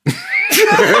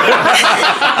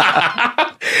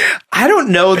 I don't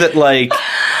know that like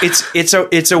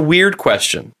it's a weird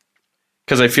question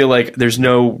because I feel like there's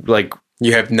no like.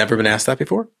 You have never been asked that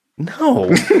before?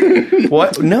 No.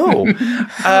 What? No.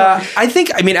 I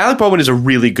think, Alec Baldwin is a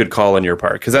really good call on your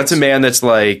part because that's a man that's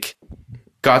like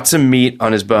got some meat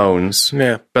on his bones.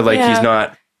 Yeah. But like he's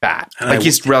not fat. Like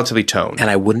he's relatively toned. And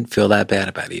I wouldn't feel that bad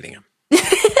about eating him.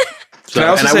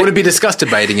 I wouldn't be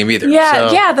disgusted by eating him either.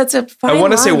 Yeah, that's a fine I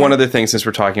want to say line. one other thing since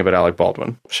we're talking about Alec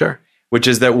Baldwin. Sure. Which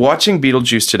is that watching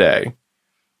Beetlejuice today,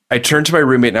 I turned to my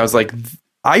roommate and I was like,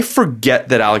 I forget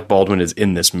that Alec Baldwin is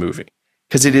in this movie.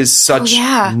 Because it is such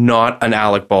not an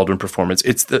Alec Baldwin performance.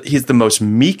 He's the most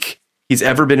meek he's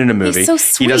ever been in a movie. He's so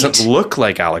sweet. He doesn't look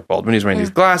like Alec Baldwin. He's wearing these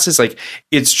glasses. Like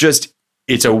it's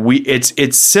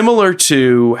similar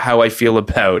to how I feel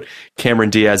about Cameron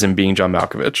Diaz and Being John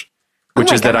Malkovich,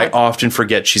 which is that I often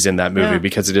forget she's in that movie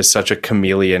because it is such a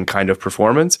chameleon kind of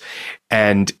performance.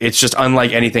 And it's just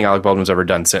unlike anything Alec Baldwin's ever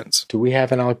done since. Do we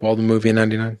have an Alec Baldwin movie in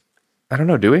 99? I don't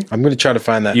know. Do we? I'm going to try to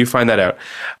find that. You find that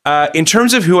out. In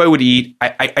terms of who I would eat,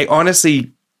 I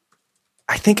honestly,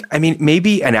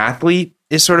 maybe an athlete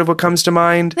is sort of what comes to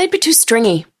mind. They'd be too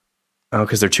stringy. Oh,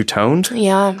 because they're too toned?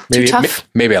 Yeah, too tough.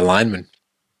 Maybe a lineman.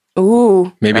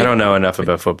 Ooh. Maybe I don't know enough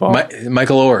about football.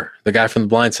 Michael Orr, the guy from The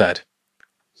Blind Side.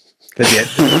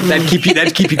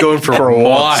 That'd keep you going for a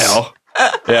while.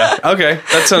 Yeah. Okay.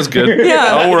 That sounds good.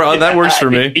 Yeah. Oh, that works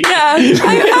for me. Yeah.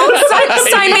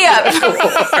 Sign me up.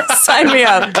 Sign me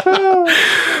up.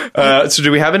 So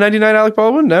do we have a 99 Alec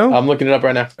Baldwin? No? I'm looking it up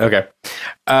right now. Okay.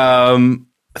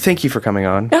 Thank you for coming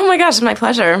on. Oh my gosh, it's my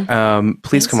pleasure.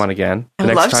 Please come on again. I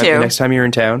would love to. Next time you're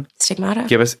in town. Stigmata.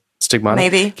 Give us Stigmata.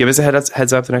 Maybe. Give us a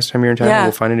heads up the next time you're in town. Yeah.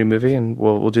 We'll find a new movie and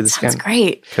we'll do this again. That's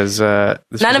great. Because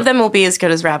none of them will be as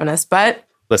good as Ravenous, but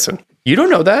listen, you don't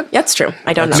know that. That's true.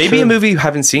 I don't know. Maybe a movie you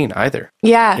haven't seen either.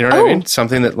 Yeah. You know what I mean?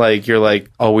 Something that you're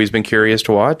always been curious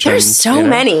to watch. There's so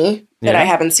many that I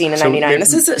haven't seen in 99.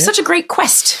 This is such a great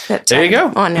quest. There you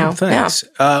go. On now. Oh, thanks.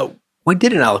 Yeah. We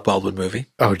did an Alec Baldwin movie.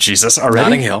 Oh, Jesus. Already?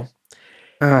 Notting Hill.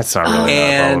 It's not really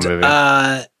an Alec Baldwin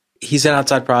movie. He's in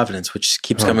Outside Providence, which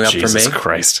keeps coming up for me. Jesus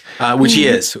Christ. Which he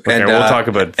is. Okay, and we'll talk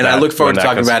about that. And I look forward to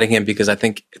talking about him because I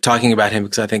think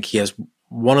he has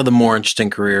one of the more interesting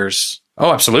careers.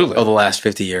 Oh, absolutely. Of the last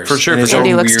 50 years. For sure. In his own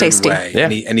he looks weird tasty. way. Yeah.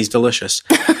 And he's delicious.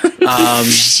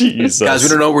 Jesus. Guys, we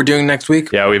don't know what we're doing next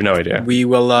week. Yeah, we have no idea. We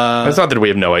will... it's not that we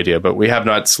have no idea, but we have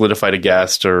not solidified a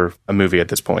guest or a movie at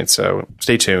this point, so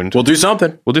stay tuned. We'll do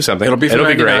something. It'll be from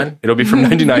 99. Great. It'll be from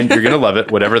 99. You're going to love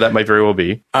it, whatever that might very well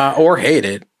be. Or hate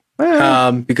it.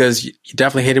 Because you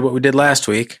definitely hated what we did last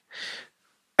week.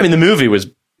 I mean, the movie was,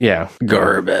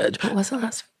 garbage. What was it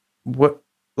last week? What?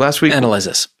 Last week?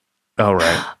 Analysis. Oh,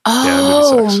 right.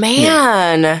 Oh,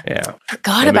 man. Yeah.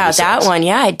 Forgot about that one.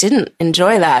 Yeah, I didn't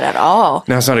enjoy that at all.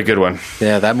 No, it's not a good one.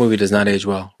 Yeah, that movie does not age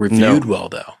well. Reviewed well,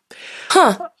 though.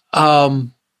 Huh.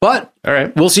 But all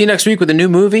right, we'll see you next week with a new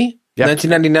movie,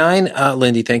 1999.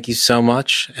 Lindy, thank you so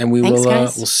much. And we'll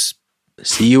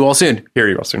see you all soon. Hear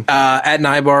you all soon. At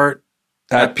Nybart,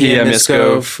 at PM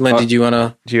Iskov. Lindy, do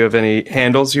you have any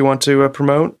handles you want to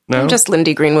promote? No? I'm just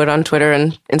Lindy Greenwood on Twitter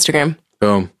and Instagram.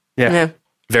 Boom. Yeah.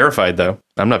 Verified, though.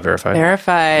 I'm not verified.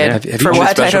 Verified. Yeah. Have for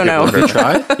what? I don't know.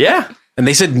 Tried? Yeah. And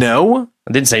they said no?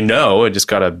 I didn't say no. I just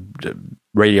got a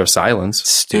radio silence.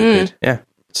 Stupid. Yeah.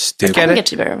 Stupid. I can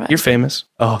get you verified. You're famous.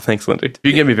 Oh, thanks, Lindy. If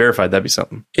you can get me verified, that'd be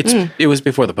something. It was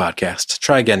before the podcast.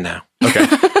 Try again now. Okay.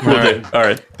 All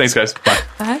right. Thanks, guys. Bye.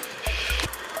 Bye.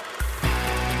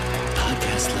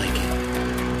 Podcast like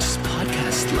it. Just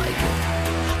podcast like it.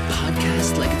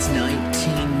 Podcast like it's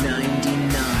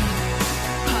 1999.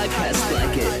 Podcast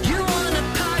like it. You want a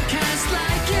podcast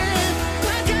like it?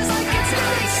 Podcast like it's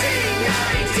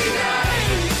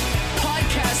 1999.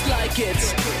 Podcast like it.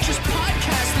 Just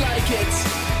podcast like it.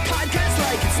 Podcast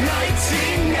like it's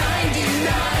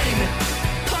 1999.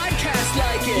 Podcast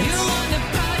like it. You want a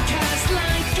podcast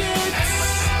like it?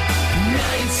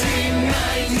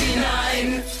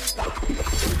 1999.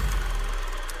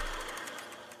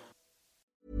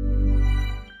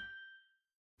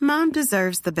 Mom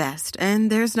deserves the best,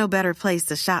 and there's no better place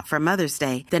to shop for Mother's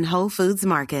Day than Whole Foods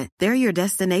Market. They're your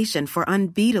destination for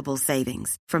unbeatable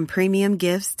savings, from premium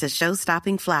gifts to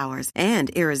show-stopping flowers and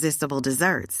irresistible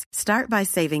desserts. Start by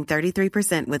saving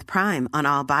 33% with Prime on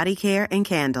all body care and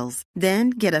candles.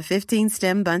 Then get a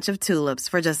 15-stem bunch of tulips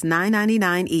for just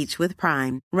 $9.99 each with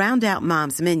Prime. Round out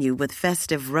Mom's menu with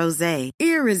festive rosé,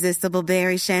 irresistible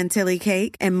berry chantilly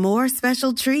cake, and more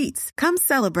special treats. Come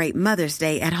celebrate Mother's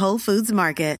Day at Whole Foods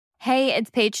Market. Hey, it's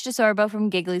Paige DeSorbo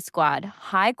from Giggly Squad.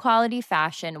 High quality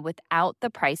fashion without the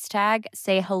price tag.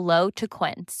 Say hello to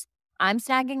Quince. I'm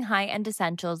snagging high-end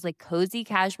essentials like cozy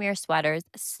cashmere sweaters,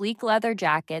 sleek leather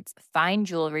jackets, fine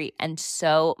jewelry, and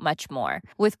so much more.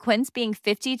 With Quince being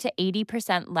 50 to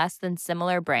 80% less than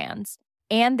similar brands.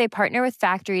 And they partner with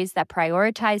factories that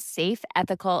prioritize safe,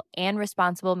 ethical, and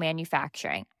responsible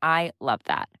manufacturing. I love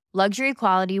that. Luxury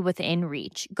quality within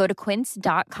reach. Go to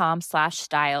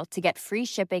quince.com/style to get free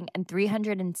shipping and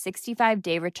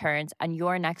 365-day returns on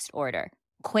your next order.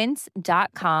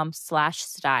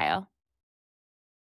 Quince.com/style.